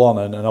and full on.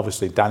 And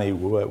obviously Danny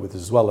we worked with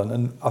as well.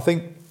 And I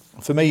think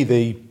for me,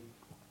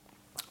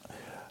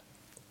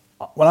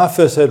 when I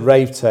first heard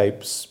rave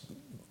tapes,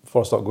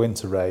 before I started going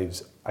to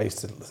raves, I used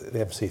to the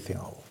MC think,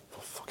 oh,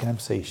 fucking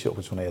MC, shut up,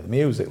 I just want to hear the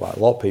music, like a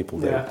lot of people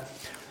do. Yeah.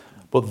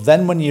 But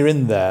then when you're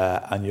in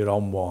there and you're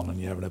on one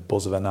and you're having a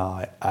buzz of a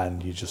night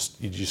and you just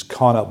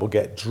can't help but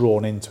get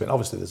drawn into it. And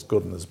obviously there's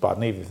good and there's bad,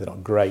 and even if they're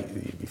not great,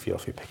 if you're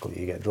off your pickle,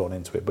 you get drawn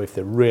into it. But if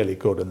they're really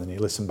good and then you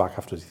listen back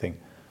afterwards, you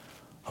think,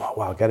 oh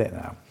wow, I get it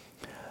now.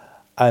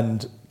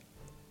 And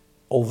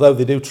although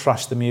they do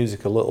trash the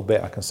music a little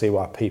bit, I can see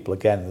why people,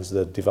 again, there's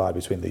the divide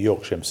between the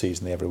Yorkshire MCs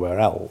and the everywhere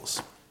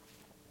else.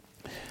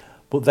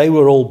 But they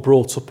were all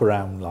brought up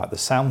around like the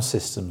sound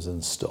systems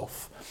and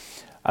stuff.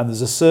 And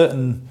there's a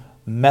certain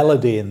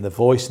melody in the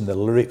voice and the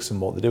lyrics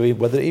and what they're doing,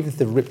 whether even if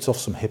they've ripped off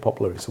some hip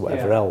hop lyrics or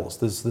whatever else,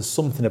 there's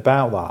something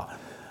about that.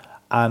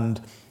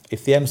 And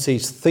if the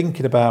MC's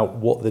thinking about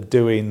what they're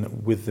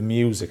doing with the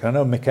music, and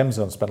I know Mick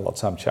Emson spent a lot of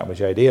time chatting with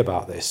JD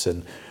about this,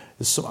 and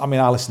there's some, I mean,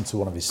 I listen to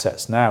one of his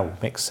sets now,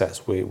 mixed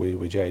sets with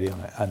JD on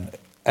it, and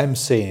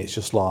MCing,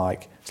 it's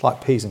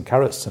like peas and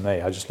carrots to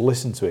me. I just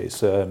listen to it.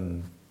 It's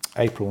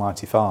April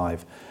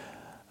 95.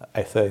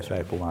 30th of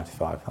April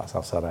 95, that's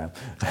how sad I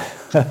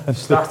am.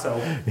 Stato.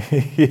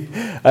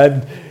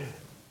 And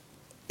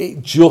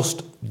it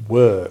just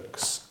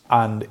works,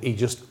 and he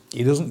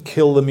doesn't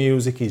kill the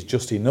music, he's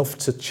just enough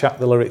to chat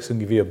the lyrics and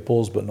give you a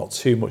buzz, but not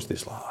too much,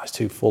 it's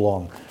too full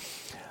on.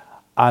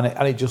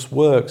 And it just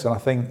works, and I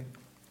think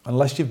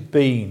unless you've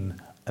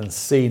been and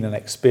seen and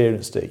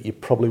experienced it, you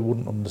probably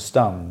wouldn't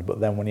understand,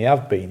 but then when you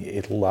have been,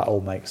 that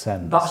all makes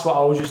sense. That's what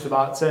I was just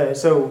about to say.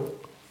 So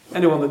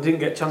anyone that didn't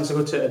get a chance to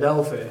go to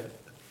Adelphi,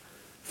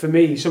 for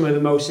me, some of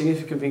the most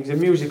significant things, the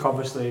music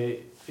obviously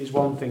is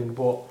one thing,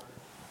 but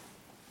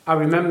I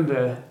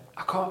remember,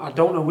 I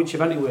don't know which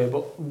event it was,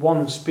 but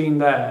once being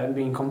there and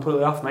being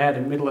completely off my head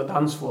in the middle of the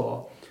dance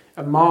floor,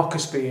 and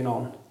Marcus being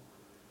on,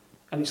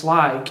 and it's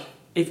like,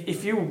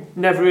 if you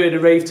never heard a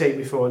rave tape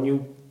before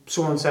and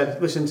someone said,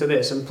 listen to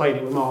this, and played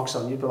it with Marcus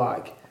on, you'd be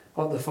like,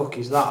 what the fuck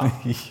is that?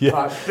 Yeah.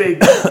 Like big,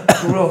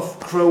 gruff,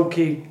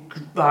 croaky,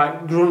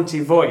 like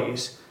grunty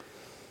voice,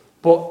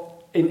 but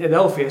in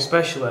Adelphi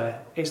especially,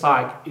 it's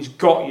like he's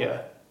got you.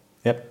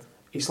 Yep.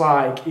 It's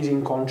like he's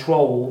in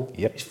control.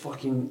 Yep. He's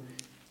fucking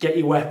get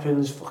your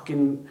weapons,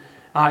 fucking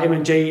him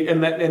and Jade,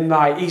 and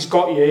like he's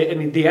got you,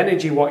 and the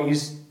energy what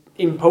he's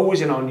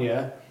imposing on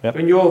you. Yep.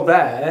 When you're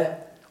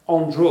there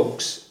on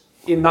drugs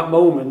in that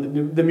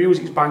moment, the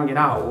music's banging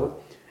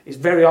out. It's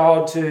very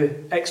hard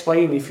to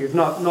explain if you've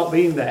not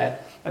been there.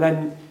 And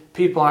then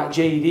people like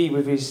JD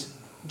with his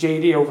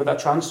JD over that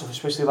trance stuff,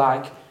 especially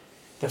like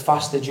the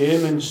faster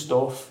German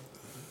stuff.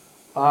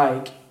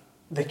 Like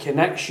the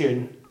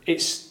connection,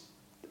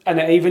 and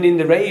even in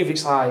the rave,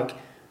 it's like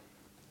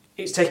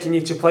it's taking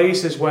you to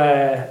places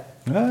where...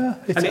 Yeah,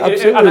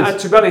 and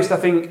to be honest, I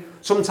think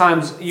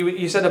sometimes,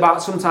 you said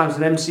about sometimes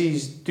the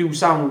MCs do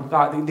sound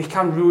like they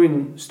can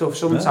ruin stuff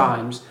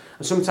sometimes,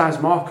 and sometimes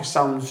Marcus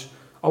sounds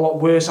a lot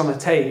worse on a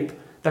tape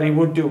than he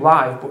would do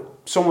live, but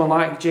someone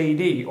like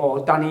JD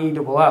or Danny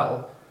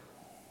ELL,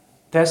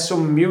 there's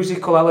some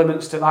musical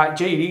elements to, like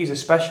JD's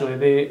especially,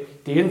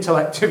 the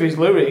intellect of his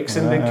lyrics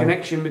and the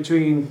connection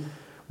between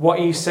what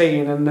he's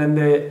saying and then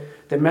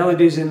the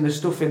melodies and the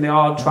stuff in the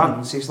hard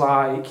trance is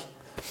like...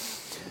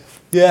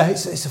 Yeah,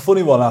 it's a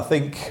funny one. I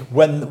think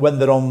when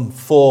they're on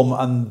form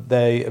and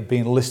they have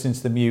been listening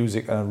to the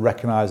music and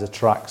recognise the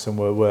tracks and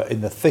were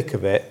in the thick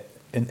of it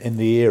in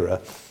the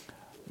era,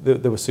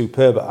 they were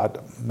superb.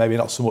 Maybe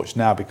not so much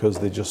now because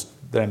they're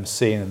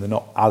MCing and they're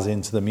not as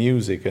into the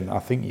music, and I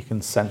think you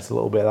can sense a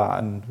little bit of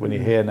that. And when you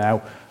hear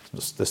now,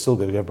 they're still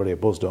giving everybody a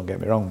buzz, don't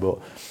get me wrong, but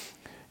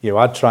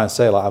I'd try and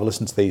say, like, I've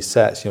listened to these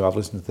sets, I've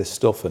listened to this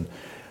stuff, and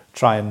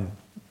try and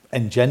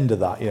engender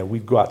that.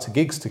 We'd go out to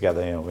gigs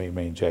together, me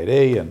and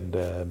JD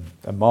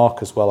and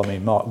Mark as well. I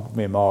mean,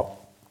 me and Mark,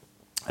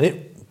 I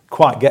didn't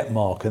quite get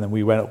Mark, and then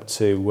we went up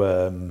to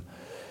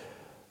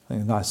I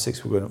think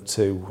 96 we went up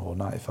to, or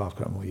 95, I can't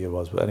remember what year it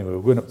was, but anyway, we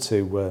went up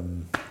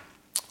to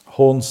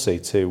Hornsey,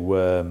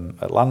 to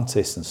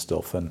Atlantis and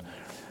stuff, and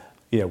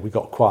we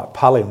got quite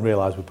pally and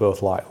realised we're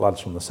both like lads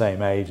from the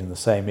same age and the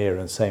same era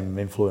and same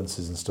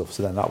influences and stuff.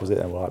 So then that was it,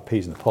 and we're like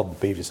peas in the pod and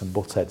Beavis and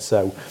Butthead.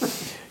 So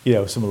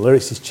some of the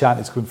lyrics he's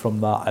chanting is coming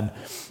from that, and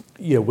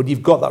when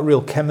you've got that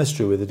real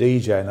chemistry with the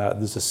DJ, and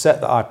there's a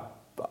set that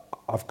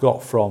I've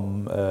got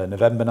from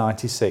November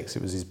 96.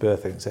 It was his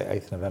birthday, it's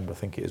 8th November, I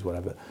think it is,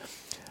 whatever,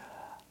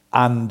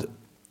 and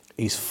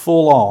he's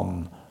full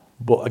on,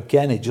 but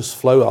again it just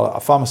flowed. I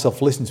found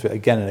myself listening to it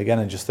again and again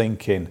and just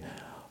thinking,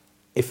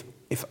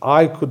 if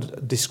I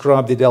could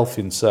describe the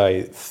Adelphi and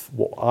say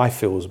what I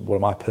feel is one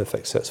of my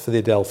perfect sets for the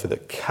Adelphi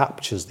that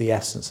captures the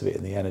essence of it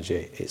and the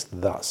energy, it's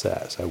that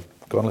set. So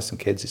go and listen,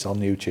 kids, it's on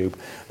YouTube.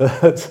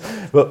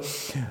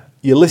 But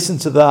you listen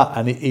to that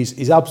and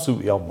he's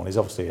absolutely on one. He's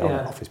obviously on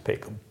off his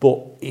pick,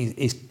 but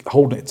he's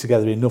holding it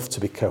together enough to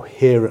be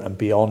coherent and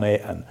be on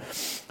it, and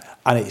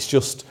it's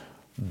just,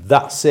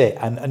 that's it.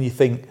 And you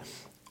think,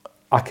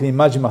 I can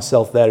imagine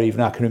myself there even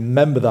now. I can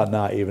remember that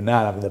night even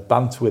now, having the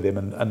banter with him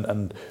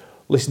and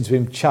listen to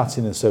him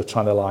chatting, and so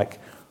trying to like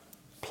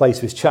place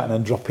his chatting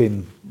and drop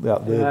in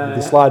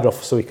the slider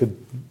off so he could,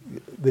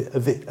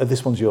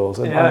 this one's yours,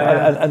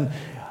 and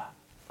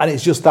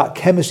it's just that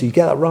chemistry. You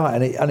get that right,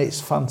 and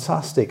it's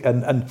fantastic.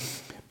 And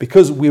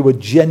because we were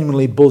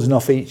genuinely buzzing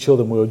off each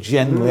other, and we were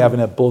genuinely having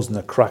a buzz and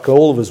a crack,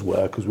 all of us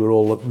were, because we were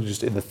all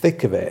just in the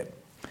thick of it.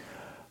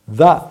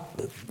 That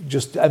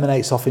just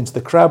emanates off into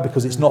the crowd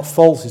because it's not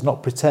false, it's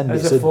not pretend,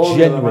 it's a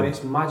genuine.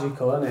 It's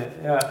magical, isn't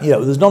it?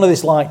 There's none of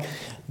this like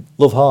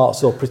love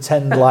hearts or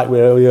pretend like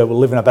we're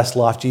living our best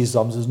life, Jesus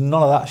arms. There's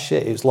none of that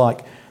shit. It's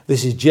like,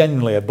 this is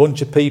genuinely a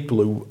bunch of people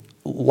who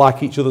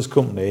like each other's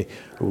company,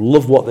 who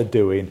love what they're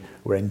doing,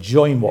 who are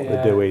enjoying what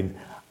they're doing,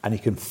 and you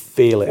can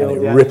feel it, and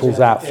it ripples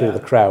out through the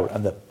crowd,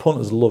 and the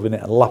punters are loving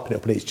it and lapping it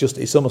up, and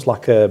it's almost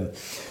like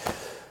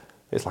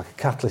it's like a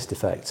catalyst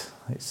effect.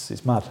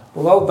 It's mad.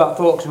 Well, hold that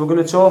thought, because we're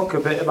going to talk a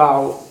bit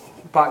about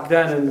back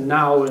then and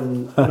now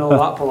and all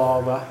that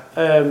palaver.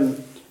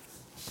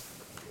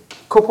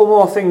 Couple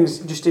more things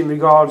just in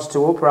regards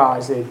to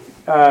Uprising.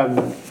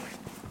 I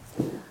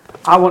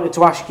wanted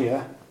to ask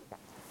you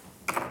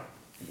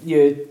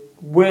your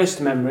worst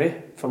memory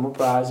from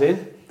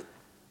Uprising,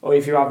 or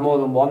if you have more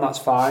than one, that's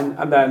fine,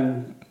 and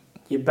then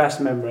your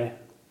best memory.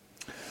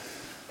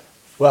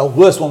 Well,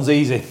 worst one's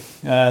easy.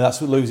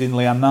 That's losing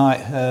Leanne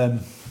Knight,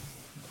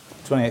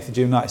 28th of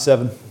June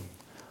 97.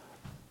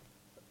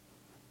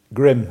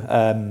 Grim.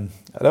 I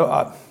don't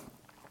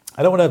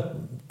want to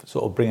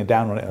sort of bring it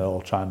down on it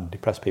or try and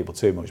depress people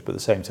too much, but at the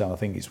same time I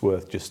think it's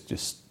worth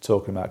just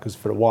talking about, because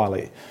for a while,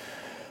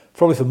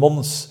 probably for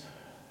months,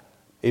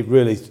 it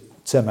really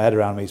turned my head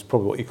around me. It's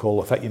probably what you call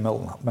affect your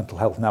mental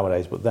health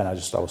nowadays, but then I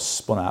was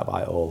spun out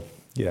by it all.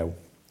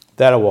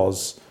 There I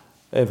was,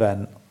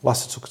 event,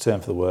 lasted, took a turn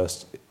for the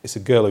worst. It's a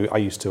girl who I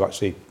used to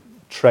actually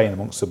train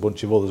amongst a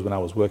bunch of others when I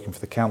was working for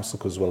the council,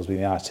 because as well as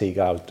being the IT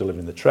guy, I was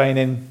delivering the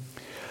training.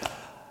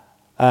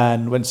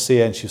 And went to see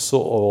her, and she was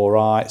sort of all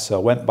right. So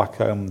I went back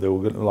home. They were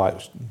going to like,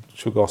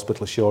 should we go to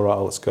hospital? She all right,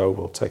 let's go.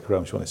 We'll take her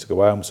home. She wanted to go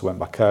home. So I went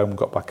back home,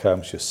 got back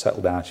home. She was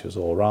settled down. She was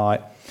all right.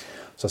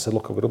 So I said,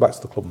 look, I'm going to go back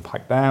to the club and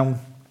pack down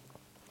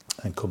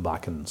and come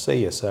back and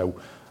see you. So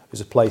there's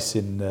a place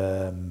in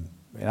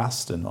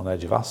Aston, on the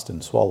edge of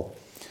Aston, Swallow.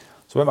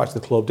 So I went back to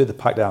the club, did the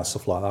pack down and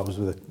stuff like that. I was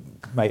with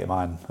a mate of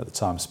mine at the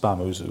time, Spam,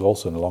 who was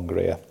also no longer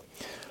here.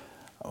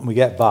 And we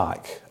get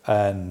back,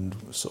 and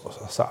sort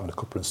of I sat having a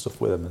cuppa and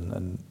stuff with him,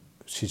 and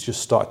she's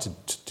just started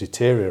to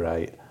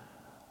deteriorate,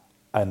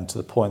 and to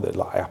the point that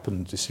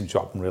it seemed to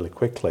happen really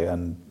quickly.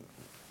 And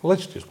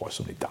let's just watch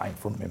somebody die in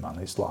front of me, man.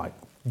 It's like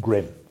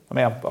grim. I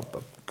mean, I've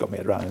got my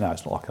head around it now.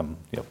 It's not like I'm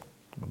going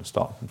to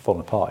start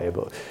falling apart here,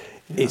 but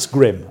it's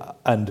grim.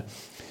 And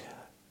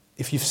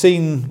if you've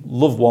seen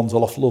loved ones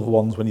or lost loved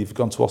ones when you've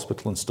gone to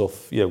hospital and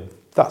stuff,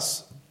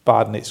 that's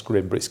bad and it's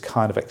grim, but it's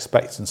kind of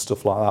expected and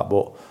stuff like that.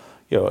 But,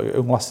 you know,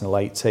 unless in the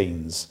late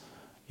teens,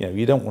 you know,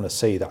 you don't want to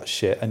see that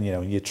shit. And, you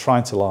know, you're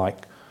trying to,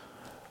 like,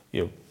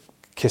 you know,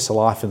 kiss her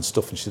life and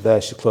stuff, and she's there,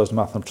 she closed her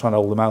mouth, and I'm trying to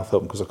hold her mouth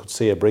open because I could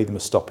see her breathing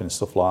was stopping and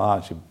stuff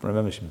like that. She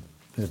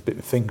bit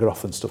my finger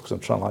off and stuff because I'm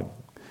trying to, like,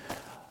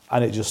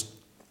 and it just,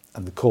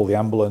 and they call the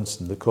ambulance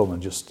and they come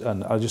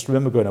and I just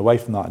remember going away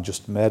from that and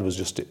just, my head was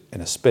just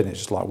in a spin. It's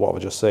just like, what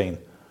have I just seen?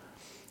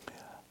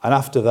 And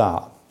after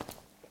that,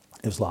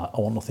 it was like, I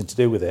want nothing to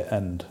do with it.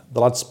 And the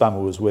lad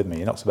Spammer was with me.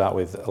 He knocked about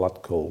with a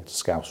lad called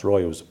Scouse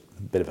Roy, who was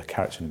a bit of a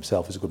character in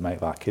himself. He's a good mate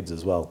of our kids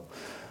as well.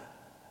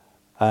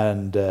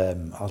 And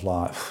I was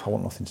like, I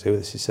want nothing to do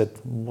with this. He said,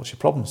 what's your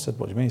problem? I said,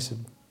 what do you mean? He said,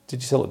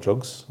 did you sell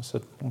drugs? I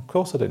said, well, of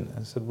course I didn't.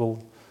 I said,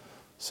 well,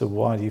 so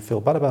why do you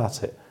feel bad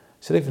about it?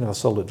 He said, even if I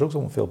sold her drugs, I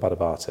won't feel bad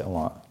about it. I'm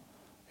like,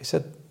 he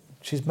said,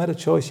 she's made a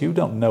choice. You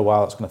don't know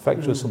how that's going to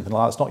affect her or something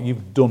like that. It's not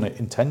you've done it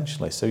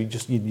intentionally. So you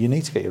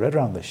need to get your head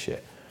around this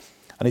shit.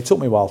 And it took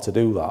me a while to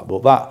do that.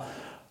 But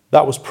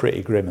that was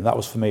pretty grim. And that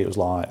was, for me, it was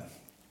like,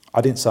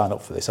 I didn't sign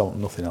up for this. I want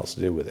nothing else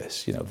to do with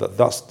this. You know,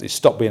 it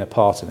stopped being a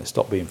part and it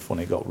stopped being fun.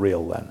 It got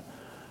real then.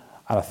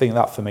 And I think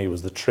that for me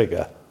was the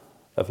trigger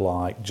of,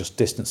 like, just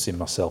distancing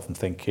myself and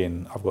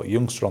thinking, I've got a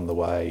youngster on the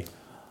way.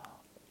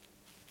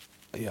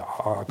 Yeah,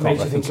 I can't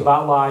Makes you think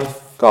about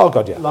life. Oh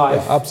God, yeah,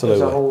 life yeah,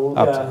 absolutely, as a whole,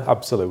 yeah.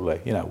 Absolutely.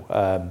 You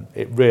know,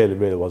 it really,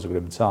 really was a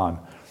grim time,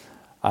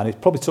 and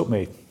it probably took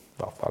me,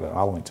 well, I don't know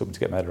how long it took me to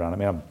get my head around. I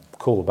mean, I'm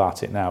cool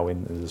about it now,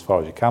 in as far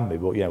as you can be,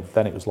 but you know,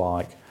 then it was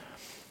like,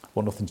 I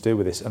want nothing to do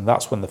with this, and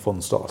that's when the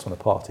fun stopped. That's when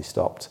the party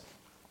stopped,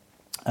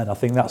 and I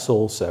think that's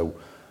also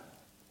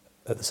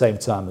at the same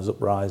time as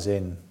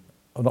Uprising,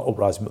 or not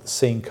Uprising, but the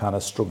scene kind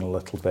of struggled a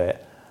little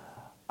bit,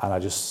 and I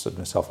just said to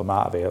myself, I'm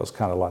out of here. It was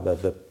kind of like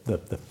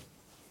the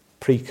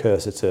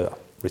precursor to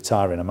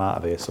retiring, I'm out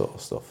of here sort of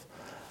stuff.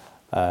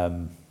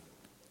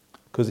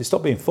 Because it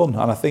stopped being fun.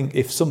 And I think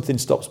if something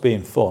stops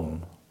being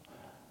fun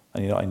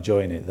and you're not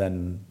enjoying it,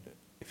 then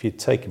if you're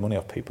taking money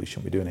off people, you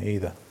shouldn't be doing it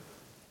either.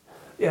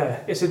 Yeah,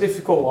 it's a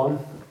difficult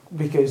one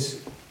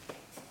because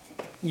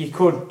you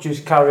could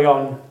just carry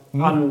on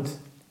and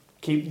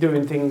keep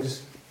doing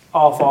things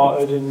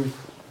half-hearted and...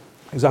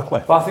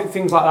 Exactly. But I think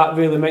things like that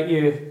really make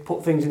you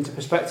put things into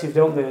perspective,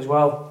 don't they, as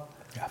well?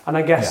 Yeah. And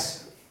I guess...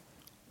 Yeah.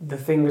 The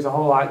thing as a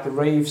whole, like the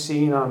rave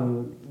scene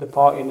and the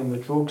partying and the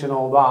drugs and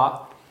all that,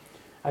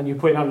 and you're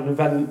putting on an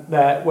event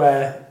there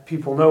where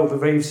people know the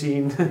rave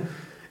scene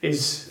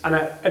is,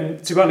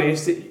 and to be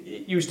honest,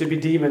 it used to be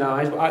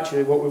demonised, but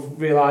actually what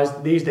we've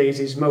realised these days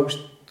is most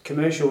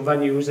commercial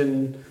venues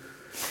and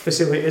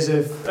facilities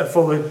are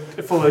full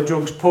of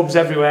drugs, pubs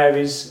everywhere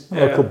is...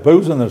 Local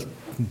booze and there's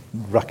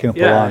racking up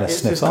a line of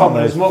sniffs, aren't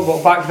they?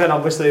 But back then,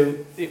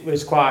 obviously, it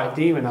was quite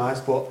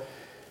demonised, but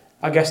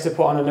I guess to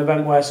put on an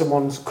event where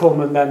someone's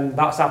come and then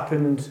that's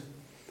happened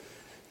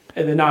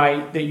in the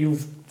night that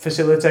you've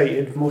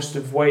facilitated must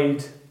have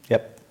weighed.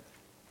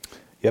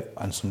 Yep,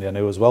 and somebody I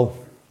knew as well.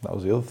 That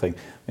was the other thing.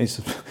 I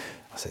say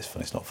it's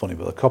funny, it's not funny,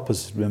 but the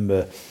coppers,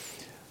 remember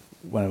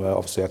when I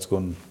obviously had to go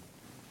and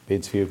be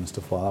interviewed and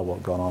stuff like that, what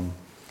had gone on,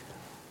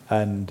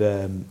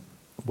 and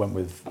went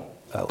with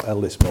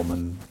eldest mum,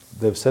 and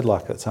they've said,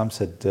 like, at the time,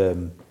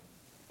 said,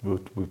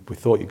 we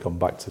thought you'd gone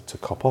back to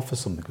cop off or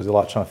something, because they're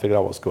like trying to figure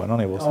out what's going on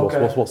here.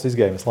 What's his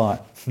game? It's like,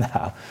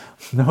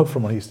 no,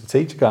 from when I used to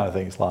teach kind of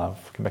thing. It's like,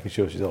 I'm making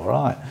sure she's all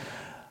right.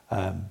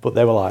 But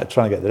they were like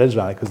trying to get their heads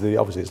around it, because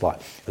obviously it's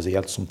like, has he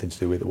had something to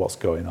do with what's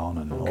going on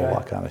and all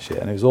that kind of shit.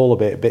 And it was all a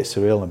bit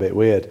surreal and a bit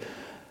weird.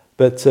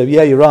 But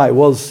yeah, you're right. It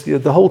was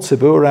the whole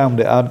taboo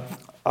around it.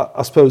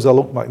 I suppose I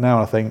look back now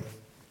and I think,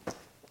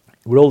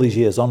 we're all these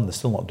years on, they're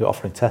still not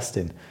offering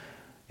testing.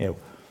 You know,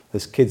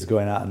 there's kids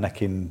going out and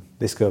necking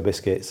Disco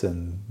biscuits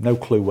and no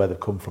clue where they've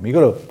come from. You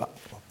go to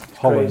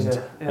Holland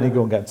and you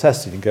go and get them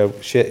tested and go,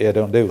 shit, yeah,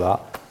 don't do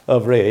that.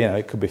 Over here, you know,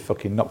 it could be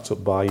fucking knocked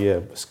up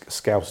by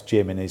Scouse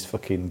Jim in his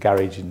fucking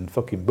garage in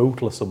fucking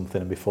Bootle or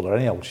something and be full of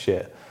any old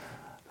shit.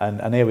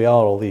 And here we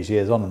are all these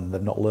years on and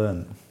they've not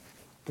learned.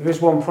 There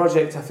is one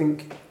project, I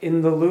think,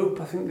 In the Loop,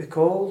 I think they're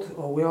called,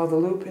 or We Are the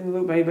Loop, In the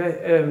Loop maybe.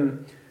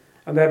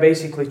 And they're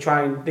basically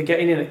they're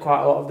getting in at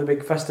quite a lot of the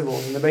big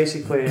festivals, and they're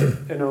basically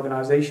an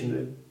organisation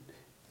that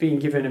being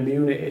given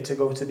immunity to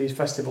go to these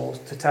festivals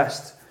to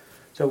test.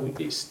 So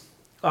it's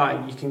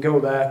like you can go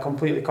there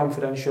completely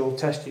confidential,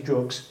 test your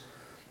drugs,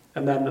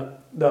 and then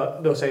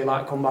they'll say,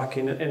 like, come back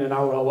in an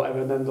hour or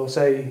whatever, and then they'll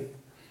say,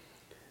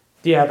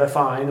 yeah, they're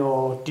fine,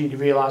 or do you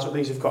realise what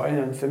these have got in?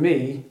 And for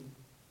me,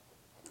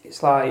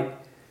 it's like,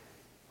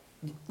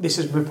 this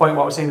is the point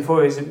what I was saying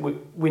before, is that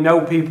we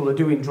know people are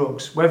doing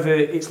drugs. Whether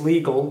it's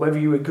legal, whether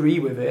you agree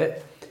with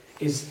it,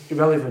 is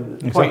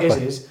irrelevant. The point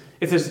is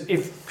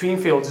if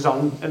Creamfields is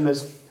on and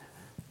there's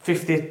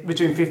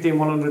between 50 and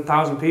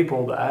 100,000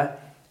 people there,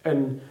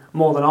 and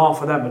more than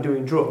half of them are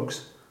doing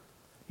drugs,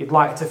 you'd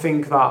like to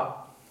think that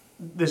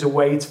there's a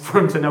way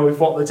for them to know if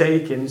what they're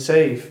taking is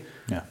safe.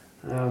 Yeah.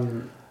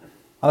 And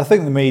I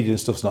think the media and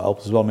stuff's not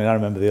helped as well. I mean, I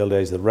remember the early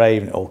days of the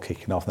rave and it all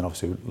kicking off, and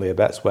obviously Leah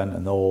Betts went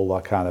and all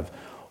that kind of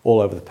all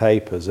over the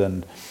papers,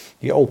 and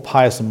you get all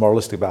pious and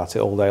moralistic about it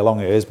all day long.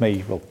 Here's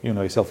me, well, you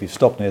know yourself, you've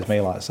stopped, and here's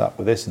me like that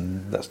with this,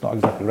 and that's not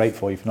exactly great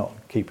for you if you're not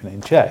keeping it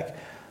in check.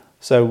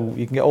 So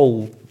you can get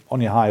all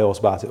on your high horse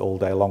about it all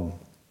day long,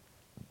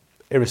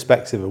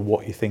 irrespective of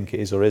what you think it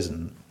is or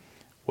isn't.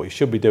 What you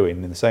should be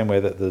doing, in the same way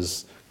that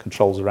there's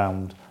controls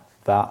around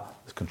that,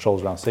 there's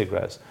controls around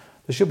cigarettes,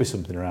 there should be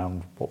something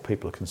around what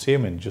people are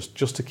consuming,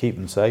 just to keep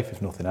them safe,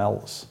 if nothing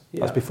else. Yeah.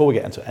 That's before we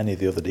get into any of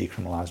the other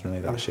decriminalising or any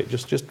of that shit.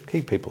 Just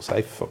keep people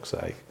safe, for fuck's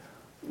sake.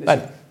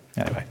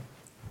 Anyway.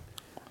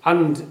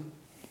 And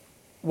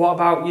what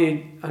about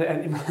you? I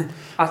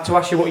had to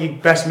ask you what your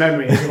best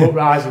memory is of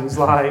Uprising. It's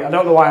like, I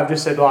don't know why I've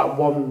just said like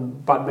one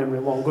bad memory,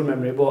 one good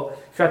memory, but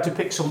if you had to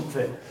pick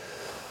something.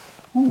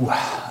 Ooh,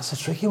 that's a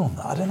tricky one.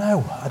 I don't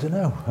know.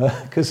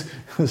 Cause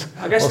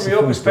I guess from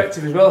your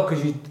perspective as well,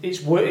 because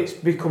it's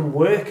become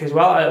work as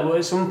well.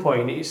 At some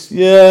point, it's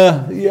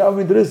yeah. I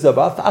mean, there is that,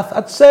 but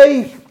I'd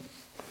say,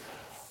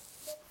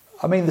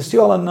 I mean, the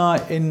Stu Allen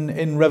night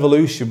in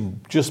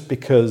Revolution, just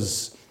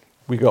because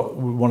we got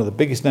one of the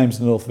biggest names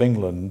in the north of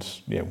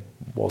England,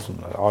 wasn't,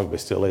 arguably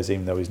still is,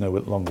 even though he's no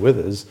longer with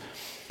us.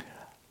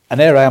 And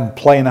here I am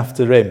playing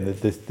after him.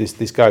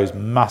 This guy who's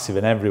massive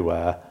and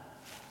everywhere.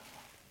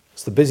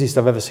 It's the busiest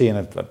I've ever seen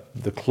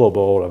the club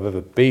or I've ever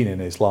been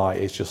in. It's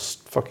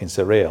just fucking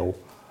surreal.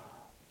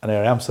 And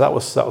here I am. So that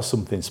was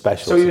something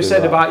special. So you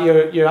said about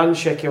your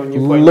handshake when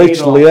you put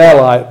literally, yeah,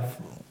 like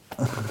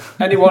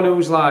anyone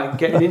who's like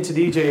getting into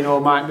DJing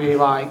or might be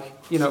like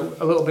a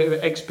little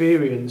bit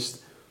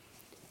experienced.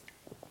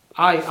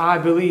 I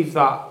believe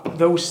that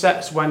those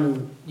sets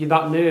when you're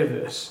that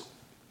nervous,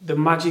 the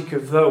magic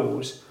of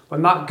those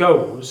when that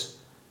goes,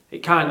 it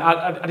kind.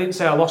 I didn't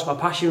say I lost my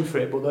passion for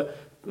it, but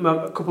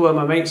a couple of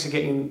my mates are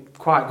getting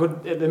quite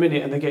good at the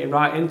minute and they're getting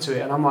right into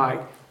it, and I'm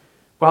like,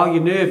 while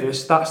you're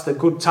nervous, that's the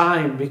good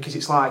time, because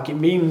it's like it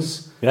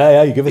means you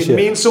give a shit. It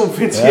means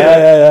something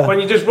to you. When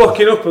you're just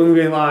rocking up and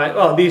being like,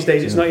 well, these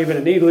days it's not even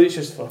a needle, it's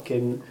just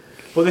fucking.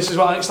 But this is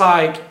what it's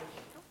like.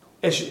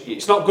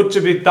 It's not good to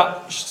be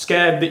that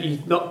scared that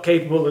you're not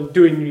capable of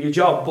doing your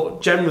job,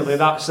 but generally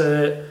it's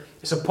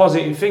a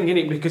positive thing, isn't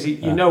it? Because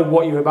you know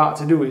what you're about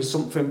to do is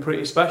something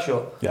pretty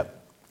special. Yeah.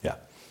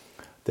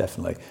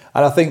 Definitely.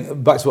 And I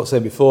think, back to what I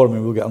said before, I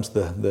mean, we'll get onto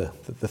the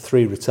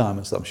 3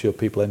 retirements that I'm sure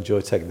people enjoy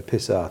taking the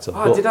piss out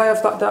of. Did I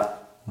have that?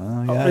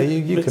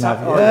 You can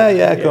have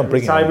it. Go on,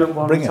 bring it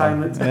on. Bring it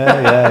on.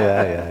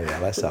 Yeah,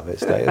 let's have it.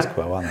 Status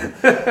quo, isn't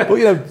it?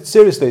 But,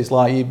 seriously, it's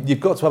like you've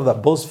got to have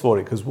that buzz for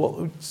it, because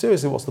what's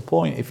the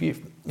point? If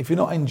you're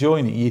not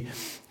enjoying it,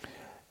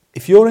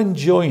 if you're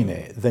enjoying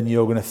it, then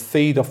you're going to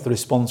feed off the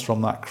response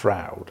from that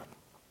crowd,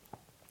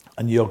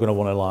 and you're going to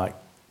want to like,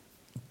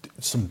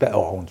 some better, I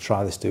want to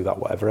try this, do that,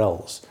 whatever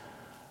else.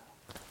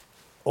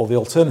 Or the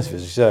alternative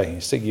is, you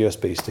stick your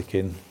USB stick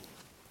in.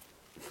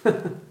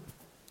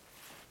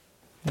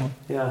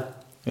 Yeah.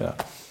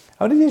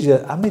 How many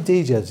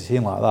DJs have you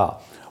seen like that?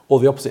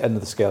 Or the opposite end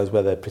of the scale is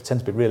where they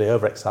pretend to be really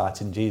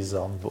overexciting, Jesus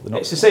on, but they're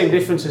not. It's the same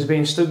difference as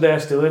being stood there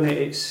still, isn't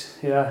it?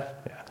 Yeah.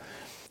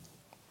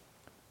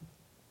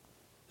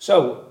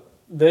 So,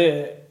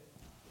 the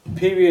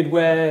period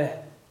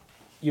where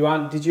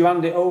did you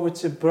hand it over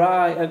to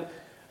Brian?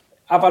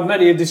 I've had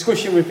many a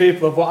discussion with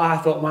people of what I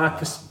thought my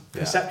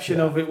perception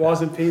of it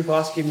was, and people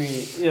asking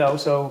me,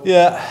 so.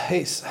 Yeah,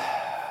 it's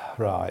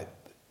right.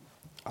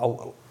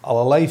 I'll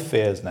allay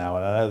fears now,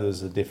 and I know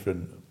there's a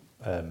different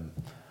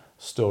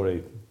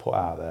story put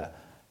out there.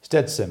 It's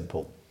dead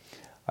simple,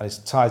 and it's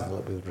ties in a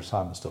little bit with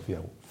retirement stuff.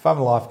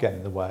 Family life getting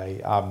in the way.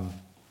 I'm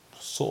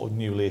sort of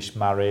newly-ish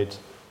married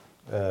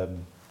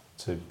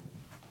to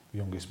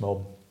youngest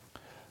mum.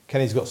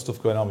 Kenny's got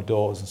stuff going on with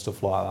daughters and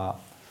stuff like that.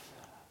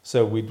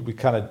 So we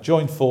kind of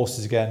joined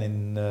forces again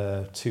in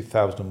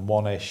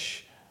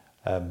 2001-ish.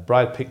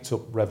 Bride picked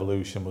up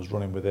Revolution, was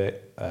running with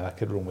it. I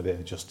could run with it,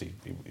 and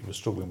he was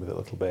struggling with it a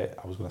little bit.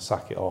 I was going to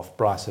sack it off.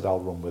 Bryce said, I'll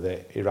run with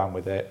it. He ran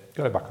with it,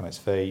 got it back on its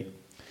feet.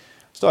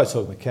 Started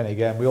talking with Kenny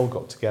again. We all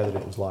got together.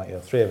 It was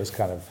like 3 of us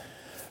kind of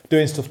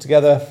doing stuff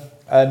together.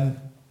 And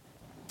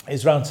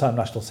it's around time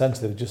National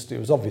Centre. It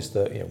was obvious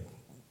that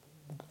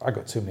I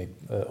got too many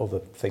other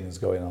things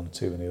going on,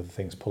 too many other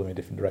things pulling me in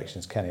different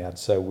directions Kenny had.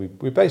 So we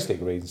basically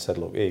agreed and said,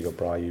 look, here you go,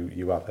 Bri,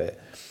 you have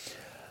it.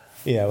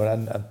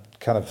 And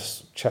kind of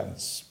chatting,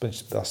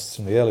 that's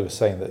somebody earlier was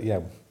saying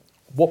that,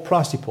 what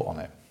price do you put on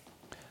it?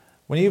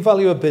 When you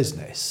value a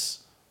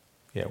business,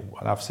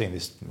 and I've seen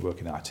this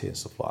work in IT and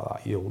stuff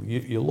like that,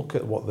 you look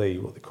at what they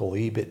call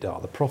the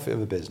EBITDA, the profit of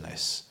the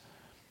business,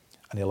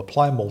 and you'll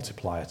apply a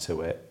multiplier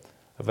to it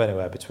of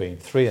anywhere between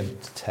 3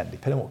 and 10,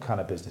 depending on what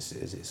kind of business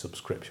it is, it's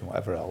subscription,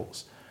 whatever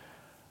else.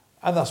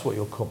 And that's what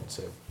you'll come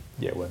to,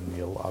 when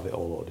you'll have it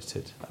all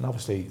audited. And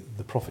obviously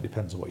the profit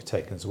depends on what you're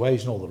taking as a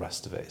wage and all the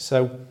rest of it.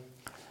 So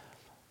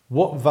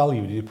what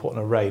value do you put on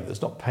a rave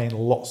that's not paying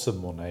lots of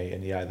money,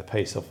 and you either pay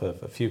yourself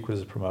a few quid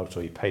as a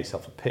promoter, or you pay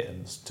yourself a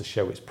pittance to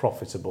show it's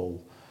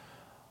profitable,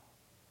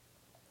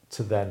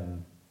 to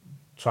then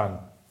try and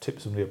tip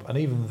somebody up? And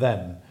even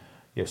then,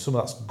 some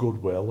of that's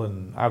goodwill,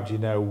 and how do you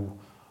know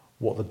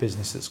what the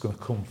business that's going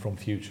to come from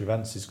future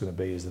events is going to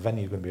be, is the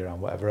venue going to be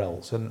around, whatever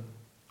else. And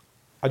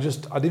I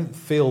didn't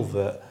feel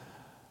that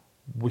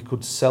we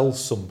could sell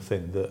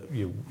something that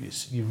you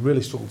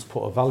really struggle to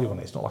put a value on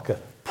it. It's not like a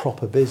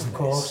proper business. Of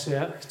course,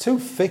 yeah. It's too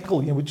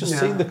fickle. We'd just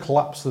seen the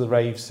collapse of the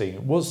rave scene.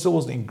 It still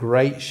wasn't in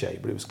great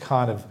shape, but it was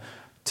kind of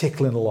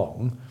tickling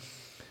along.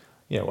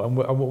 And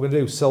what we're going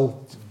to do,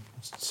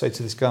 say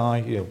to this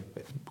guy,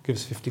 give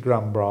us 50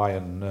 grand,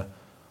 Brian,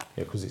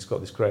 because it's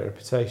got this great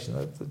reputation.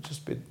 It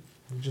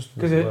just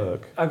wouldn't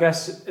work. I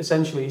guess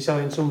essentially you're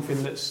selling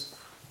something that's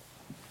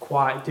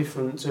quite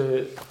different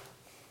to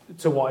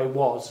what it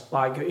was.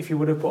 Like if you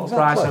would have put a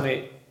price on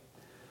it,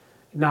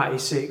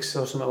 96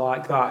 or something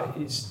like that,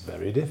 it's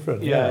very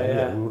different.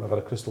 Yeah. We wouldn't have had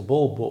a crystal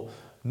ball, but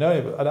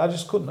no, I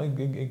just couldn't,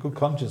 in good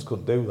conscience,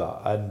 couldn't do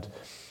that. And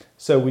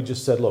so we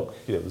just said, look,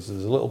 there's a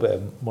little bit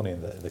of money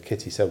in the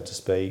kitty, so to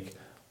speak.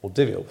 We'll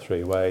divvy it up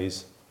 3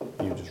 ways.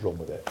 You just run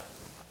with it,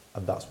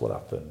 and that's what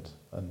happened.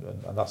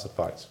 And that's a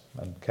fact.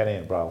 And Kenny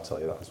and Brian will tell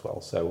you that as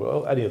well.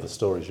 So any other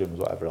storage rooms,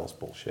 whatever else,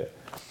 bullshit.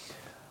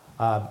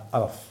 And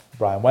off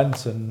Brian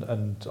went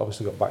and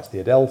obviously got back to the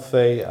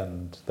Adelphi,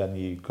 and then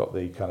you got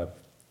the kind of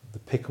the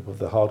pickup of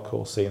the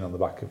hardcore scene on the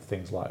back of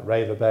things like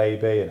Rave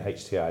Baby and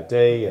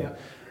HTID, and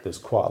there's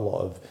quite a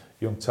lot of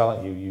young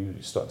talent. You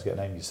started to get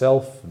a name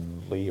yourself,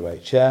 and Lee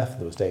UHF,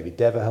 there was David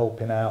Dever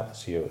helping out,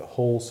 so you at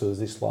Hull, so there's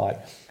this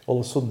all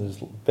of a sudden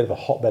there's a bit of a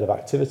hotbed of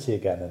activity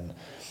again,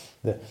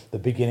 and the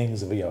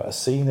beginnings of a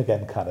scene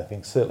again kind of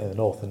thing, certainly in the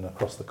north and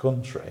across the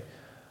country.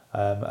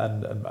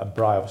 And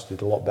Bri obviously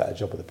did a lot better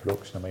job of the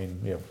production. I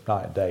mean,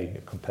 night and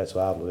day compared to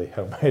our bloody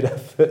homemade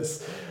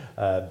efforts.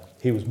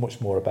 He was much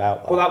more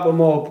about that. Well, that were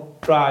more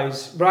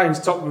Brian's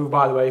top move,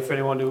 by the way, for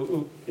anyone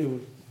who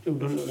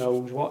doesn't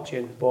know who's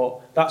watching.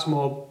 But that's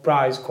more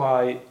Bri's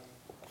quite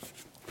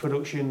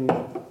production.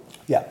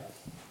 Yeah.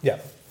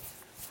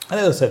 And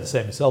I said the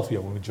same myself.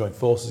 When we joined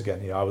forces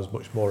again, I was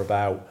much more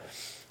about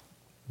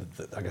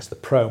I guess the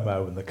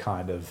promo and that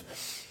kind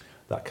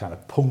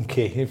of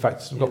punky. In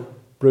fact, we've got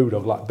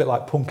Brewdog, a bit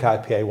like Punk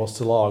IPA was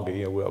to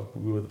Lager.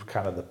 We were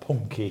kind of the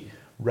punky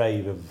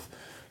rave of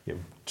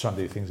trying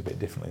to do things a bit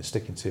differently and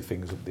sticking to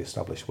things with the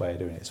established way of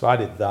doing it. So I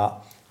did that.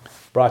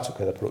 Brian took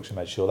care of the production,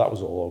 made sure that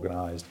was all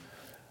organised,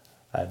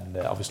 and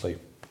obviously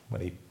when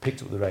he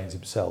picked up the reins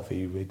himself,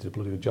 he did a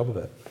bloody good job of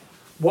it.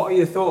 What are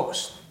your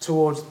thoughts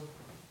towards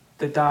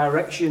the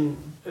direction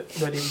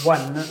that it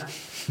went? And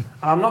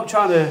I'm not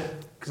trying to,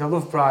 because I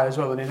love Brian as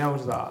well, and he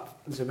knows that.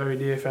 He's a very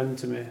dear friend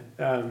to me.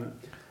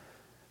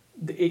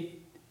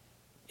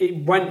 It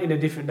went in a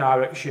different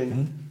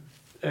direction,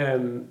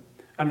 and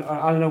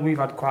I know we've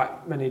had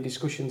quite many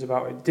discussions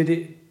about it. Did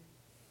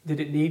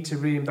it need to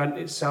reinvent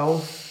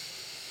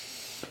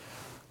itself?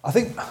 I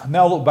think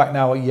now I look back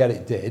now,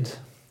 it did.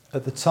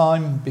 At the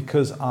time,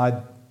 because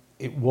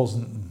it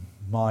wasn't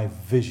my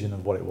vision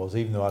of what it was,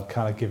 even though I'd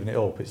kind of given it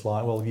up. It's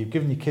like, well, you've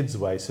given your kids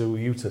away, so who are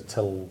you to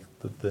tell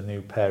the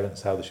new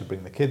parents how they should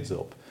bring the kids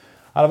up?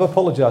 And I've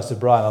apologised to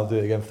Brian, I'll do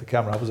it again for the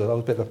camera. I was a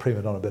bit of a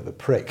prima donna, a bit of a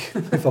prick,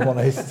 if I'm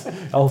honest.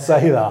 I'll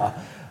say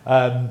that.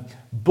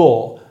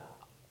 But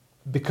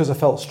because I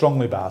felt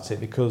strongly about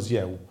it, because,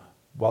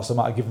 whilst I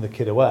might have given the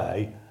kid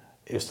away,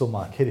 it was still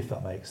my kid, if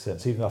that makes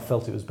sense. Even though I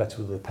felt it was better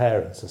with the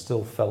parents, I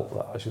still felt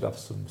that I should have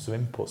some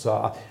input.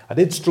 So I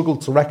did struggle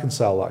to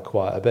reconcile that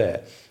quite a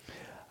bit.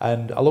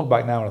 And I look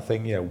back now and I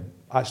think,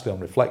 actually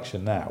on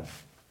reflection now,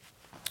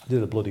 I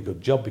did a bloody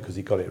good job because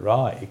he got it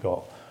right. He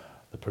got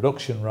the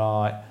production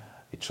right.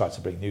 He tried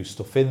to bring new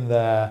stuff in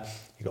there.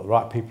 He got the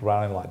right people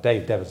around him, like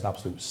Dave Dever's an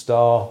absolute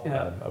star,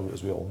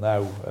 as we all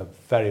know, a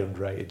very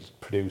underrated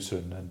producer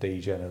and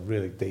DJ and a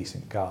really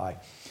decent guy.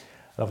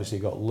 And obviously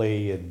you got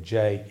Lee and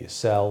Jake,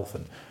 yourself,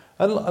 and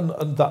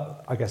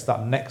that, I guess,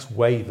 that next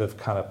wave of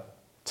kind of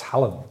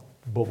talent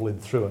bubbling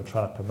through and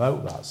trying to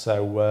promote that.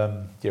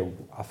 So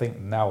I think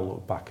now I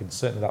look back, and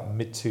certainly that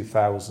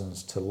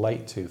mid-2000s to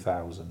late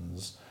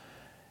 2000s,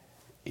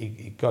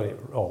 he got it,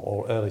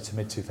 or early to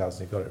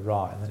mid-2000s, he got it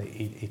right, and then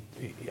he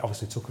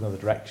obviously took another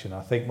direction. I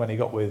think when he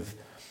got with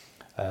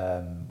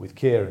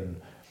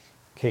Kieran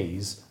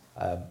Keys,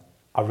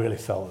 I really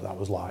felt that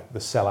was like the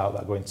sellout,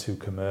 that going too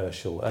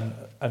commercial. And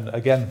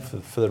again,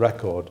 for the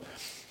record,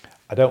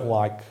 I don't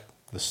like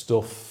the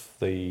stuff,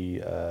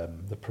 the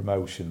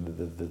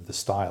promotion, the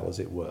style, as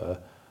it were.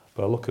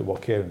 But I look at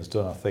what Kieran's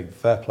done, I think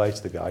fair play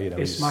to the guy.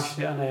 He smashed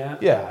it,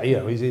 hasn't he? Yeah,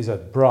 he's a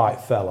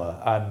bright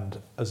fella,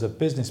 and as a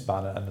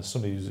businessman and as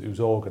somebody who's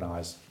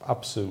organised,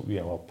 absolutely,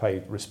 I'll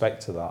pay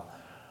respect to that.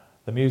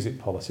 The music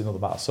policy, another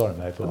matter, sorry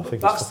mate, but I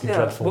think it's fucking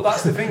dreadful. But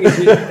that's the thing, is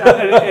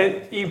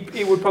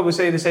he would probably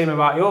say the same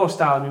about your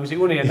style of music,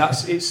 wouldn't he? And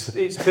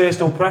it's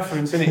personal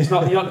preference, isn't it?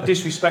 You're not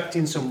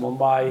disrespecting someone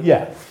by...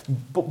 Yeah,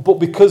 but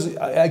because,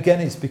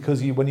 again, it's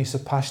because when you're so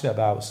passionate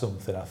about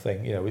something, I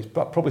think, it's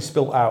probably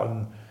spilt out,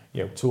 and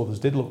to others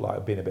did look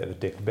like being a bit of a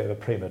dick, a bit of a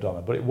prima donna,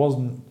 but it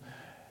wasn't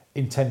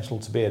intentional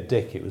to be a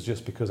dick. It was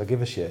just because I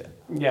give a shit.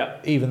 Yeah.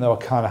 Even though I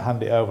kind of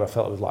hand it over, I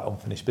felt it was like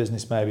unfinished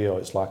business maybe, or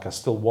it's like I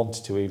still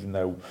wanted to, even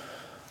though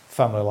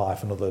family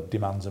life and other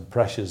demands and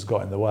pressures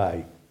got in the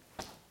way.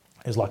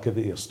 is like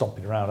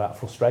stomping around out of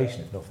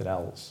frustration, if nothing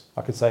else.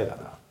 I could say that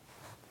now.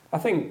 I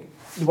think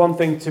the one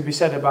thing to be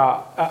said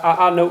about,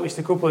 I noticed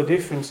a couple of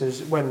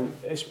differences when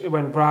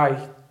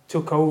Bry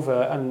took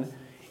over, and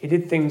he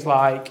did things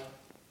like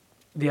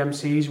the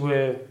MCs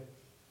were,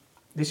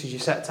 this is your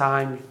set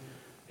time.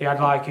 He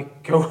had like a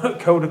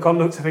code of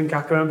conduct. I think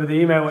I can remember the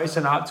email that he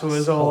sent out to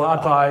us all.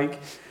 Had like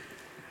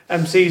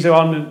MCs are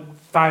on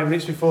 5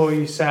 minutes before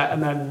you set,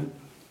 and then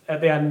at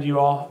the end you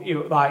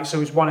like,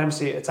 so it's one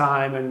MC at a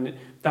time, and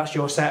that's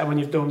your set. And when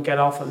you've done, get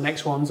off, and the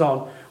next one's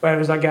on.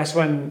 Whereas I guess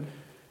when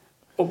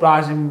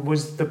Uprising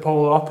was the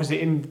polar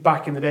opposite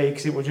back in the day,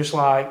 because it was just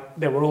like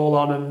they were all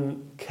on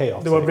and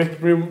chaotic. They were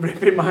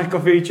ripping mic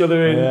off each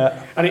other,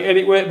 and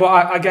it worked. But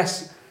I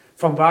guess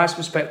from Bryce's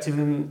perspective,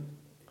 and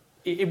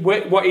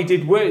what he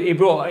did work, it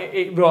brought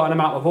an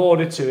amount of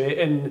order to it,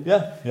 and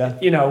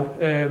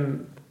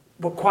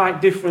but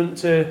quite different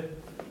to.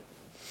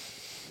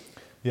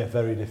 Yeah,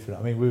 very different.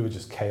 I mean, we were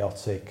just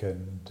chaotic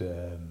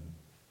and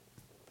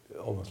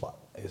almost like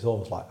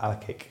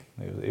anarchic.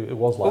 It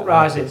was like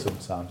Uprising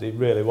sometimes. It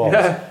really was.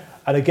 Yeah.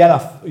 And again,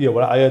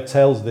 when I heard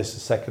tales of this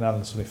second hand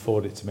and somebody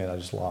forwarded it to me, and I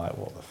was just like,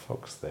 what the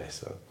fuck's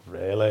this?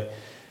 Really?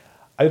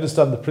 I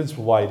understand the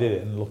principle why he did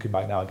it, and looking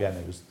back now again,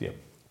 it was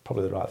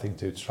probably the right thing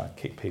to do to try and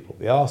kick people up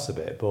the arse a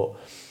bit. But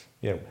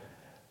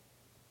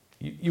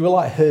you were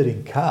like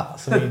herding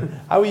cats. I mean,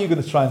 how are you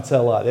going to try and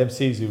tell like the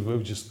MCs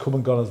who just come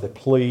and gone as they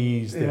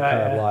please? They're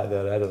kind of like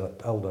they're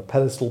held on a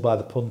pedestal by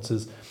the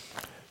punters.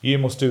 You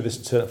must do this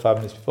and turn it 5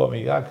 minutes before. I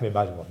mean, I can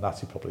imagine what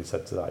Natty probably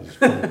said to that. He just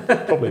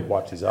probably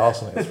wiped his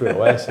arse on it and threw it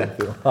away,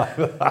 something like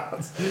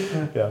that.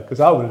 Yeah, because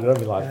I would have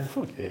been like,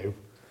 fuck you.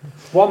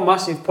 One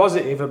massive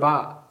positive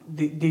about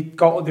they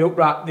got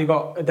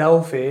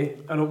Adelphi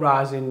and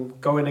Uprising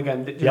going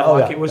again.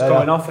 It was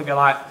going off again.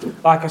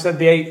 Like I said,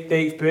 the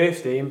 8th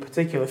birthday in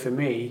particular for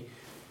me.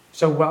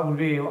 So that would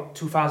be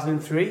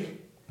 2003.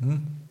 Mm-hmm.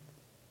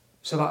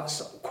 So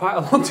that's quite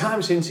a long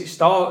time since it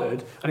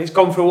started, and it's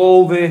gone through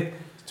all the.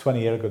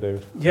 20 years ago,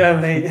 dude. Yeah,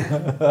 mate.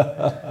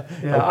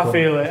 Yeah, I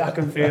feel it. I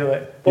can feel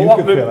it.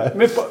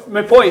 But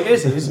my point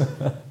is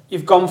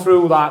you've gone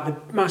through like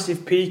the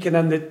massive peak, and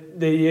then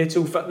the year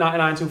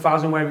 99,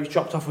 2000, where it's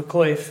dropped off a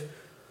cliff,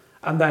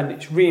 and then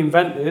it's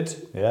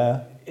reinvented.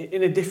 Yeah.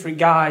 In a different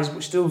guise,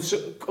 but still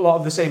a lot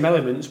of the same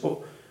elements. But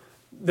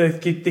the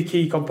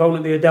key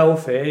component, the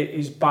Adelphi,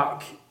 is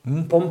back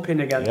bumping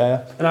again.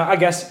 Yeah. And I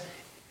guess,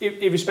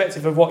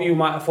 irrespective of what you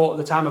might have thought at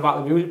the time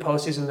about the music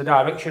policies and the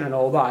direction and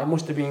all that, it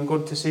must have been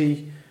good to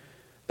see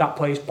that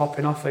place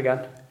popping off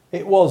again.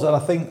 It was, and I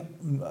think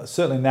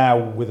certainly now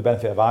with the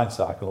benefit of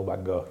hindsight, I can look back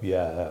and go,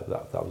 yeah,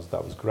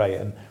 that was great.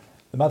 And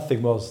the mad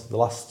thing was, the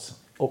last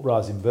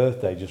Uprising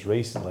birthday just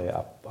recently,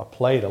 I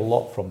played a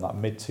lot from that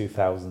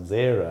mid-2000s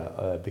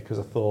era because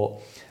I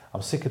thought,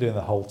 I'm sick of doing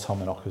the whole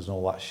Tommy Knockers and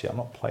all that shit. I'm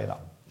not playing that,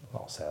 I'm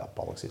not saying that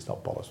bollocks, it's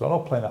not bollocks, but I'm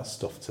not playing that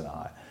stuff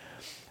tonight.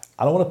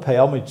 And I want to pay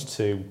homage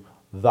to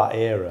that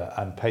era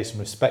and pay some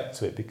respect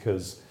to it,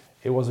 because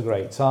it was a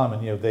great time.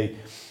 And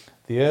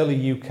the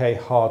early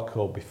UK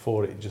hardcore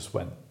before it just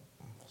went,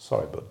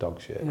 sorry, but dog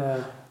shit.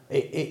 Yeah.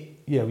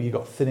 You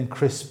got Thin and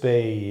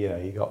Crispy,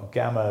 you got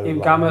Gamma.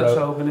 Even Gamma,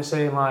 so I'm going to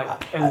say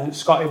and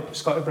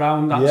Scotty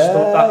Brown, that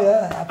stuff.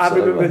 Yeah, I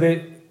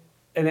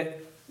remember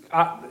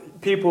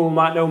people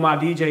might know my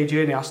DJ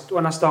journey.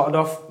 When I started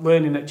off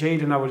learning at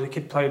Jaden, I was a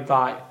kid, played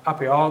like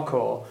happy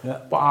hardcore,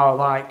 but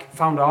I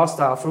found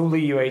hardstyle through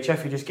Lee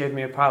UHF. He just gave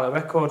me a pile of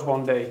records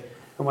one day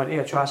and went,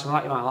 here, try something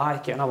like you might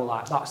like it, and I was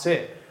like, that's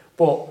it.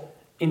 But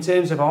in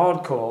terms of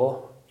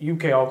hardcore,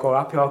 UK hardcore,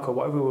 happy hardcore,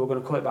 whatever we were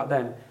going to call it back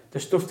then, the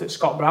stuff that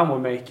Scott Brown were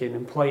making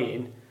and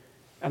playing,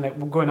 and it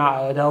were going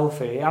out of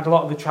Adelphi, it had a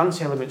lot of the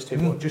trance elements to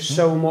it, but just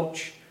so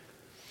much.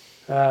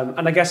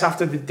 And I guess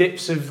after the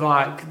dips of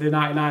like the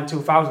 99,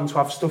 2000, to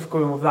have stuff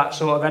going with that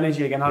sort of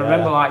energy again. I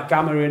remember like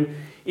Gamma and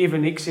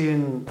even Nixie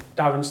and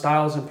Darren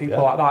Styles and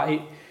people like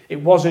that.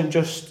 It wasn't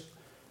just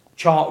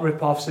chart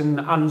rip-offs and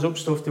hands up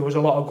stuff. There was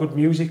a lot of good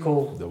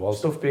musical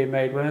stuff being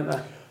made, weren't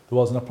there? There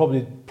was, and I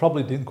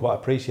probably didn't quite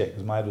appreciate it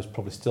because my head was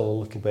probably still a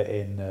little bit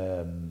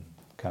in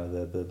kind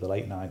of the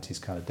late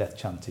 90s kind of death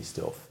chanty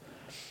stuff.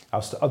 I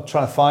was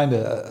trying to find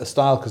a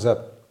style because I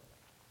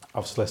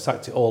obviously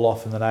sacked it all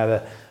off, and then I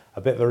had a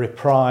bit of a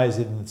reprise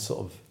in sort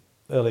of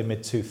early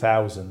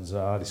mid-2000s, and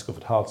I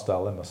discovered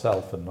hardstyle then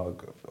myself, and I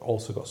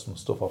also got some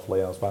stuff off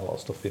Lee. I was buying a lot of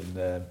stuff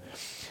in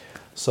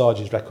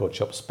Sarge's record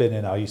shop,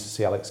 spinning. I used to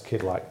see Alex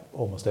Kidd like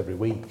almost every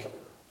week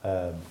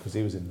because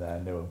he was in there,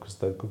 knew him, because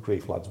the Good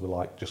Grief lads were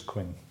like just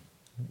coming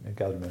and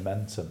gathering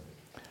momentum.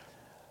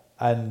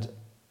 And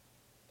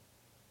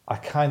I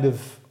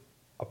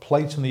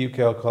played some of the UK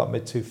hardcore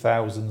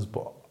mid-2000s,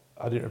 but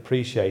I didn't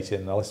appreciate it,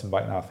 and I listen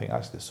back now, I think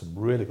actually there's some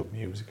really good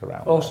music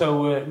around.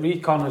 Also,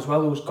 Recon as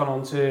well, who's gone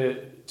on to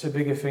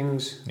bigger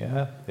things.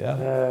 Yeah.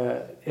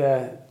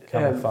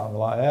 Camel Fan,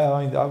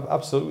 I mean,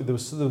 absolutely.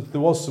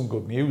 There was some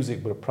good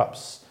music, but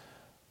perhaps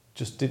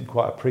just didn't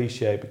quite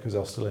appreciate because I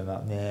was still in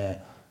that.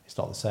 It's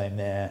not the same.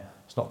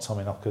 It's not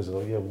Tommy Knockers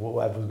or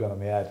whatever's going on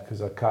in my head,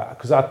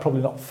 because I'd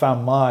probably not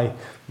found my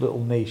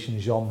little niche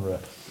and genre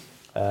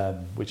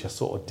which I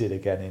sort of did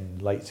again in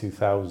late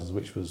 2000s,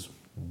 which was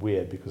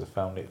weird because I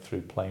found it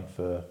through playing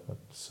for a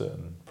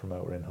certain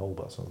promoter in Hull.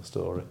 That's another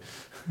story.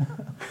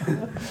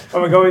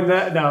 Are we going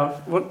there now?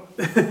 What?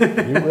 you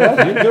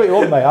do it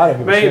all, mate. I don't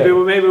give a shit.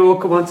 Maybe we'll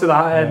come on to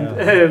that end.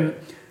 Yeah.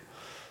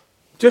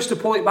 Just to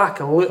pull it back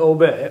a little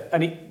bit,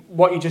 and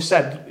what you just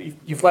said,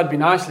 you've led me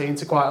nicely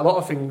into quite a lot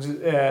of things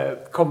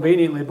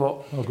conveniently.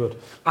 But good.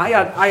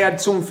 I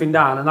had something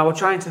down, and I was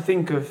trying to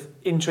think of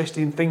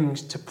interesting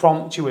things to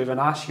prompt you with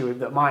and ask you with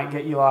that might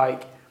get you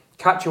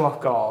catch you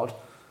off guard.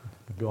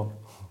 Go on.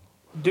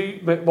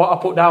 But what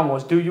I put down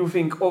was, do you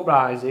think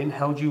Uprising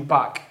held you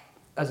back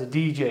as a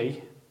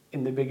DJ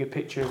in the bigger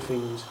picture of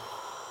things?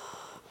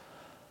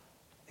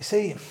 You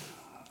see,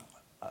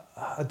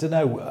 I don't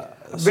know.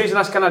 The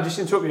reason can I just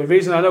interrupt you? The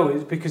reason I know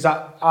is because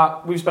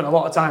we've spent a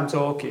lot of time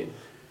talking,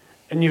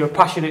 and you're a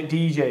passionate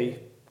DJ,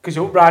 because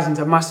Uprising's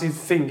a massive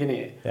thing, isn't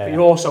it? Yeah, but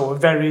you're also a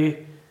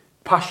very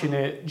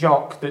passionate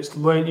jock that's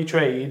learnt your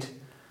trade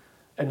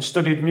and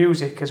studied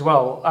music as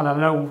well. And I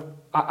know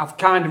I've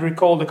kind of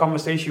recalled the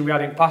conversation we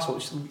had in past,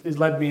 which has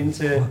led me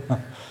into...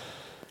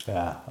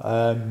 Yeah.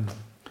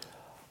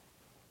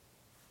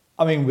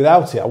 I mean,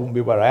 without it, I wouldn't be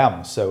where I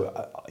am.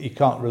 So you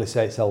can't really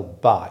say it's held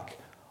back.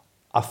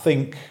 I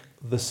think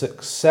the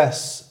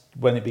success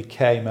when it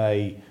became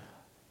a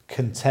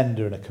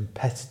contender and a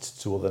competitor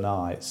to other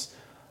nights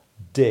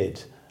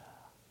did.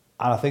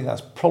 And I think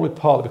that's probably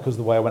partly because of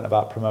the way I went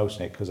about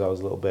promoting it, because I was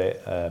a little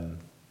bit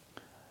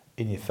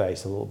in your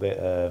face, a little bit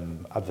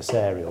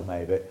adversarial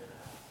maybe.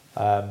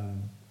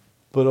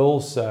 But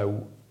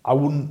also, I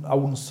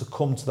wouldn't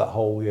succumb to that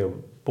whole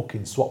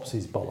booking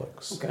swapsies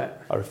bollocks. Okay.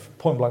 Or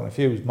point blank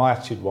refused. My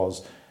attitude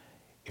was,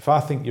 if I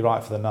think you're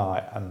right for the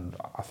night and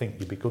I think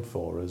you'd be good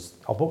for us,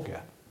 I'll book you.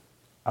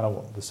 And I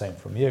want the same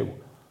from you.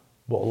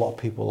 But a lot of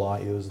people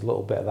like you, there's a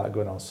little bit of that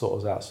going on,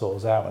 sort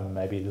us out, and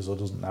maybe it does or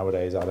doesn't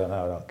nowadays, I don't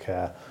know, I don't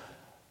care.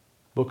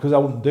 But because I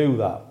wouldn't do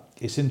that,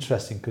 it's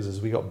interesting because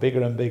as we got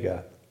bigger and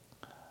bigger,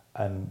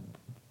 and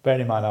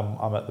bearing in mind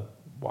I'm at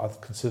what I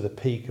consider the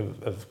peak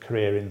of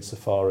career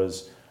insofar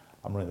as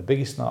I'm running one of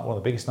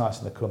the biggest nights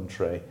in the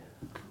country.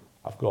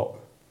 I've got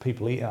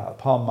people eating out of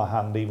the palm of my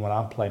hand even when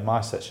I'm playing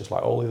my sets, just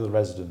like all the other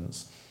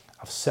residents.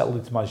 I've settled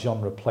into my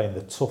genre playing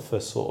the tougher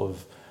sort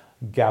of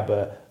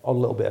gabber, or a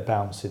little bit of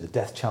bouncy, the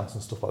death chants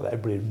and stuff like that.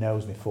 Everybody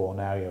knows me for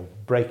now,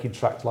 breaking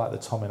tracks like the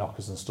Tommy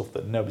Knockers and stuff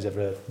that nobody's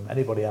ever heard from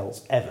anybody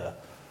else ever.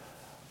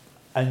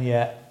 And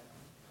yet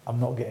I'm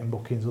not getting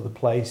bookings other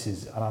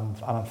places, and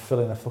I'm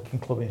filling a fucking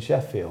club in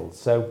Sheffield.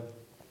 So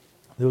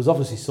there was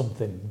obviously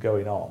something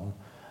going on.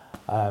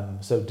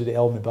 So did it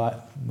hold me back?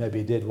 Maybe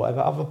it did,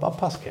 whatever. I'm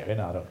past caring,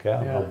 I don't care,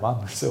 I'm an old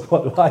man, so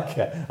what do I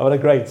care? I've had a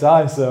great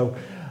time, so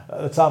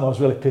at the time I was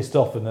really pissed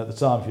off, and at the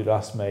time if you'd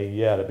asked me,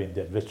 yeah, I'd have been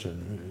dead rich,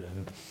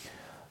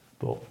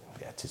 but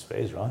yeah, it is what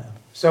it is, right?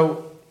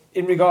 So,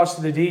 in regards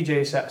to the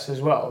DJ sets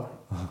as well,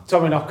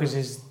 Tommy Knockers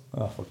is...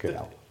 Oh, fucking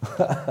hell.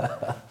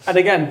 And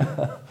again,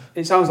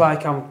 it sounds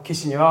like I'm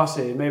kissing your arse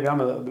here, maybe I'm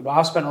a little bit, but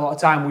I've spent a lot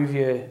of time with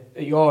you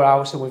at your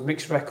house and with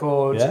mixed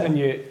records, and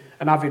you're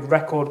an avid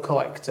record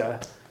collector,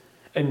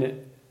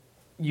 and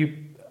you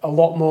a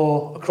lot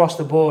more across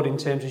the board in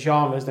terms of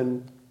genres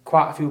than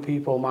quite a few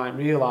people might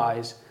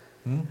realise.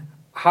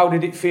 How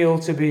did it feel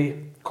to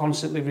be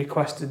constantly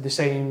requested the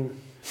same?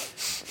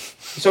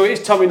 So it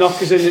is Tommy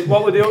Knockers, and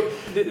what were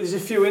there's a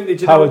few in there.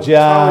 Power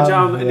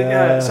Jam,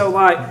 yeah. So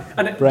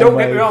and don't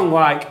get me wrong,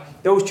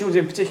 those tunes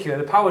in particular,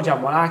 the Power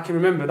Jam one, I can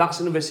remember. That's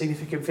another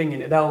significant thing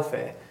in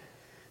Adelphi.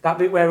 That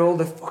bit where all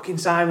the fucking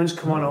sirens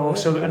come on, and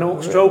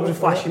strobes are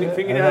flashing,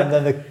 and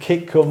then the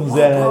kick comes in,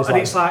 and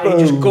it's like it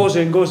just goes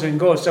and goes and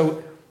goes.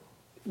 So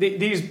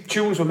these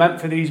tunes were meant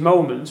for these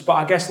moments, but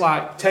I guess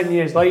 10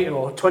 years later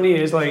or 20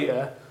 years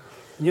later,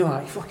 and you're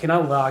like, fucking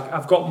hell,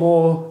 I've got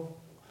more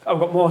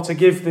to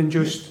give than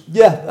just...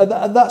 Yeah,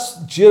 and that's,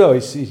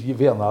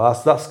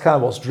 that's kind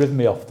of what's driven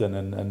me often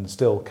and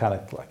still kind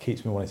of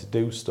keeps me wanting to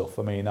do stuff.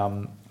 I mean,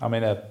 I'm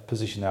in a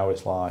position now where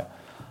it's like,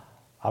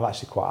 I'm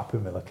actually quite happy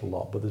with my little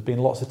lot, but there's been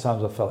lots of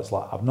times I've felt it's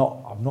like I'm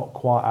not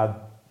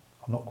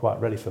quite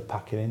ready for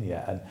packing in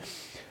yet. And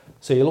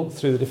so you look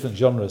through the different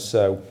genres.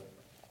 So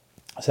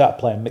I start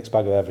playing a mixed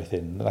bag of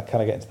everything, then I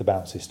kind of get into the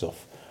bouncy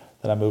stuff.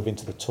 Then I move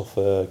into the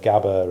tougher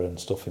gabber and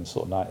stuff in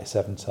sort of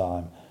 97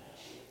 time.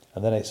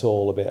 And then it's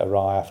all a bit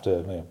awry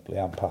after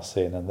Leanne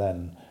passing, and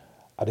then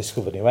I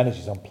discover new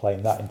energies. I'm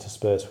playing that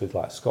interspersed with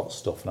Scott's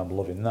stuff, and I'm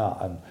loving that.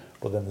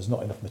 But then there's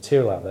not enough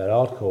material out there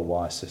hardcore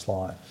wise. So it's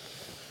like,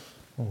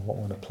 what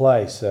I'm going to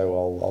play,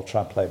 so I'll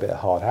try and play a bit of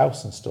hard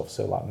house and stuff,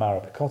 so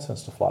Mara Picotta and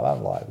stuff like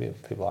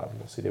that. People are like,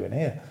 what's he doing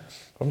here?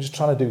 But I'm just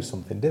trying to do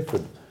something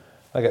different.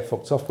 I get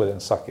fucked off with it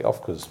and sack it off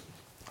because,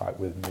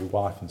 with my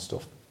wife and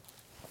stuff,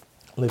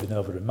 living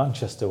over in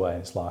Manchester way,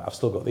 and it's like I've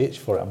still got the itch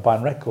for it. I'm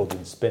buying records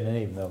and spinning,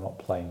 even though I'm not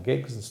playing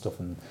gigs and stuff,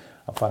 and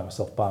I'm finding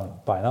myself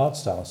buying art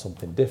style or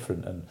something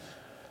different. And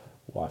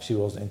if she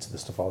wasn't into the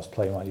stuff I was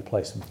playing, you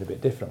play something a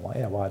bit different.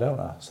 Yeah, why don't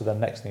I? So then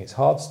next thing it's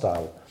hard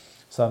style.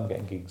 So I'm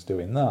getting gigs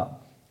doing that.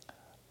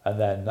 And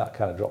then that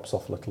kind of drops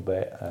off a little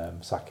bit,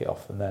 sack it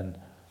off, and then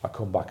I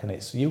come back and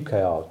it's UK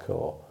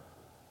hardcore.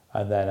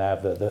 And then I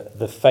have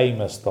the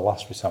famous, the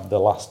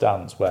last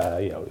dance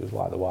where, you know, it was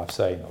like the wife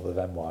saying, or the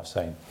then wife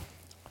saying,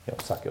 you know,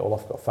 sack it all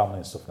off, got a family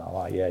and stuff. And I'm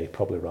like, yeah, you're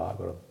probably right, I've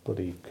got a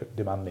bloody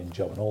demanding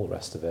job and all the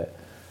rest of it.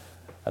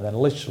 And then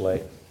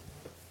literally,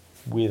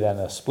 we then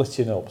are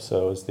splitting up.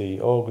 So as the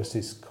August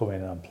is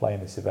coming and I'm playing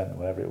this event,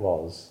 whatever it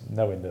was,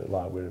 knowing that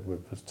like we're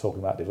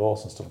talking about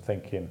divorce and stuff,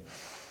 thinking,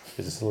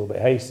 is this a little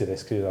bit hasty,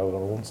 this, because I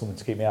want something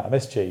to keep me out of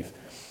mischief.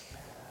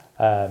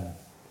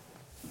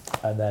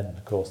 And then,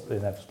 of course, the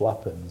inevitable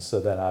happens. So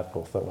then I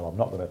thought, well, I'm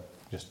not going to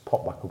just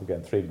pop back up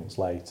again 3 months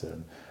later,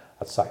 and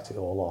I'd sacked it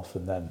all off.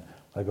 And then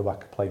when I go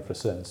back and play for a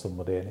certain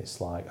somebody, and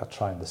it's like I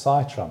try and the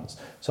psytrance.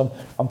 So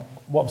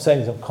what I'm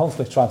saying is I'm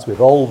constantly trying to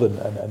evolve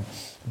and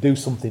do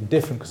something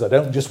different, because I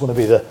don't just want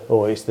to be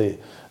it's the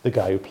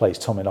guy who plays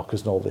Tommy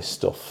Knockers and all this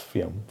stuff,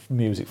 you know,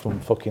 music from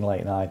fucking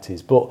late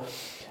 90s. But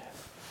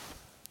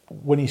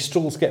when you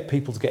struggle to get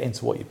people to get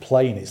into what you're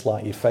playing, it's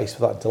like you're faced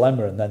with that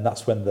dilemma, and then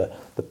that's when the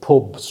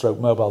pub stroke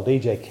mobile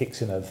DJ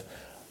kicks in of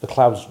the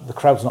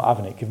crowd's not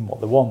having it, give them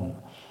what they want.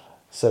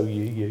 So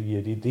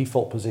your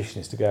default position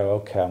is to go,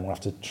 okay, I'm going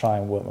to have to try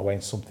and work my way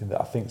into something that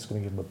I think is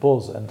going to give them a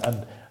buzz,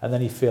 and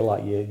then you feel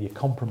like you're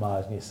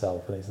compromising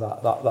yourself, and it's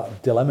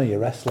that dilemma you're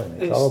wrestling.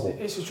 It's horrible.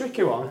 It's a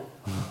tricky one.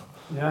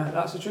 Yeah,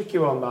 that's a tricky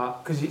one,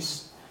 that, because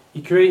it's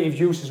your creative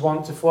juices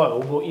want to flow,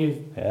 but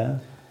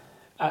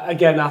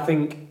again, I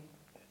think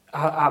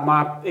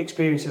my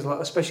experiences,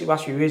 especially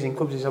last few years in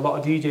clubs, is a lot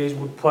of DJs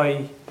would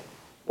play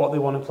what they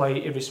want to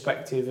play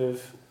irrespective of.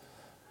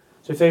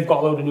 So if they've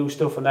got a load of new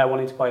stuff and they're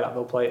wanting to play that,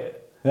 they'll play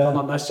it. Yeah. They'll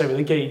not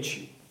necessarily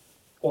gauge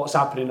what's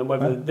happening and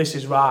whether this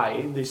is right.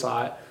 It's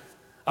like,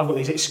 I've got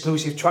these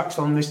exclusive tracks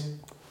on, this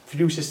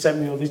producer sent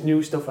me all this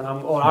new stuff, and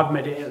I've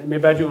made it in my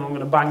bedroom, I'm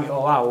going to bang it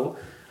all out,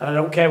 and I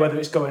don't care whether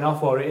it's going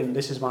off or in.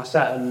 This is my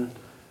set. And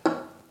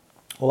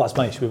well, that's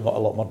my issue with a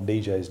lot of modern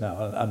DJs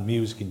now, and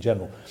music in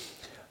general.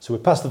 So we're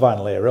past the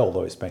vinyl era,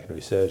 although it's making a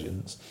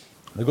resurgence.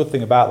 And the good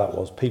thing about that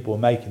was people were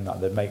making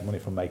that, they'd make money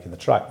from making the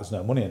track, there's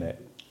no money in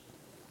it.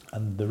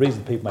 And the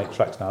reason people make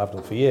tracks now, I've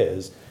done for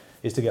years,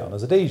 is to get on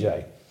as a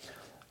DJ.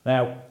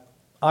 Now,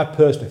 I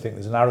personally think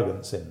there's an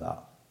arrogance in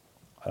that.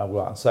 And I'll go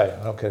out and say,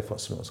 I don't care if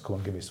someone wants to come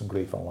and give me some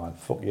grief online,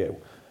 fuck you.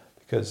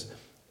 Because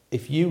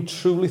if you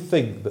truly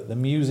think that the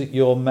music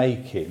you're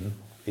making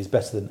is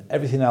better than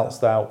everything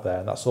else out there,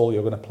 and that's all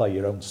you're going to play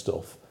your own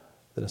stuff,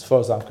 then as far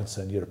as I'm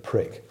concerned, you're a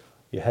prick.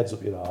 Your head's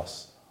up your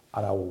arse,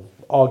 and I will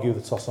argue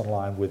the toss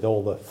online with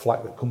all the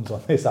flack that comes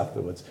on this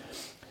afterwards.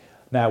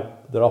 Now,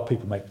 there are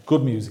people who make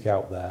good music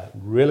out there,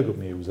 really good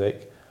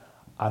music,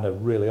 and are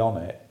really on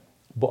it,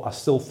 but I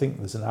still think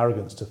there's an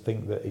arrogance to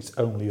think that it's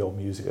only your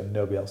music and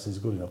nobody else is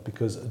good enough,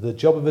 because the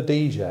job of a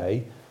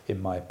DJ,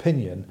 in my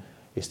opinion,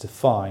 is to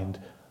find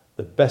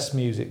the best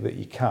music that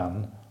you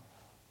can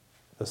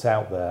that's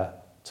out there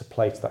to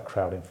play to that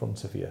crowd in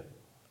front of you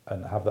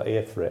and have that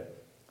ear for it.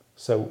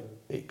 So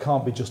it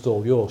can't be just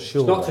all yours,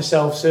 sure. It's not to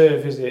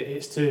self-serve, is it?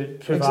 It's to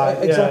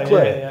provide. Exactly.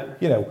 Yeah.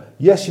 You know,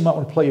 yes, you might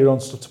want to play your own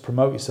stuff to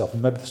promote yourself,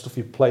 and maybe the stuff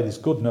you've played is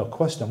good, no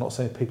question. I'm not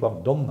saying people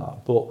haven't done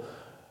that, but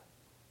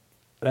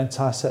an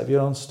entire set of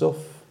your own stuff.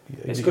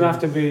 It's going to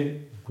have to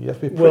be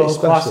pretty world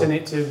class special. in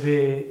it to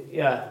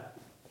be, I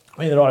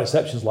mean, there are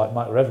exceptions like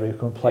Mike Reverie who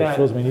come and play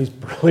for us. I mean, he's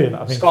brilliant.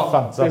 I mean,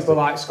 fantastic. People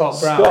like Scott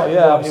Brown. Scott,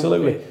 yeah,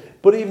 absolutely.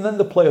 But even then,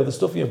 they play other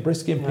stuff. You know,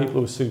 Brisky and people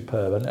who are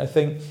superb. And I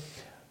think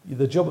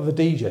the job of a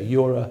DJ,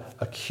 you're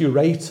a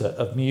curator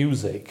of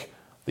music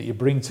that you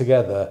bring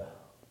together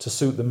to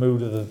suit the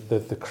mood of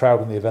the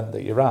crowd and the event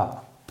that you're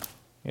at.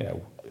 You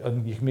know,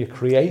 and you can be a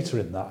creator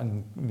in that,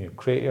 and you know,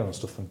 create your own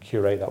stuff and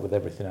curate that with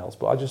everything else.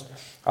 But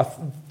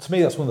to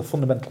me, that's one of the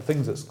fundamental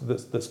things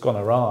that's gone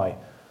awry.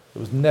 It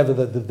was never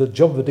the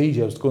job of the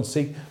DJ was to go and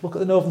see. Look at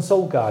the Northern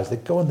Soul guys. They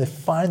go and they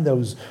find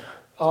those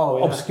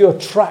obscure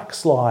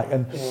tracks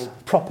and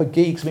proper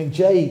geeks. I mean,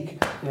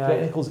 Jake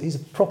Nichols, he's a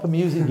proper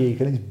music geek,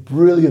 and he's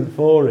brilliant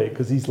for it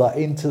because he's like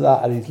into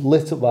that and he's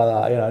lit up by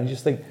that. You know, and you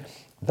just think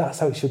that's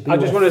how it should be. I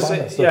just want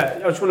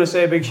to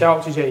say a big shout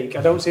out to Jake.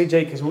 I don't see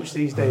Jake as much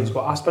these days,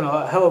 but I spent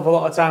a hell of a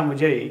lot of time with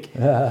Jake.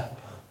 Yeah.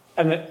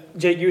 And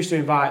Jake used to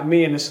invite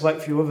me and a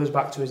select few others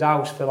back to his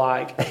house for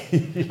like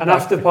an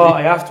after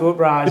party after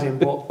Uprising,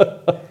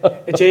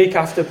 but a Jake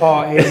after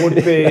party would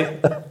be,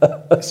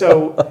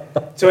 so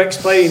to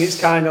explain,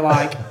 it's kind of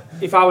like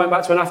if I went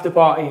back to an after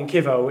party in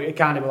Kivo, it'd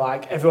kind of be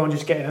like everyone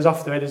just getting as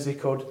off their head as they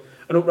could,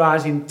 an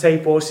Uprising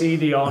tape or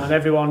CD on, and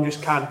everyone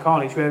just kind of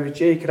carnage, whereas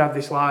Jake could have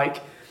this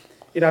like,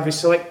 he'd have his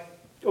select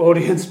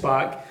audience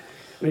back,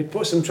 and he'd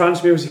put some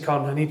trance music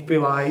on, and he'd be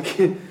like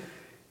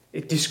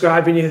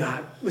describing you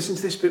that, listen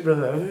to this bit,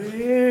 brother,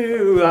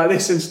 like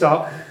this and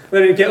stuff.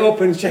 Then he'd get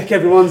up and check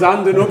everyone's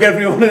hand and hug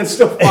everyone and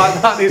stuff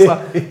like that. And he's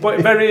like,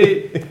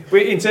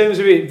 but in terms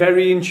of it,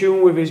 very in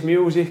tune with his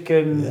music,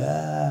 and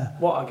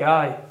what a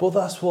guy. But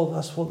that's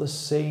what they're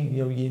saying.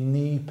 You know, you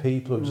need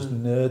people who are just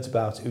nerds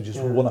about it, who just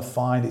want to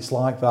find. It's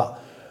like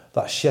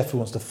that chef who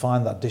wants to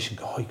find that dish and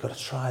go, oh, you've got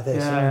to try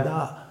this. I mean,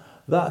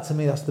 That to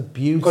me, that's the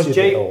beauty Because of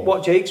it all.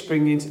 what Jake's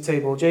bringing to the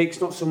table, Jake's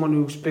not someone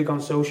who's big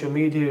on social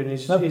media and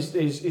he's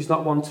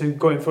not one to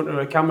go in front of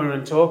a camera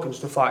and talk and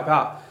stuff like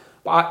that.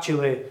 But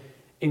actually,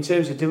 in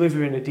terms of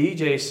delivering a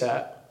DJ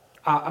set,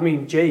 I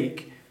mean,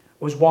 Jake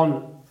was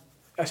one,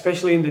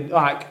 especially in the,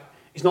 like,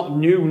 he's not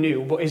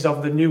new, but he's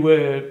of the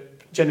newer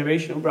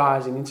generation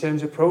Uprising in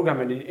terms of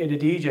programming in a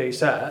DJ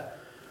set.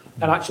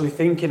 And actually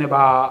thinking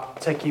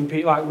about taking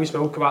people, like we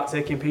spoke about,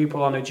 taking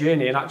people on a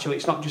journey, and actually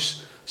it's not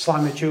just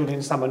slam a tune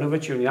in, slam another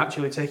tune, you're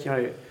actually taking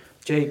out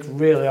Jake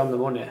really on the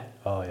money.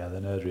 Oh yeah, the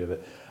nerdery of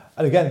it.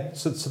 And again,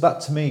 so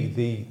that to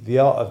me, the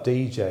art of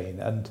DJing,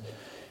 and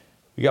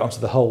we get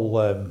onto the whole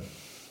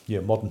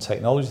modern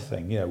technology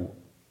thing.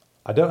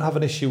 I don't have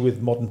an issue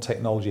with modern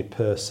technology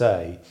per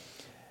se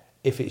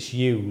if it's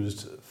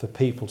used for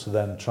people to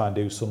then try and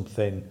do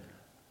something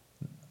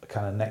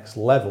kind of next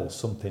level,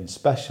 something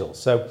special.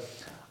 So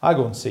I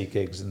go and see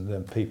gigs and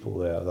then people,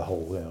 the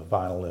whole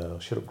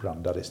vinyl, shut up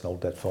granddad, it's an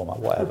old dead format,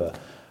 whatever.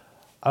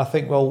 And I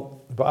think,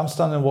 well, but I'm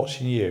standing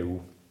watching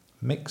you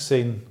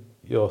mixing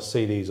your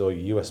CDs or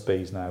your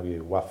USBs now,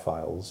 your WAV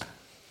files.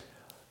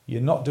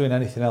 You're not doing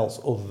anything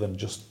else other than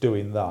just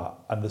doing that.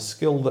 And the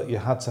skill that you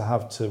had to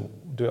have to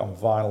do it on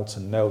vinyl, to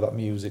know that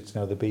music, to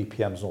know the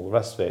BPMs and all the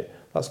rest of it,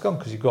 that's gone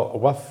because you've got a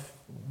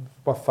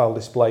WAV file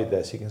displayed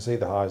there so you can see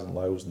the highs and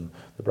lows and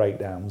the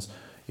breakdowns.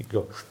 You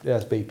can go,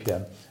 there's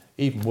BPM.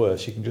 Even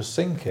worse, you can just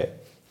sync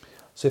it.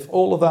 So if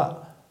all of that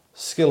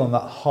skill and that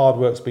hard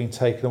work's been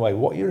taken away,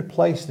 what are you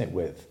replacing it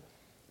with?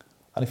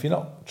 And if you're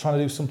not trying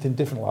to do something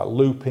different like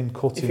looping,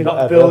 cutting, if you're not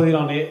whatever, building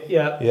on it,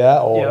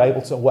 or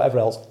able to, whatever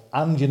else,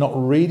 and you're not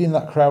reading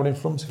that crowd in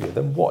front of you,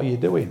 then what are you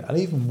doing? And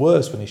even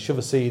worse, when you shove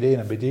a CD in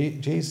and be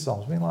Jesus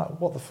songs, I mean,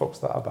 like, what the fuck's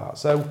that about?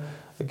 So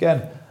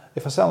again,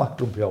 if I sound like a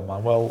grumpy old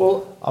man,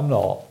 well I'm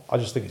not. I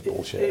just think it's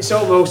bullshit. It's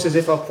almost as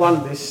if I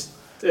planned this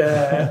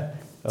to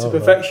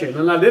perfection,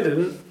 and I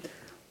didn't.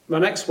 My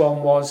next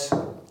one was,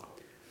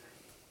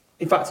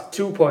 in fact,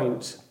 2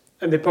 points,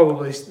 and they're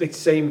probably the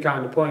same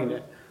kind of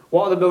point.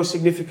 What are the most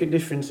significant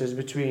differences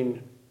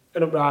between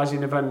an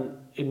Uprising event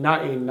in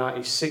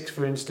 1996,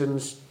 for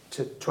instance,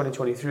 to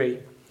 2023?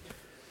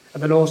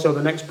 And then also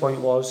the next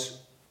point was,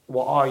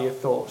 what are your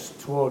thoughts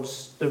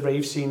towards the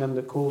rave scene and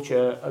the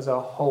culture as a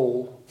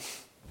whole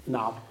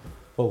now?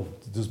 Well,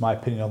 does my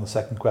opinion on the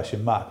second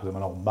question matter? Because I'm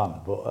an old man,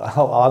 but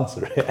I'll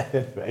answer it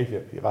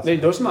if you've asked me.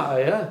 It does matter,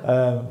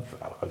 yeah.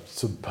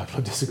 Some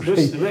people disagree. It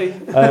does to me.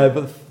 But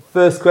the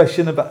first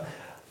question about...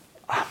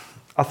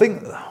 I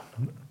think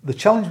the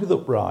challenge with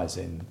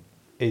Uprising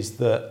is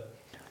that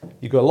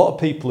you've got a lot of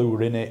people who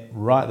were in it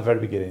right at the very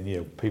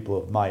beginning, people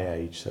of my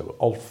age, so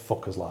old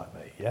fuckers like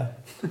me, yeah?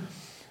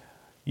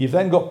 You've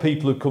then got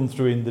people who come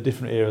through in the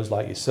different eras,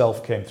 like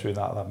yourself came through in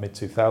that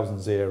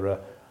mid-2000s era,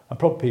 and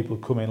probably people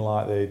who come in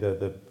like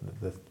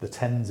the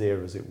tens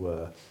era, as it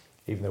were,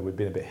 even though we've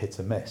been a bit hit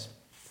and miss.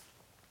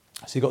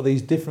 So you've got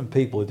these different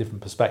people with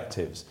different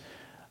perspectives.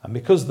 And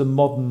because the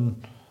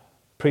modern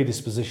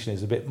predisposition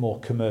is a bit more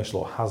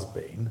commercial, or has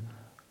been,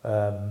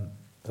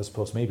 as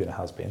opposed to me being a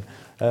has-been,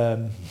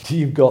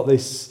 you've got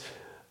this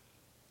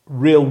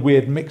real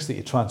weird mix that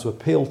you're trying to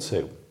appeal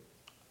to.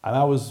 And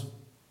I was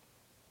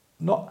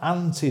not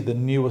anti the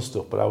newer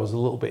stuff, but I was a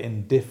little bit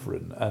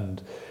indifferent.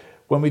 And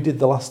when we did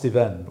the last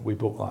event, we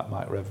booked like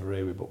Mike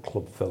Reverie, we booked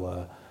Club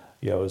Filler,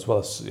 as well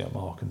as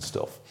Mark and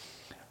stuff.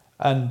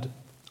 And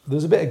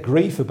there's a bit of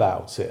grief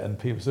about it, and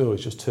people say, oh,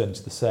 it's just turned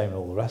to the same and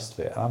all the rest of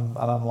it. And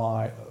I'm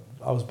like,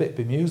 I was a bit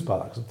bemused by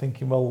that, because I'm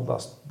thinking, well,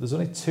 there's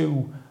only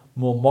two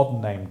more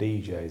modern name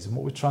DJs, and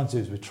what we're trying to do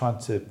is we're trying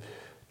to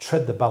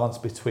tread the balance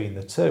between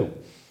the two.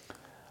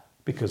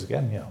 Because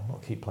again, I'll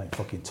keep playing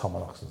fucking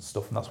Tomahawks and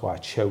stuff, and that's why I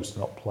chose to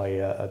not play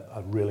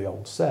a really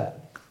old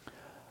set.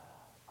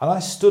 And I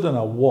stood and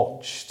I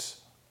watched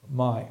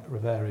Mike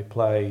Reverie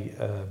play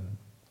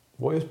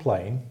what he was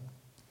playing,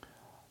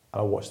 and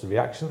I watched the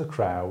reaction of the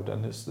crowd,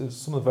 and there's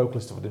some of the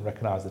vocalist stuff I didn't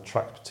recognise the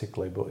tracks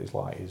particularly, but it's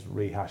like his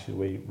rehashes,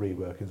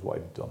 reworkings, what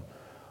he'd done.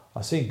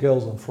 I seen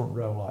girls on the front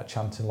row like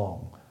chanting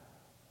along,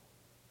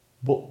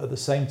 but at the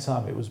same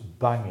time it was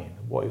banging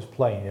what he was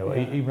playing.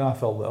 Even I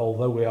felt that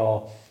although we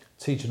are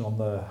teaching on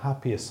the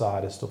happier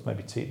side of stuff,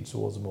 maybe teaching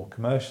towards a more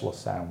commercial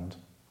sound,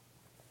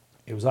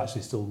 it was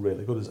actually still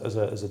really good as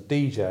a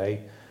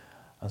DJ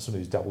and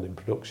somebody who's dabbled in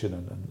production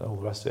and all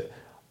the rest of it.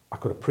 I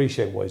could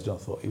appreciate what he's done. I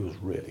thought he was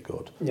really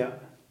good. Yeah.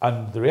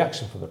 And the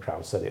reaction from the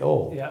crowd said it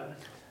all. Yeah.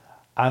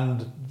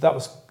 And that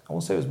was, I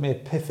won't say it was my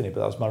epiphany, but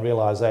that was my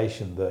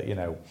realisation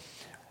that,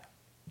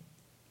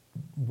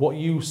 what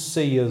you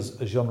see as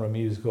a genre of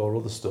music or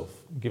other stuff,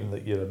 given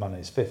that you're a man in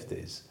his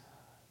 50s,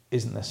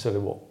 isn't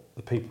necessarily what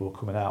the people who are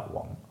coming out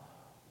want.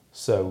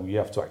 So you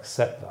have to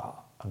accept that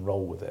and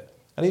roll with it.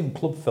 And even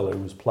Club Filler,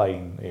 who was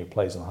playing, he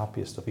plays on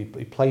happier stuff, he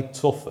played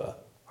tougher.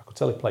 I could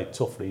tell he played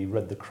tougher. He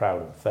read the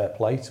crowd, and fair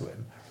play to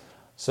him.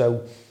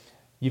 So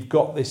you've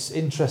got this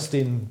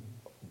interesting,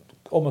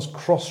 almost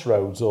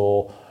crossroads,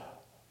 or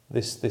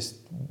this.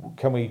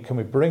 Can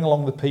we bring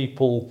along the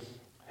people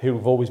who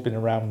have always been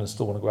around and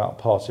still want to go out and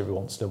party every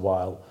once in a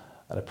while,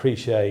 and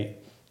appreciate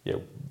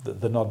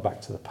the nod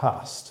back to the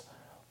past,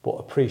 but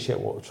appreciate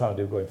what we're trying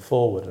to do going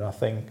forward. And I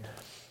think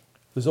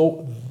there's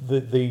all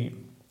the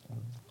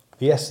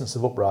essence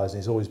of Uprising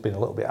has always been a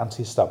little bit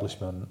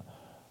anti-establishment,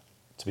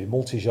 to be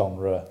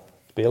multi-genre,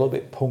 to be a little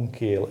bit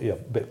punky, a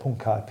bit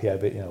punk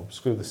IPA, but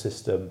screw the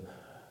system,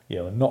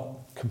 and not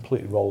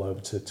completely roll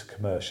over to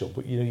commercial.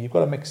 But you've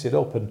got to mix it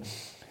up. And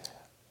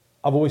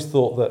I've always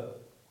thought that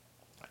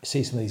you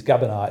see some of these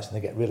Gabonites and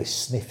they get really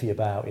sniffy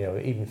about,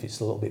 even if it's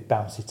a little bit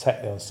bouncy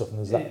techno and stuff, and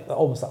there's that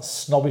almost that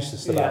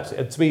snobbishness about it.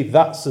 And to me,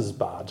 that's as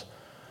bad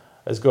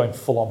as going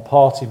full on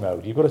party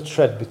mode. You've got to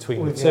tread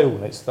between the two,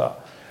 and it's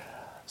that.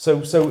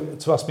 So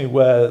to ask me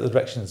where the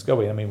direction is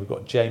going, I mean, we've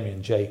got Jamie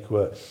and Jake who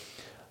are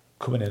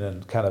coming in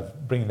and kind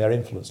of bringing their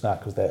influence now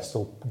because they're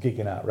still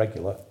gigging out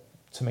regular.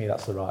 To me,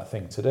 that's the right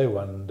thing to do.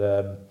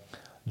 And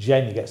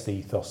Jamie gets the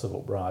ethos of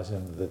Uprising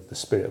and the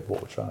spirit of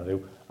what we're trying to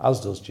do, as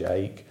does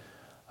Jake.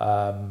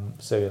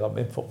 So I'm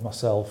in for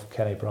myself,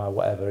 Kenny, Brian,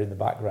 whatever, in the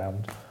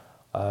background.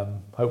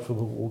 Hopefully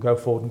we'll go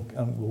forward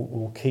and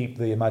we'll keep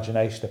the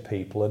imagination of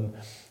people. And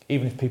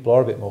even if people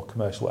are a bit more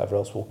commercial, whatever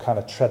else, we'll kind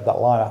of tread that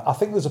line. I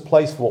think there's a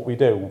place for what we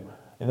do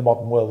in the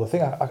modern world. The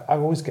thing I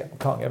always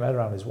can't get my head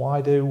around is,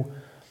 why do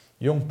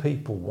young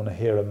people want to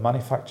hear a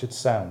manufactured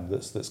sound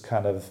that's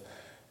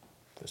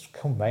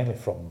come mainly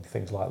from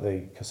things like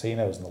the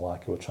casinos and the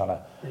like, who are trying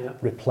to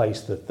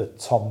replace the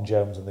Tom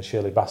Jones and the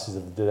Shirley Basses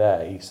of the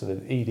day. So the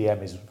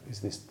EDM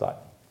is this like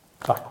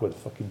backward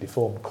fucking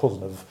deformed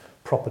cousin of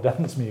proper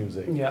dance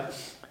music. Yeah.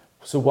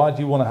 So why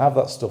do you want to have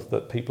that stuff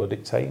that people are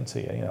dictating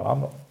to you?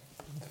 I'm not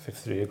the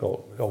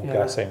 53-year-old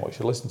guy saying what you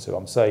should listen to.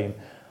 I'm saying,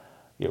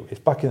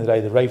 if back in the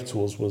day the rave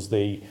tours was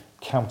the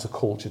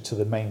counterculture to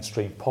the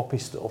mainstream poppy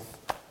stuff,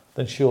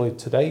 then surely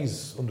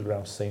today's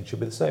underground scene should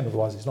be the same,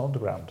 otherwise it's not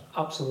underground.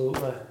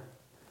 Absolutely.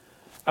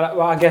 And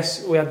I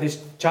guess we had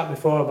this chat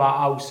before about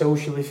how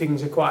socially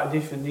things are quite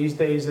different these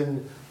days,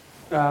 and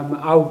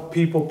how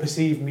people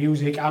perceive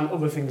music and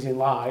other things in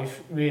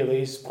life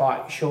really is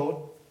quite short,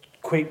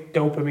 quick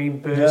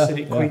dopamine bursts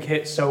and quick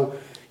hits. So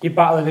you're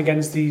battling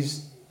against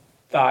these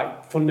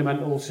like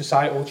fundamental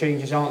societal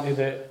changes, aren't they?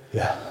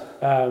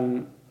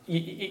 That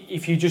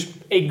if you just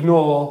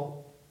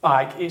ignore,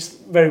 like, it's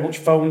very much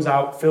phones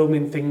out,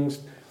 filming things,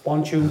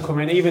 one tune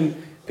coming. Even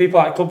people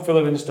like Club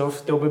Filler and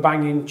stuff, they'll be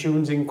banging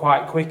tunes in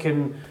quite quick,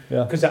 and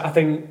because I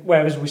think,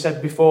 whereas we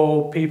said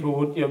before, people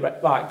would,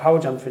 like Power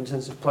Jam, for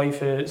instance, would play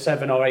for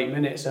 7 or 8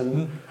 minutes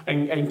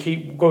and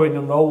keep going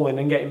and rolling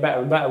and getting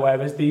better and better.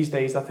 Whereas these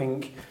days, I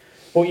think,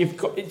 but you've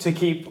got to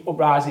keep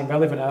Uprising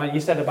relevant. And like you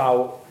said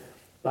about,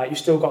 like, you've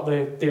still got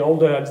the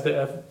older heads that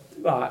are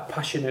like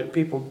passionate.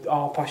 People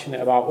are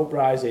passionate about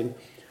Uprising,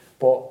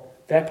 but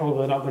they're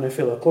probably not going to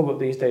fill a club up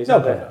these days,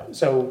 are they? No.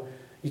 So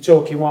you're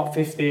talking,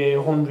 50,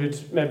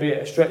 100, maybe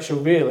at a stretch. So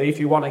really, if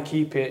you want to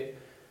keep it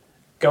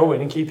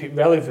going and keep it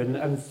relevant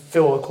and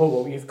fill the club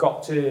up, you've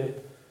got to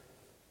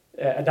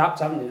adapt,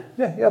 haven't you?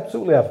 Yeah, you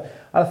absolutely have. And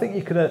I think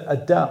you can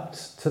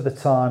adapt to the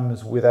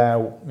times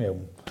without,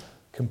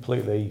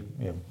 completely,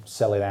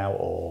 selling out,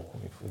 or,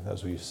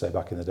 as we used to say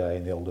back in the day,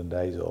 in the olden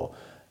days, or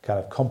kind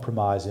of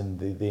compromising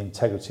the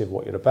integrity of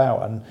what you're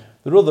about. And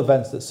there are other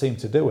events that seem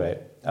to do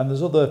it. And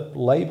there's other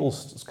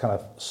labels that's kind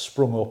of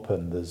sprung up,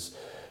 and there's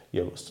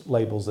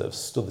labels that have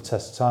stood the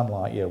test of time,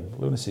 like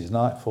Lunacy's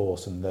Night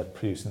Force, and they're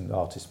producing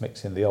artists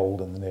mixing the old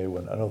and the new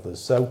and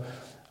others. So,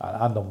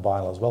 and on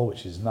vinyl as well,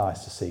 which is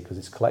nice to see because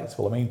it's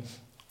collectible. I mean,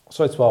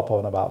 sorry to harp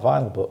on about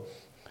vinyl, but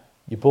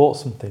you bought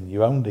something,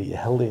 you owned it, you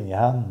held it in your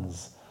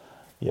hands.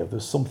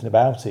 There's something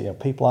about it.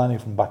 People I knew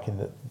from back in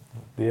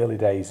the early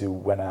days who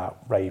went out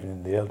raving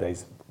in the early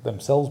days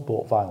themselves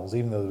bought vinyls,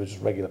 even though they were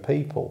just regular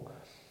people.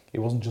 It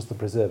wasn't just the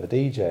preserver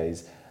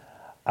DJs.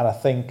 And I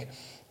think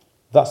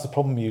that's the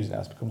problem with music now.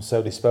 It's become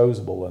so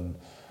disposable, and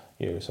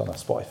it's on a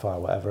Spotify or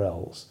whatever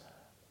else.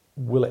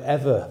 Will it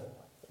ever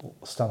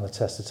stand the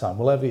test of time?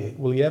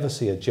 Will you ever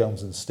see a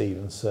Jones and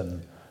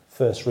Stevenson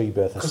First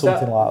Rebirth or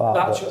something like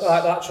that?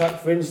 Like that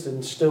track, for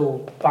instance,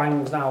 still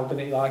bangs now,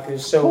 doesn't it? Like,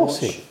 there's so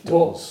much. It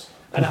does.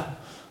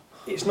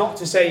 It's not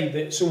to say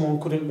that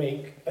someone couldn't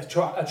make a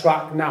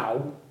track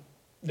now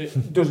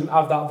that doesn't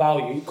have that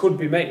value. It could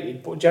be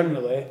made, but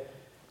generally,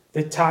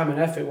 the time and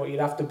effort, what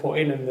you'd have to put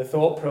in, and the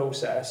thought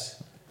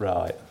process.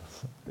 Right.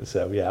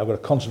 So, I've got a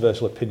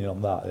controversial opinion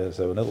on that.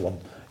 So, another one.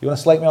 You want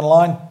to slate me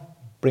online?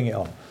 Bring it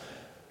on.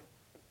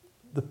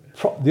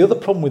 The other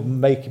problem with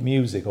making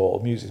music,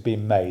 or music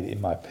being made, in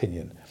my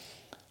opinion,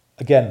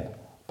 again,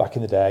 back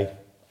in the day,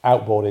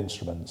 outboard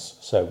instruments.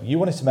 So, you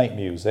wanted to make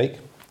music,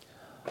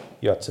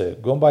 you had to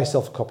go and buy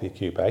yourself a copy of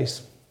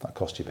Cubase. That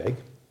cost you big.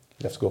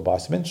 You'd have to go and buy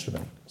some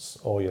instruments,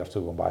 or you'd have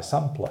to go and buy a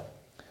sampler.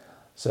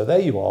 So there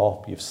you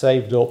are, you've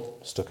saved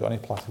up, stuck it on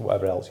your plastic,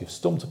 whatever else, you've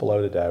stumped up a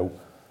load of dough,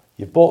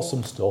 you've bought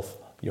some stuff,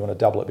 you want to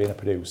dabble at being a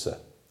producer.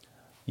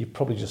 You've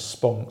probably just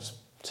spunked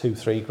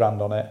 2-3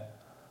 grand on it.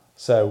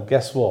 So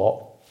guess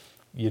what?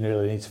 You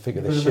really need to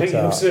figure this shit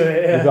out.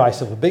 You buy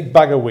yourself a big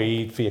bag of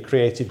weed for your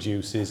creative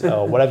juices,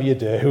 or whatever you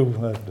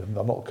do.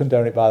 I'm not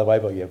condoning it, by the way,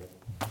 but you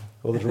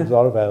Other drums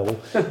are available.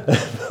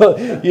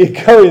 But you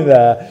go in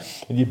there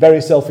and you bury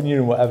yourself in your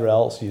room, whatever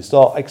else. You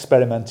start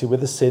experimenting with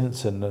the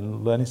synths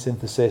and learning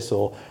synthesis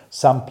or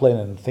sampling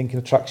and thinking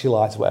of tracks you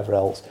like, whatever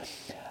else.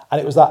 And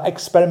it was that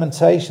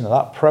experimentation and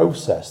that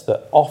process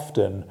that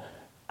often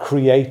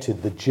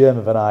created the germ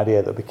of an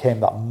idea that became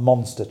that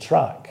monster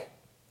track.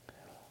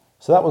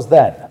 So that was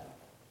then.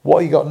 What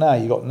you got now?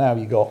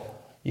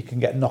 You can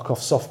get knockoff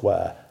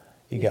software.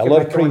 You get a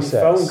lot of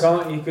presets.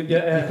 Phone, can't you?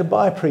 You can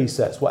buy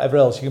presets, whatever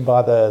else. You can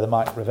buy the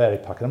Mike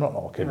Riveri pack. And I'm not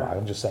knocking Mike,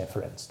 I'm just saying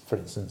for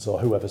instance, or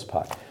whoever's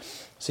pack.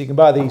 So you can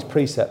buy these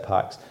preset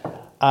packs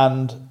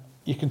and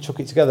you can chuck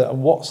it together.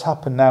 And what's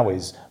happened now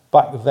is,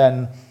 back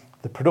then,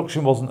 the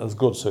production wasn't as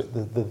good, so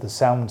the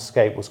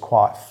soundscape was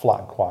quite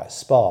flat and quite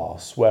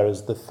sparse,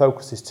 whereas the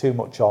focus is too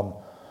much on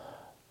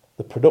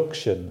the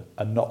production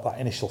and not that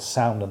initial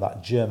sound and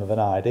that germ of an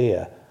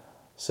idea.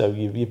 So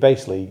you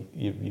basically,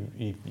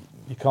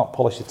 you can't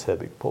polish a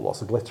turbo, you put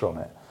lots of glitter on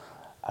it.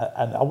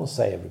 And I wouldn't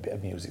say every bit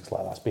of music's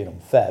like that, that's being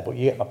unfair, but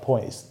you get my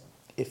point.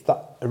 If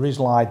that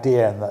original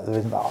idea and that there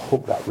isn't that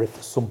hook, that riff,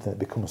 or something that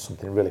becomes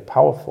something really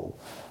powerful,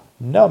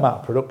 no amount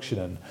of production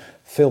and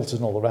filters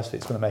and all the rest of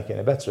it's going to make it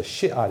any better. A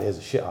shit idea is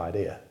a shit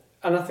idea.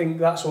 And I think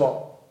that's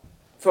what,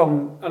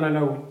 and I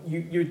know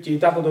you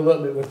dabbled a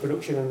little bit with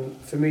production,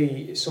 and for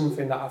me it's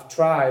something that I've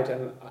tried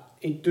and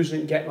it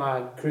doesn't get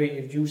my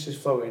creative juices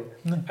flowing.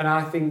 And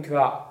I think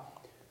that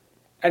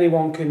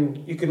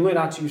you can learn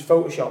how to use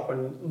Photoshop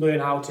and learn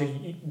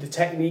the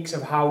techniques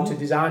of how to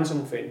design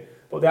something,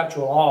 but the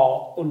actual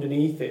art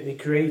underneath it, the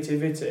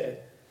creativity.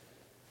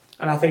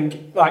 And I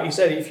think, like you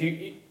said,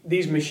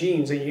 these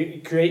machines,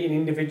 you're creating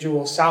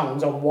individual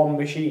sounds on one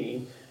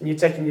machine, and you're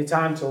taking your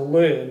time to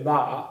learn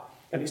that,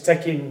 and it's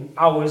taking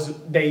hours,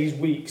 days,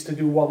 weeks to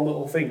do one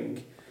little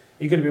thing,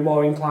 you're going to be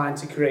more inclined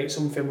to create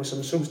something with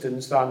some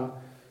substance than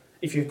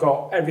if you've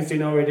got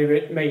everything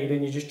already made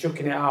and you're just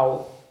chucking it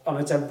out on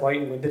a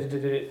template and with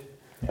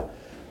Yeah.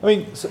 I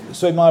mean,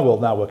 so in my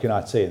world now, working in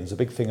IT, and there's a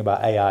big thing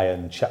about AI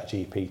and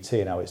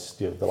ChatGPT. Now it's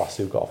the lass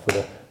who got off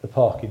with the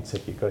parking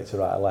ticket, got it to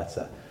write a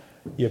letter.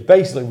 Yeah,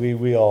 basically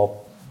we are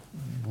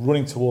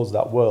running towards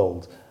that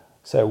world.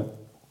 So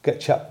get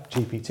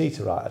ChatGPT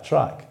to write a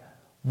track.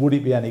 Would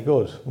it be any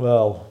good?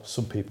 Well,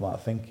 some people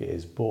might think it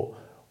is, but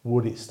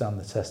would it stand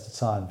the test of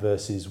time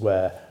versus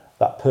where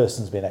that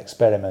person's been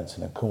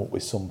experimenting and come up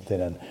with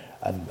something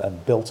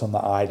and built on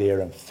that idea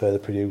and further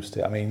produced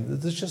it? I mean,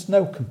 there's just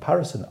no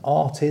comparison.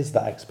 Art is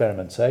that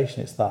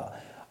experimentation. It's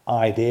that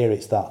idea.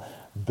 It's that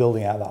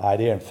building out that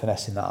idea and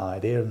finessing that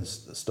idea and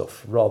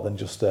stuff, rather than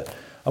just I'm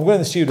going to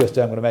the studio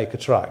today, I'm going to make a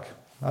track.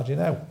 How do you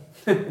know?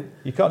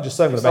 You can't just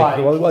say I'm going to make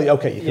it. Well,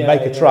 okay, you can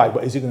make a track,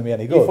 but is it going to be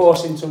any good? You're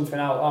forcing something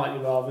out, aren't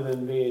you, rather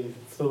than being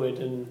fluid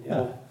and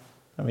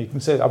I mean, you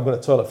can say I'm going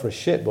to toilet for a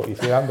shit, but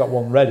if you haven't got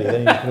one ready,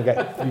 then you're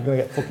going to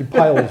get fucking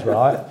piles,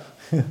 right?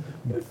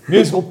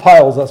 Musical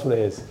piles, that's what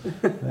it is.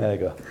 There you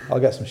go. I'll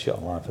get some shit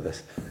online for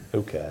this.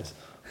 Who cares?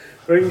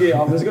 Bring it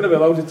on. There's going to be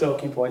loads of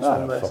talking points I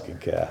from this. don't fucking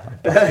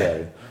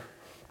care.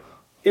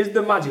 Is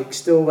the magic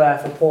still there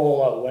for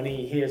Paulo when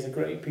he hears a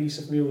great piece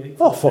of music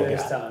for the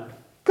first time?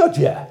 God,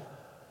 yeah.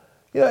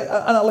 You know,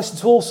 and I listen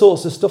to all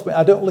sorts of stuff.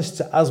 I don't listen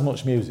to as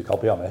much music, I'll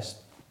be honest.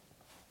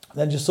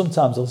 Then just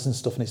sometimes I listen to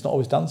stuff and it's not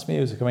always dance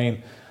music. I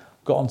mean,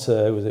 got onto,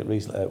 was it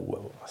recently,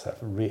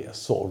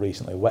 sort of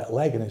recently, Wet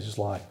Leg, and it's just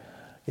like,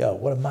 yo,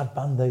 what a mad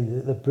band,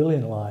 they're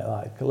brilliant, like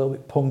a little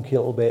bit punky,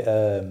 a little bit,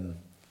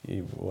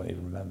 you won't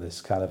even remember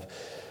this kind of,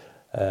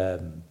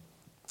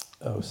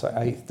 it's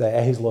like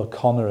Hazel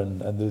O'Connor,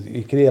 and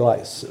you can hear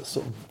like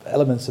sort of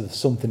elements of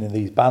something in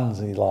these bands,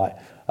 and you're like,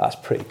 that's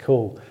pretty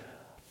cool.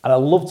 And I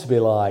love to be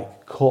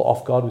like caught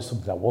off guard with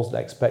something I wasn't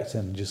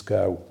expecting and just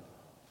go,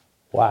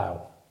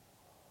 wow.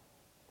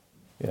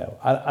 You know,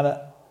 and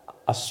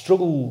I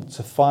struggle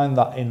to find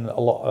that in a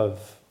lot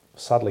of,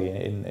 sadly,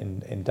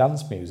 in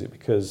dance music,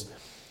 because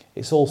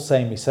it's all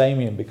samey,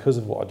 and because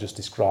of what I just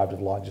described,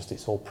 of like just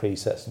it's all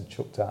presets and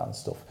chucked out and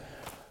stuff.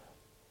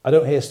 I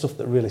don't hear stuff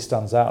that really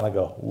stands out, and I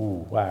go,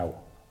 ooh, wow.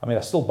 I mean,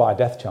 I still buy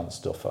Death Chant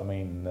stuff. I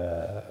mean,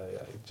 and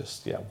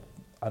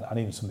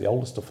even some of the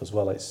older stuff as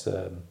well. It's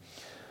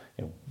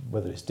you know,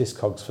 whether it's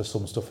Discogs for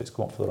some stuff, it's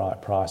come up for the right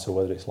price, or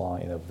whether it's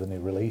like, you know, the new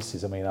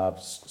releases. I mean,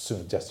 as soon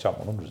as Death Chant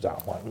 100's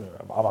out, I'm like,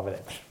 I'm having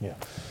it. Yeah,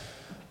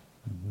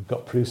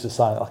 got producer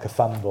sign it like a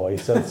fanboy.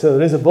 So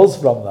there is a buzz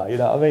from that. You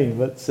know what I mean?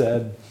 But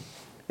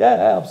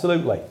yeah,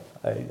 absolutely.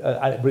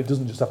 But it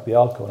doesn't just have to be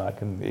hardcore. Now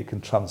it can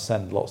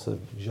transcend lots of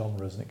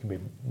genres, and it can be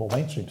more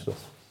mainstream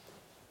stuff.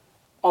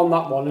 On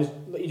that one,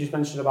 you just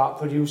mentioned about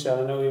producer.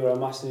 I know you were a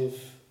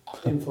massive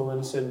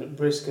influence in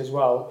Brisk as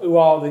well. Who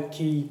are the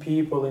key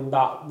people in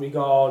that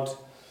regard?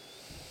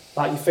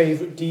 Like your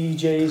favourite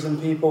DJs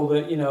and people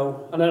that, you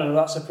know, I don't know,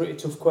 that's a pretty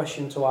tough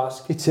question to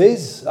ask. It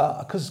is,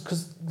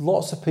 because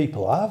lots of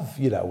people have,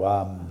 you know,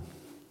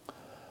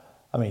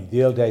 I mean,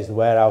 the old days of the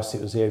Warehouse,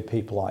 it was hearing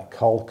people like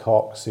Cole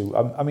Cox, who,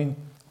 I mean,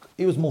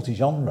 he was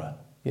multi-genre,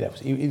 you know,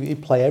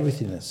 he'd play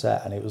everything in a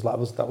set, and it was like,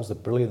 that was the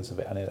brilliance of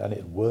it, and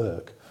it'd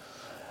work.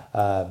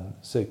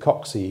 So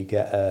Coxie, you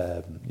get,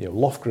 you know,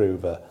 Loft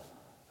Groover,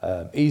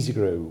 Easy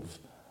Groove.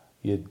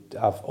 You'd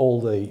have all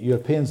the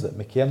Europeans that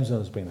Mickey Emson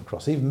was bringing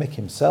across. Even Mick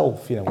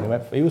himself, you know,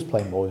 when he was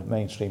playing more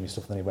mainstreamy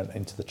stuff, and then he went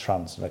into the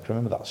trance. And I can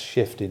remember that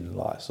shift in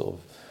like sort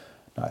of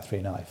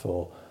 93,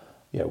 94.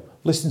 You know,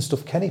 listening to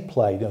stuff Kenny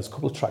played. You know, there's a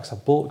couple of tracks I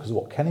bought because of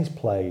what Kenny's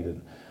played,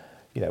 and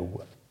you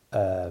know,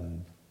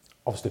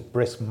 obviously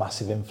Brisk,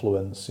 massive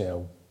influence. You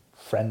know,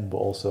 friend, but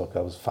also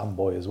I was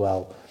fanboy as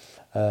well.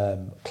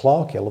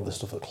 Clarkey, I love the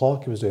stuff that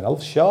Clarkey was doing. I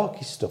love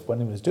Sharky's stuff when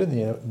he was doing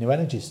the New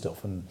Energy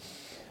stuff, and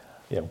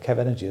you know, Kev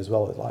Energy as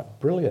well. It's like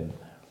brilliant.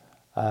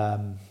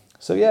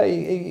 So yeah,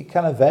 it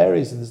kind of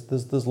varies.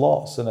 There's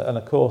lots, and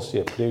of course,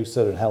 yeah,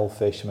 Producer and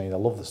Hellfish. I mean, I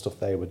love the stuff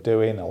they were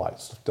doing. I like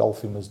the stuff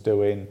Dolphin was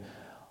doing.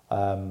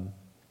 I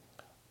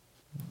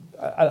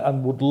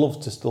would love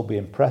to still be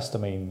impressed. I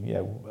mean, you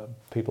know,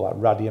 people like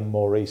Radium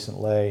more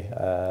recently,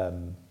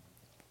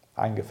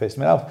 Anger Fist.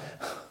 I mean, I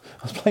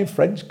was playing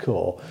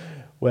Frenchcore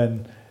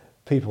when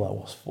people are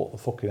like, what the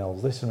fucking hell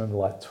is this? I remember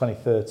like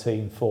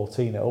 2013,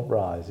 14 at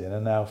Uprising,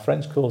 and now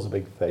Frenchcore's a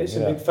big thing. It's a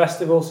big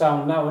festival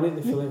sound now, isn't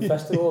it? They're filling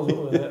festivals up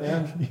with it,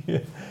 yeah.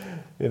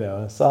 You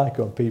know,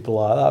 Psycho and people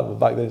like that, but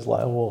back then it's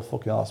like, oh, well,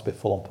 fucking hell, that's a bit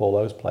full on Paul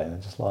O's playing,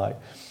 and just like,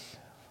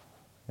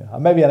 yeah.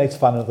 Maybe I need to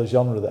find another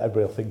genre that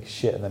everybody will think is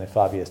shit, and then in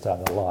 5 years'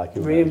 time they'll like.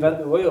 Reinvent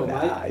the wheel,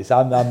 mate.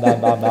 I'm done,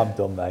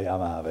 mate.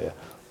 I'm out of here.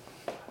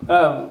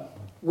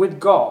 We've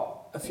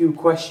got a few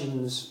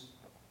questions.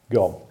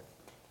 Go on.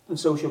 On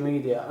social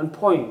media and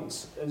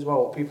points as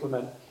well. What people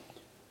have meant.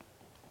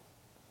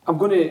 I'm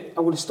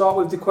gonna start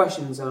with the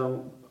questions,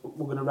 and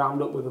we're gonna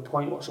round up with a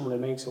point what someone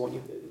makes. I want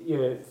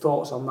your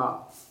thoughts on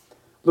that.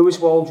 Lewis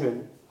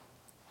Waldron,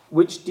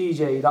 which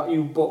DJ that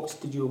you booked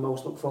did you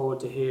most look forward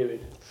to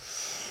hearing?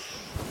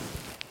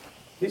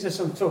 These are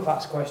some tough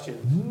ass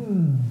questions.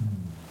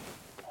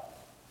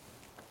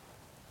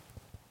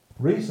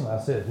 Recently, I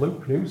said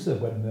Luke Producer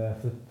when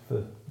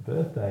for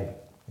birthday.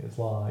 It's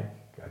like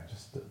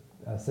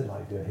I said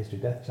like do a History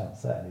Death Chant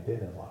set, and he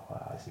did. And I was like,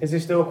 wow. Is he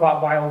still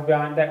quite viral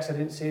behind decks? I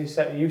didn't see his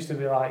set. He used to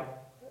be like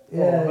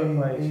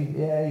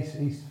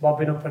he's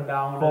bobbing up and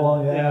down. Full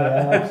on,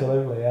 yeah,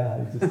 absolutely,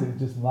 yeah. He's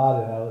just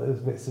mad. You know, it was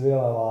a bit surreal.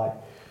 I like,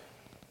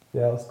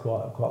 yeah, I was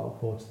quite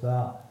look forward to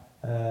that.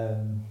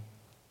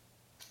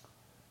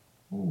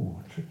 Ooh,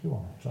 a tricky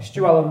one.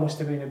 Stu Allen must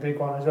have been a big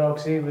one as well,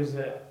 because he was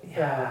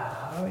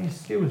I mean,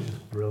 Stu was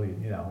just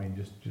brilliant, you know. I mean,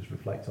 just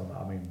reflect on that.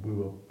 I mean, we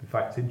were, in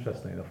fact,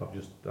 interestingly enough, I've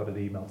just had an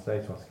email today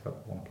to ask if I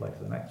want to play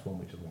for the next one,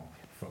 which is one,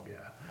 fuck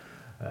yeah.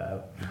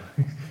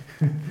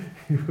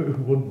 Who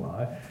wouldn't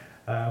lie?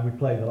 We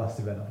played the last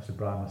event, obviously,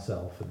 Brian,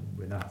 myself, and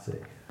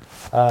Renati.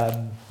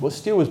 But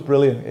Stu was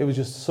brilliant. He was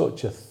just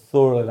such a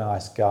thoroughly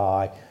nice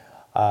guy.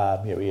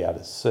 You know, he had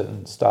a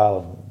certain style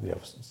and, you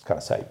know, kind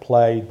of set he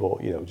played,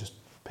 but, you know, just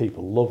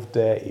people loved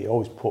it. He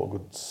always put a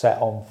good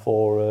set on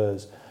for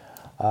us.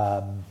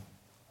 I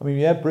mean,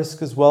 yeah,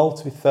 Brisk as well,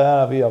 to be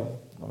fair. I mean,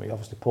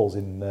 obviously Paul's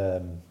in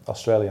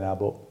Australia now,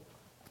 but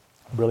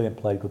brilliant,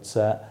 played good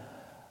set.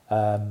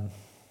 Yeah,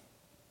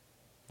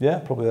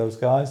 probably those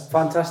guys.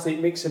 Fantastic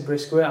mix of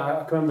Brisk.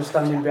 I can remember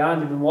standing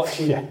behind him and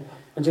watching him.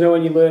 And you know,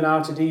 when you learn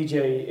how to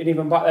DJ, and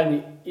even back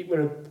then, it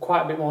were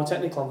quite a bit more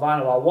technical on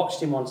vinyl. I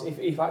watched him once.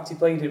 He actually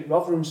played at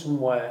Rotherham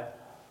somewhere.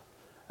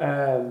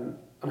 And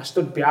I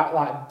stood behind,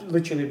 like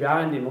literally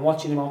behind him and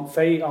watching him on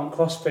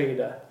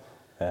crossfader.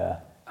 Yeah.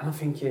 And I'm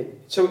thinking,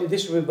 so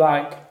this was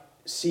like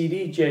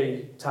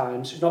CDJ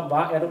times. So it's not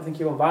I don't think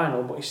he was on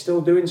vinyl, but he's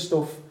still doing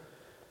stuff,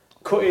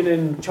 cutting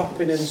and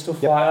chopping and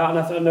stuff like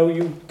that. And I know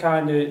you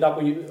that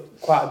was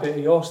quite a bit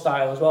of your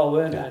style as well,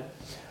 weren't it?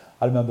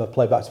 I remember I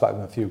played back to back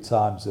with him a few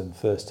times, and the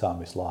first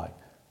time it's like,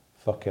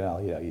 fucking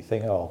hell, you know, you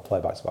think, oh, I'll play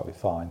back to back, be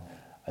fine.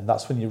 And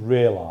that's when you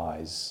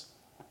realise,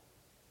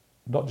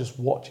 not just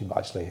watching, but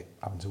actually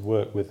having to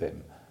work with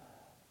him,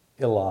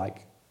 you're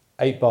like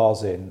 8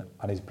 bars in,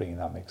 and he's bringing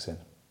that mix in.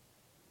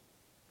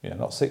 You know,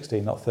 not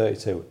 16, not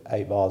 32,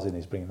 8 bars in,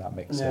 he's bringing that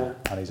mix in,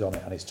 and he's on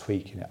it, and he's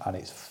tweaking it, and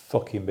it's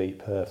fucking beat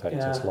perfect.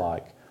 Yeah. It's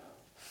like,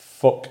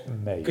 fuck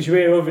me. Because you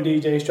hear other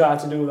DJs try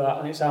to do that,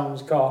 and it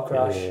sounds car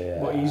crash. Yeah.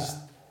 But he's...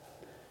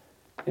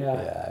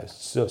 Yeah,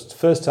 it's just,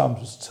 first time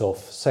was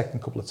tough.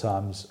 Second couple of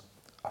times,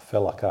 I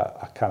feel like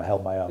I kind of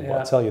held my own. But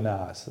I tell you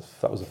now,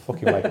 that was a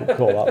fucking wake-up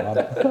call,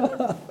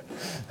 that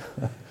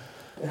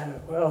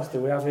man. What else do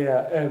we have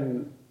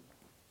here?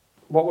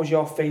 What was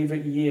your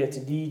favourite year to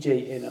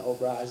DJ in at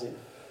Uprising?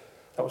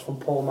 That was from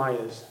Paul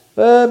Myers.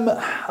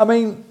 I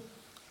mean,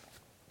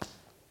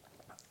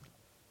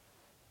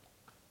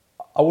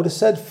 I would have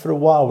said for a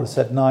while, I would have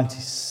said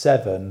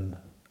 97,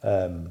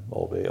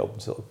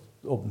 albeit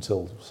up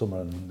until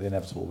summer and the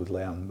inevitable with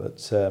Leanne.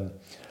 But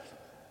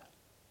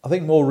I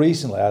think more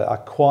recently, I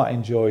quite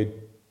enjoyed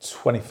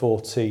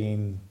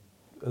 2014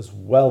 as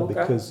well,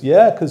 because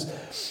I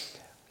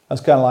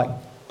was kind of like,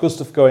 good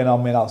stuff going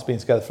on. Me and Alex been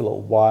together for a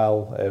little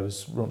while. It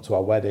was run up to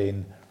our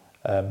wedding.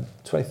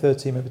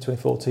 2013, maybe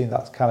 2014,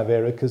 that kind of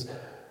era, because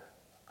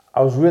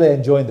I was really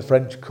enjoying the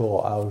French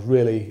court. I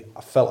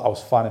felt I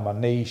was finding my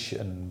niche,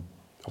 and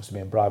obviously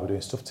me and Brian were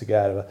doing stuff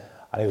together.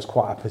 and he was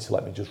quite happy to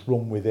let me just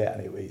run with it,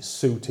 and it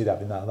suited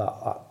having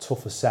that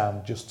tougher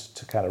sound just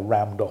to kind of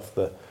round off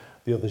the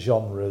other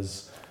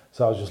genres.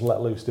 So I was just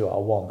let loose, do what I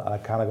want, and I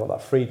kind of got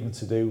that freedom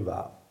to do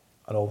that.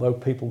 And although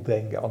people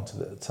didn't get onto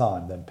it at the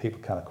time, then people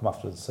kind of come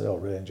afterwards and say, "Oh,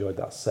 really enjoyed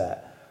that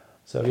set."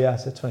 So yeah, I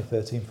said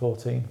 2013,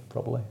 14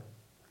 probably.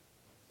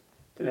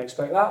 Didn't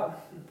expect that.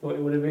 Thought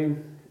it would have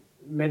been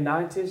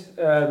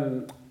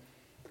mid-90s.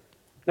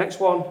 Next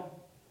one,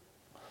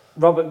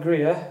 Robert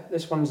Greer.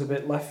 This one's a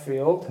bit left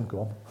field. Go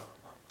on.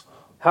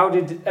 How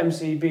did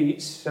MC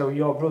Beats, so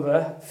your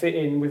brother, fit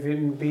in with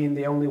him being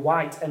the only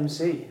white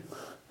MC?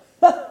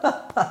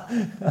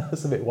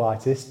 That's a bit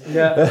whitest.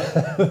 Yeah.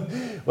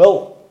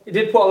 Well, he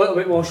did put a little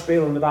bit more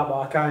spiel under that, but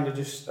I kind of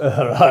just...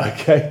 right,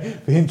 okay.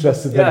 Be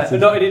interested. Yeah,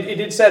 no, he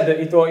did say that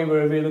he thought he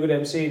were a really good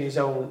MC in his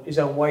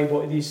own way,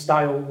 but his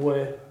style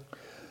were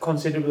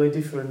considerably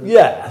different.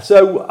 Yeah,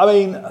 so, I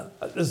mean,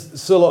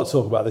 there's still a lot to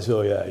talk about this.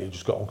 Oh, yeah, you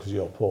just got on because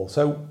you're Paul.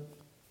 So,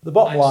 the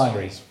bottom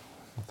line is...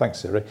 Thanks,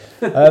 Siri.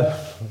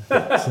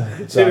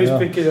 Siri's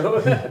picking it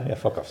up. Yeah,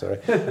 fuck off, Siri.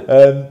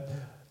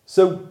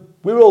 So,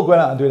 we were all going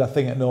out and doing our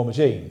thing at Norma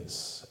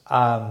Jean's,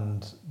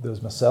 and there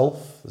was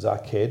myself, there's our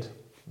kid,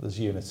 there's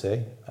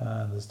Unity,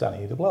 and there's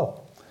Danny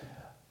Edwell.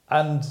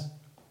 And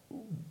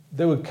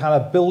they were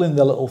kind of building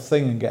the little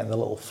thing and getting the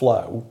little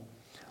flow.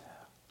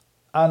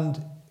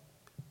 And,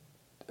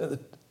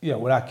 you know,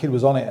 when our kid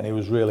was on it and he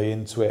was really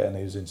into it and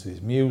he was into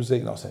his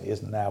music, not saying he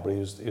isn't now, but he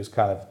was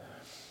kind of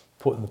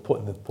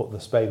putting the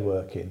spade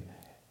work in.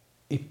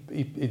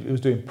 He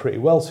was doing pretty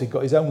well, so he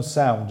got his own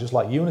sound, just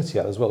like Unity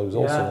had as well. He was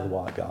also another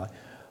white guy,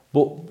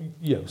 but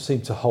you know,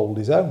 seemed to hold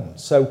his own.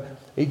 So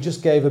it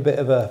just gave a bit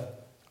of a,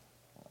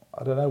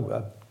 I don't know,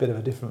 a bit of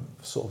a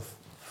different sort of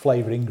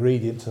flavour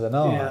ingredient to the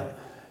night. Yeah.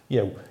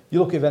 You know, you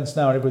look at events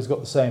now, and everybody's got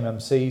the same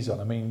MCs on.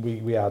 I mean,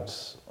 we had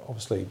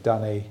obviously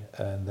Danny,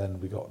 and then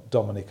we got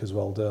Dominic as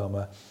well,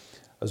 Derma,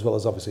 as well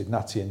as obviously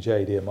Natty and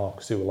JD and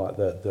Marcus, who were like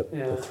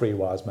the three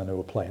wise men who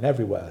were playing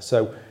everywhere.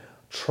 So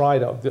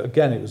tried out,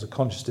 again, it was a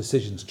conscious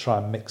decision to try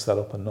and mix that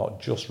up and not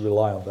just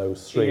rely on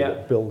those three,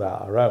 but build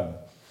out our own.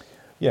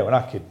 You know, and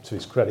our kid, to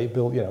his credit, he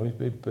built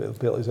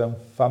his own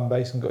fan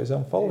base and got his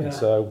own following. Yeah.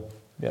 So,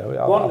 you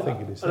know, I think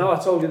he did. I know I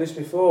told you this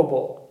before,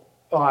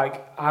 but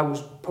like I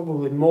was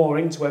probably more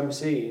into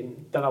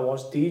MCing than I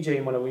was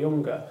DJing when I was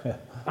younger. Yeah.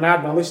 And I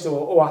had my list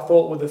of I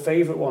thought were the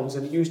favourite ones,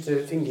 and it used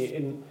to think it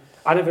in.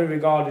 I never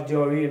regarded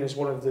Joe Ian as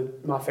one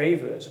of my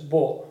favourites,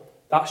 but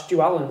that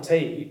Stu Allen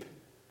tape,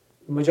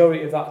 the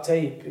majority of that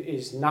tape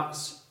is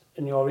Nats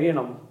and your Ian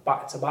on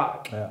back to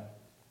back. Yeah.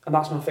 And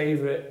that's my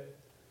favourite.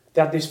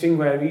 They had this thing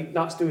where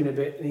Nat's doing a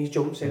bit and he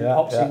jumps in,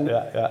 pops in.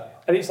 Yeah.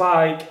 And it's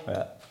like,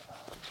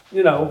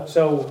 you know,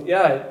 so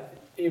yeah,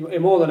 he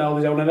more than held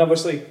his own. And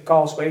obviously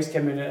Carl Space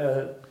came in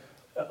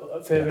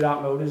at Favourite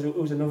Art Mode, it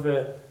was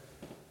another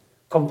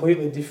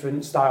completely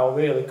different style,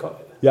 really.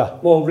 Yeah.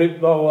 More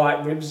like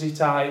Ribsy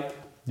type.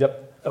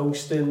 Yep.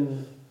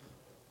 Austin.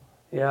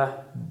 Yeah.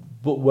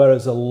 But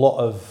whereas a lot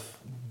of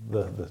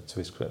the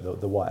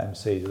white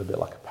MCs are a bit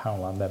like a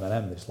Poundland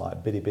M&M, it's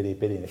like biddy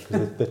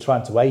because they're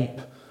trying to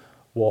ape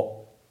what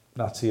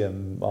Natty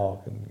and Mark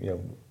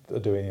are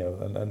doing,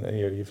 and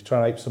if you're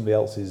trying to ape somebody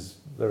else's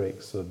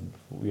lyrics and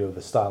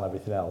the style and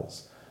everything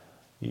else,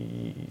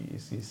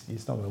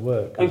 it's not going to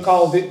work. And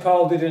Carl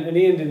didn't, and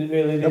Ian didn't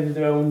really need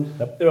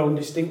their own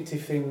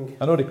distinctive thing.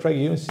 I know did Craig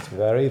Eunice, to be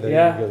fair, either. He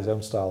got his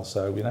own style,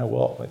 so you know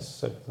what,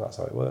 that's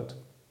how it worked.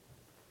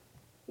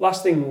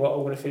 Last thing what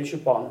I'm going to finish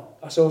up on,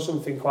 I saw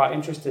something quite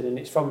interesting, and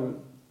it's from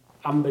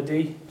Amber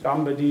D. So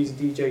Amber D's a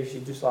DJ, she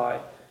just like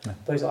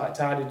plays like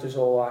Tidy, does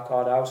all like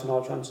hard house and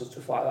hard trance and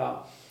stuff like that.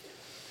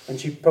 And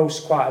she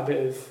posts quite a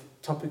bit of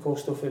topical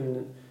stuff,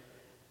 and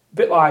a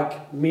bit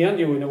like me and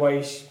you in a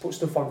way, she puts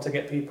stuff on to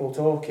get people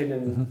talking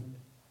and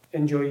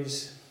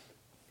enjoys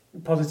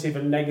positive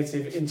and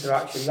negative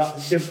interactions.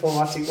 That's the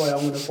diplomatic way I'm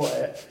going to put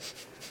it.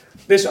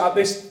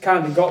 This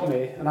kind of got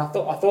me, and I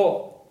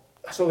thought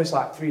I saw this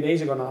like 3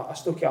 days ago and I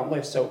stuck it on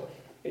list. So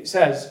it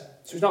says,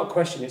 so it's not a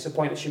question, it's a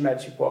point that she made.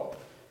 She put,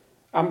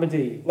 Amber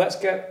D, let's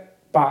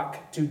get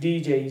back to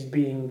DJs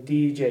being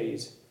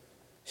DJs.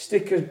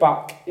 Stick us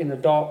back in the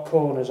dark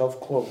corners of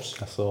clubs.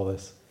 I saw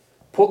this.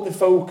 Put the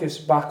focus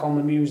back on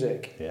the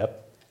music.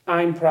 Yep.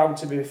 I'm proud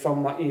to be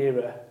from that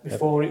era,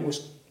 before it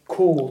was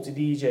cool to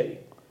DJ.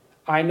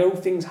 I know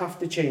things have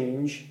to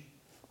change,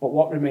 but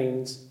what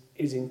remains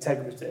is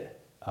integrity.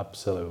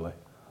 Absolutely.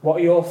 What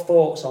are your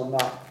thoughts on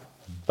that?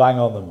 Bang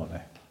on the money.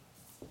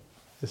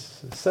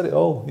 Just said it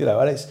all,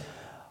 and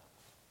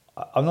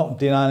I'm not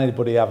denying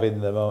anybody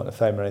having the moment of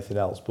fame or anything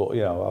else, but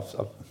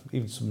I've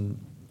even some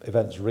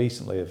events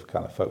recently of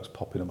kind of folks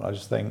popping up, and I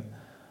just think,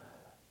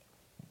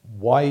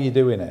 why are you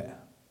doing it?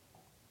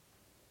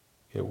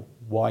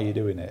 Why are you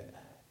doing it?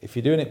 If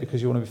you're doing it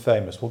because you want to be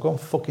famous, well, go on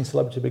fucking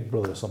Celebrity Big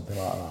Brother or something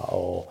like that,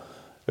 or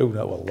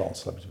not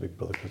Celebrity Big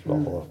Brother,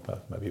 because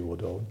maybe you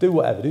would, or do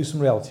whatever, do some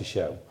reality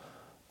show.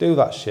 Do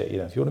that shit,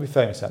 if you want to be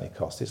famous at any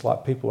cost. It's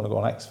like people want to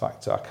go on X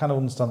Factor. I kind of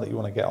understand that you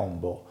want to get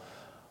on, but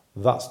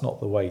that's not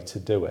the way to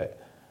do it.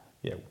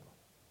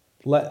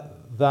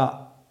 Let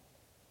that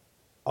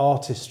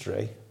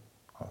artistry,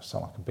 I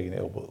sound like I'm bigging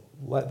it up, but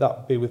let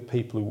that be with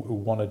people who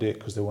want to do it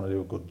because they want to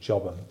do a good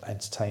job and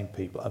entertain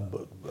people,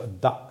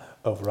 and that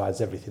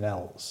overrides everything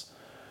else.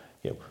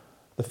 You know,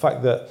 the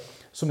fact that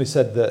somebody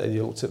said that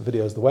you looked at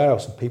videos of the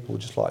warehouse and people were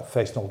just like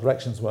facing all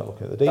directions, weren't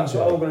looking at the DJ. That's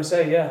what I was going to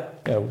say, yeah.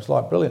 You know, it was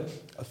like brilliant.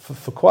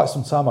 For quite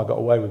some time I got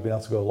away with being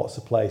able to go lots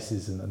of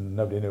places and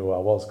nobody knew who I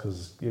was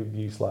because you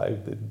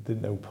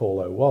didn't know who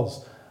Paulo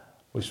was,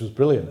 which was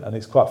brilliant. And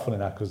it's quite funny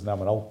now because now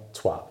I'm an old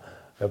twat.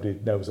 Nobody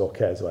knows or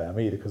cares who I am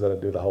either because I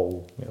don't do the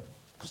whole, you know,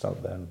 stand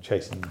up there and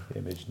chasing the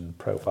image and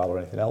profile or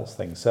anything else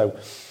thing. So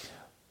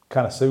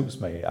kind of suits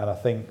me, and I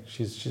think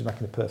she's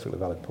making a perfectly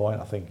valid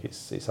point. I think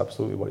it's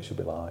absolutely what it should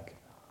be like.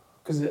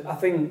 Because I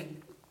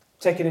think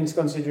taking into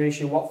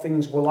consideration what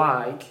things were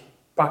like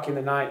back in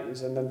the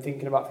 90s and then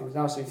thinking about things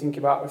now, so you think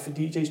about if a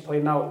DJ's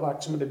playing now at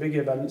like some of the big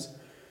events,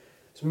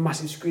 some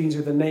massive screens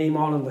with the name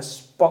on and the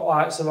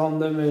spotlights are on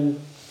them,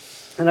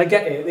 and I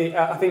get it.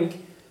 I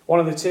think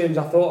one of the terms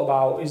I thought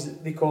about is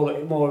that they call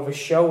it more of a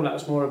show, and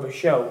that's more of a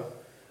show.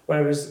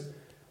 Whereas,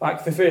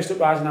 like the first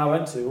Uprising I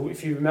went to,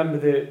 if you remember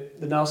the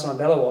Nelson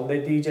Mandela one, the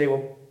DJ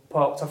were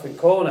parked off in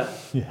corner.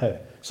 Yeah.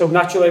 So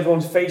naturally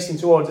everyone's facing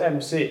towards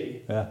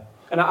MC. Yeah.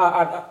 And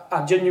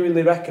I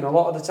genuinely reckon a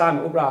lot of the time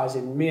at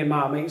Uprising, me and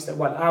my mates that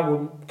went,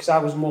 because I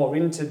was more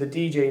into the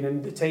DJing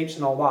and the tapes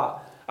and all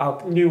that, I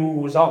knew who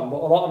was on, but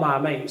a lot of my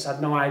mates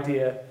had no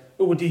idea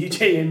who were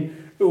DJing,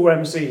 who were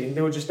MCing.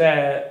 They were just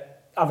there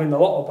having the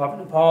lot up,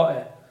 having a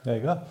party. There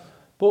you go.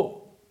 But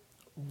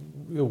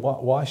you know,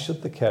 why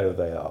should they care who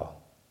they are?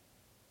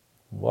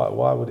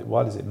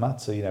 Why does it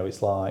matter? You know,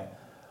 it's like,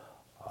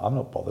 I'm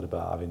not bothered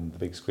about having the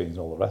big screens and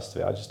all the rest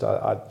of it.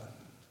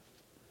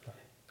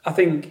 I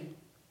think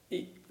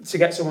to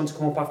get someone to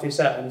come up after your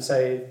set and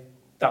say,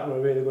 that were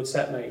a really good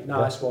set, mate,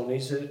 nice one.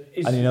 Is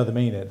and you know they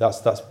mean it.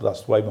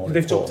 That's way more.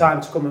 They've took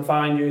time to come and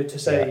find you to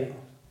say.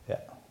 Yeah.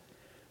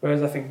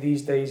 Whereas I think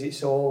these days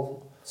it's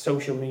all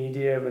social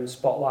media and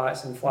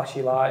spotlights and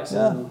flashy lights.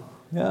 Yeah. And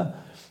Yeah.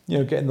 You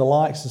know, getting the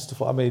likes and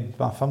stuff. I mean,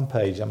 my fan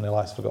page, how many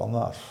likes have I got on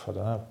that? I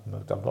don't know.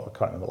 I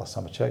can't remember last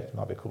time I checked. It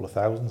might be a couple of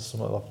thousand,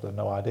 something like that. I have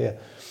no idea.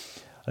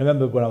 I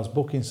remember when I was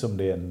booking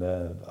somebody and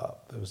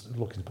I was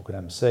looking to book an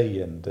MC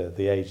and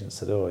the agent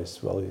said, oh,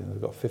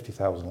 they've got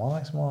 50,000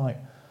 likes. I'm like,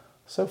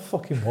 so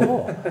fucking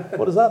what?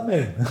 What does that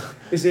mean?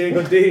 Is he a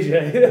good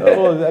DJ?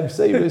 Oh, the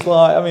MC, but it's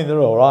like, I mean, they're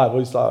all right, but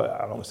it's like, I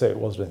don't want to say it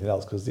was or anything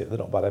else because they're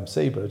not bad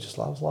MC, but it's just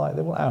like, I was like,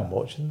 they want how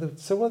much? And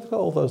so well, they've got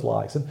all those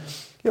likes. And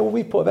yeah, well,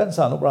 we put events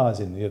out in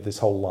Uprising, you know, this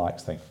whole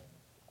likes thing.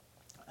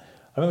 I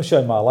remember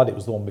showing my lad, it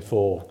was the one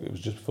before, it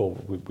was just before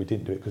we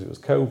didn't do it because it was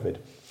COVID.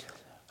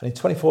 And in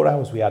 24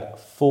 hours, we had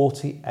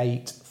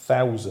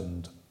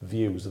 48,000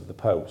 views of the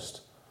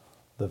post.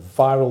 The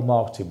viral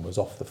marketing was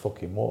off the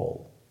fucking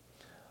wall.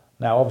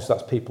 Now, obviously,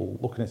 that's people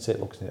looking at it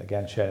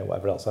again, sharing it,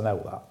 whatever else. I know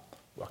that.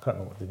 I can't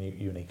remember what the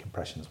unique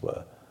impressions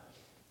were.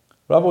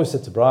 But I've always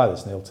said to Bri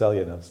this, and he'll tell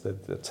you,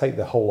 they take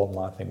the whole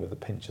online thing with a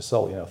pinch of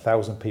salt. You know,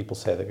 1,000 people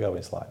say they go, and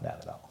it's like, no,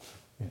 they're not.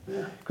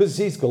 Because it's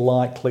easy to go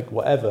like, click,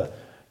 whatever.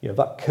 You know,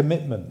 that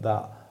commitment,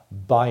 that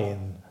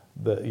buy-in,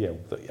 that, you know,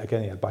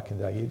 again, you know, back in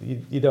the day,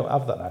 you don't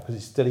have that now because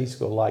it's still easy to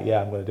go like, yeah,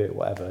 I'm going to do it,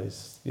 whatever.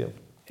 It's, you know,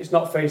 it's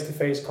not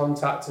face-to-face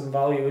contact and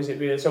value, is it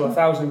really? So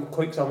 1,000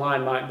 clicks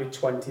online might be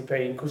 20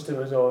 paying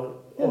customers or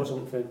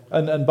something.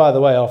 And by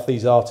the way, half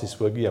these artists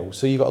were, you know,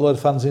 so you got a load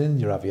of fans in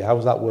India, have you?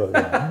 How's that work?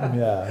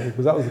 Yeah,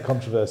 because that was the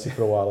controversy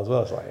for a while as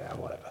well. It's like, yeah,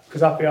 whatever.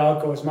 Because Happy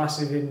Hardcore is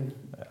massive in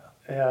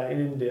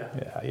India.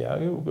 Yeah,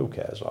 who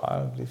cares,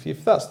 right?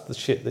 If that's the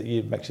shit that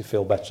makes you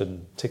feel better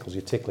and tickles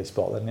your tickly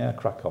spot, then yeah,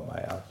 crack on,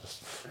 mate.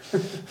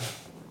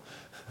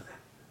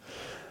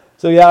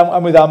 So yeah,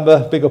 I'm with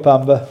Amber. Big up,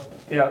 Amber.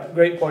 Yeah,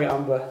 great point,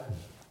 Amber.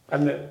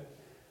 And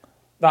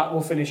that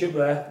will finish up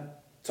there.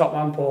 Top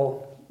man,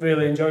 Paul.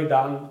 Really enjoyed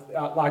that. And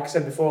like I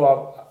said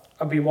before,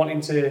 I've been wanting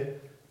to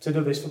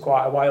do this for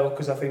quite a while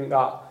because I think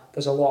that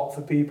there's a lot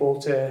for people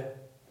to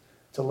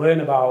learn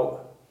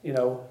about, you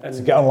know. And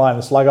to get online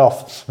and slag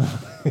off.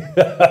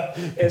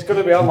 It's going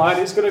to be online,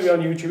 it's going to be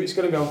on YouTube, it's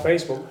going to be on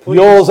Facebook. Please,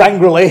 yours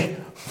angrily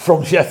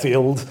from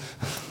Sheffield.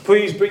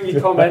 Please bring your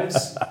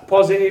comments,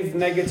 positive,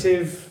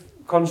 negative,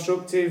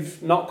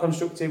 constructive, not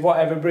constructive,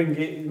 whatever, bring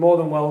it. More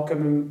than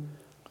welcome, and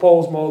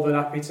Paul's more than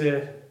happy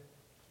to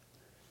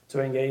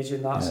engage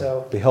in that. Yeah.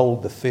 So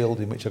behold the field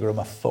in which I grow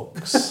my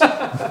fucks.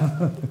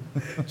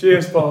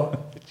 Cheers, Paul.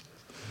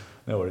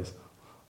 No worries.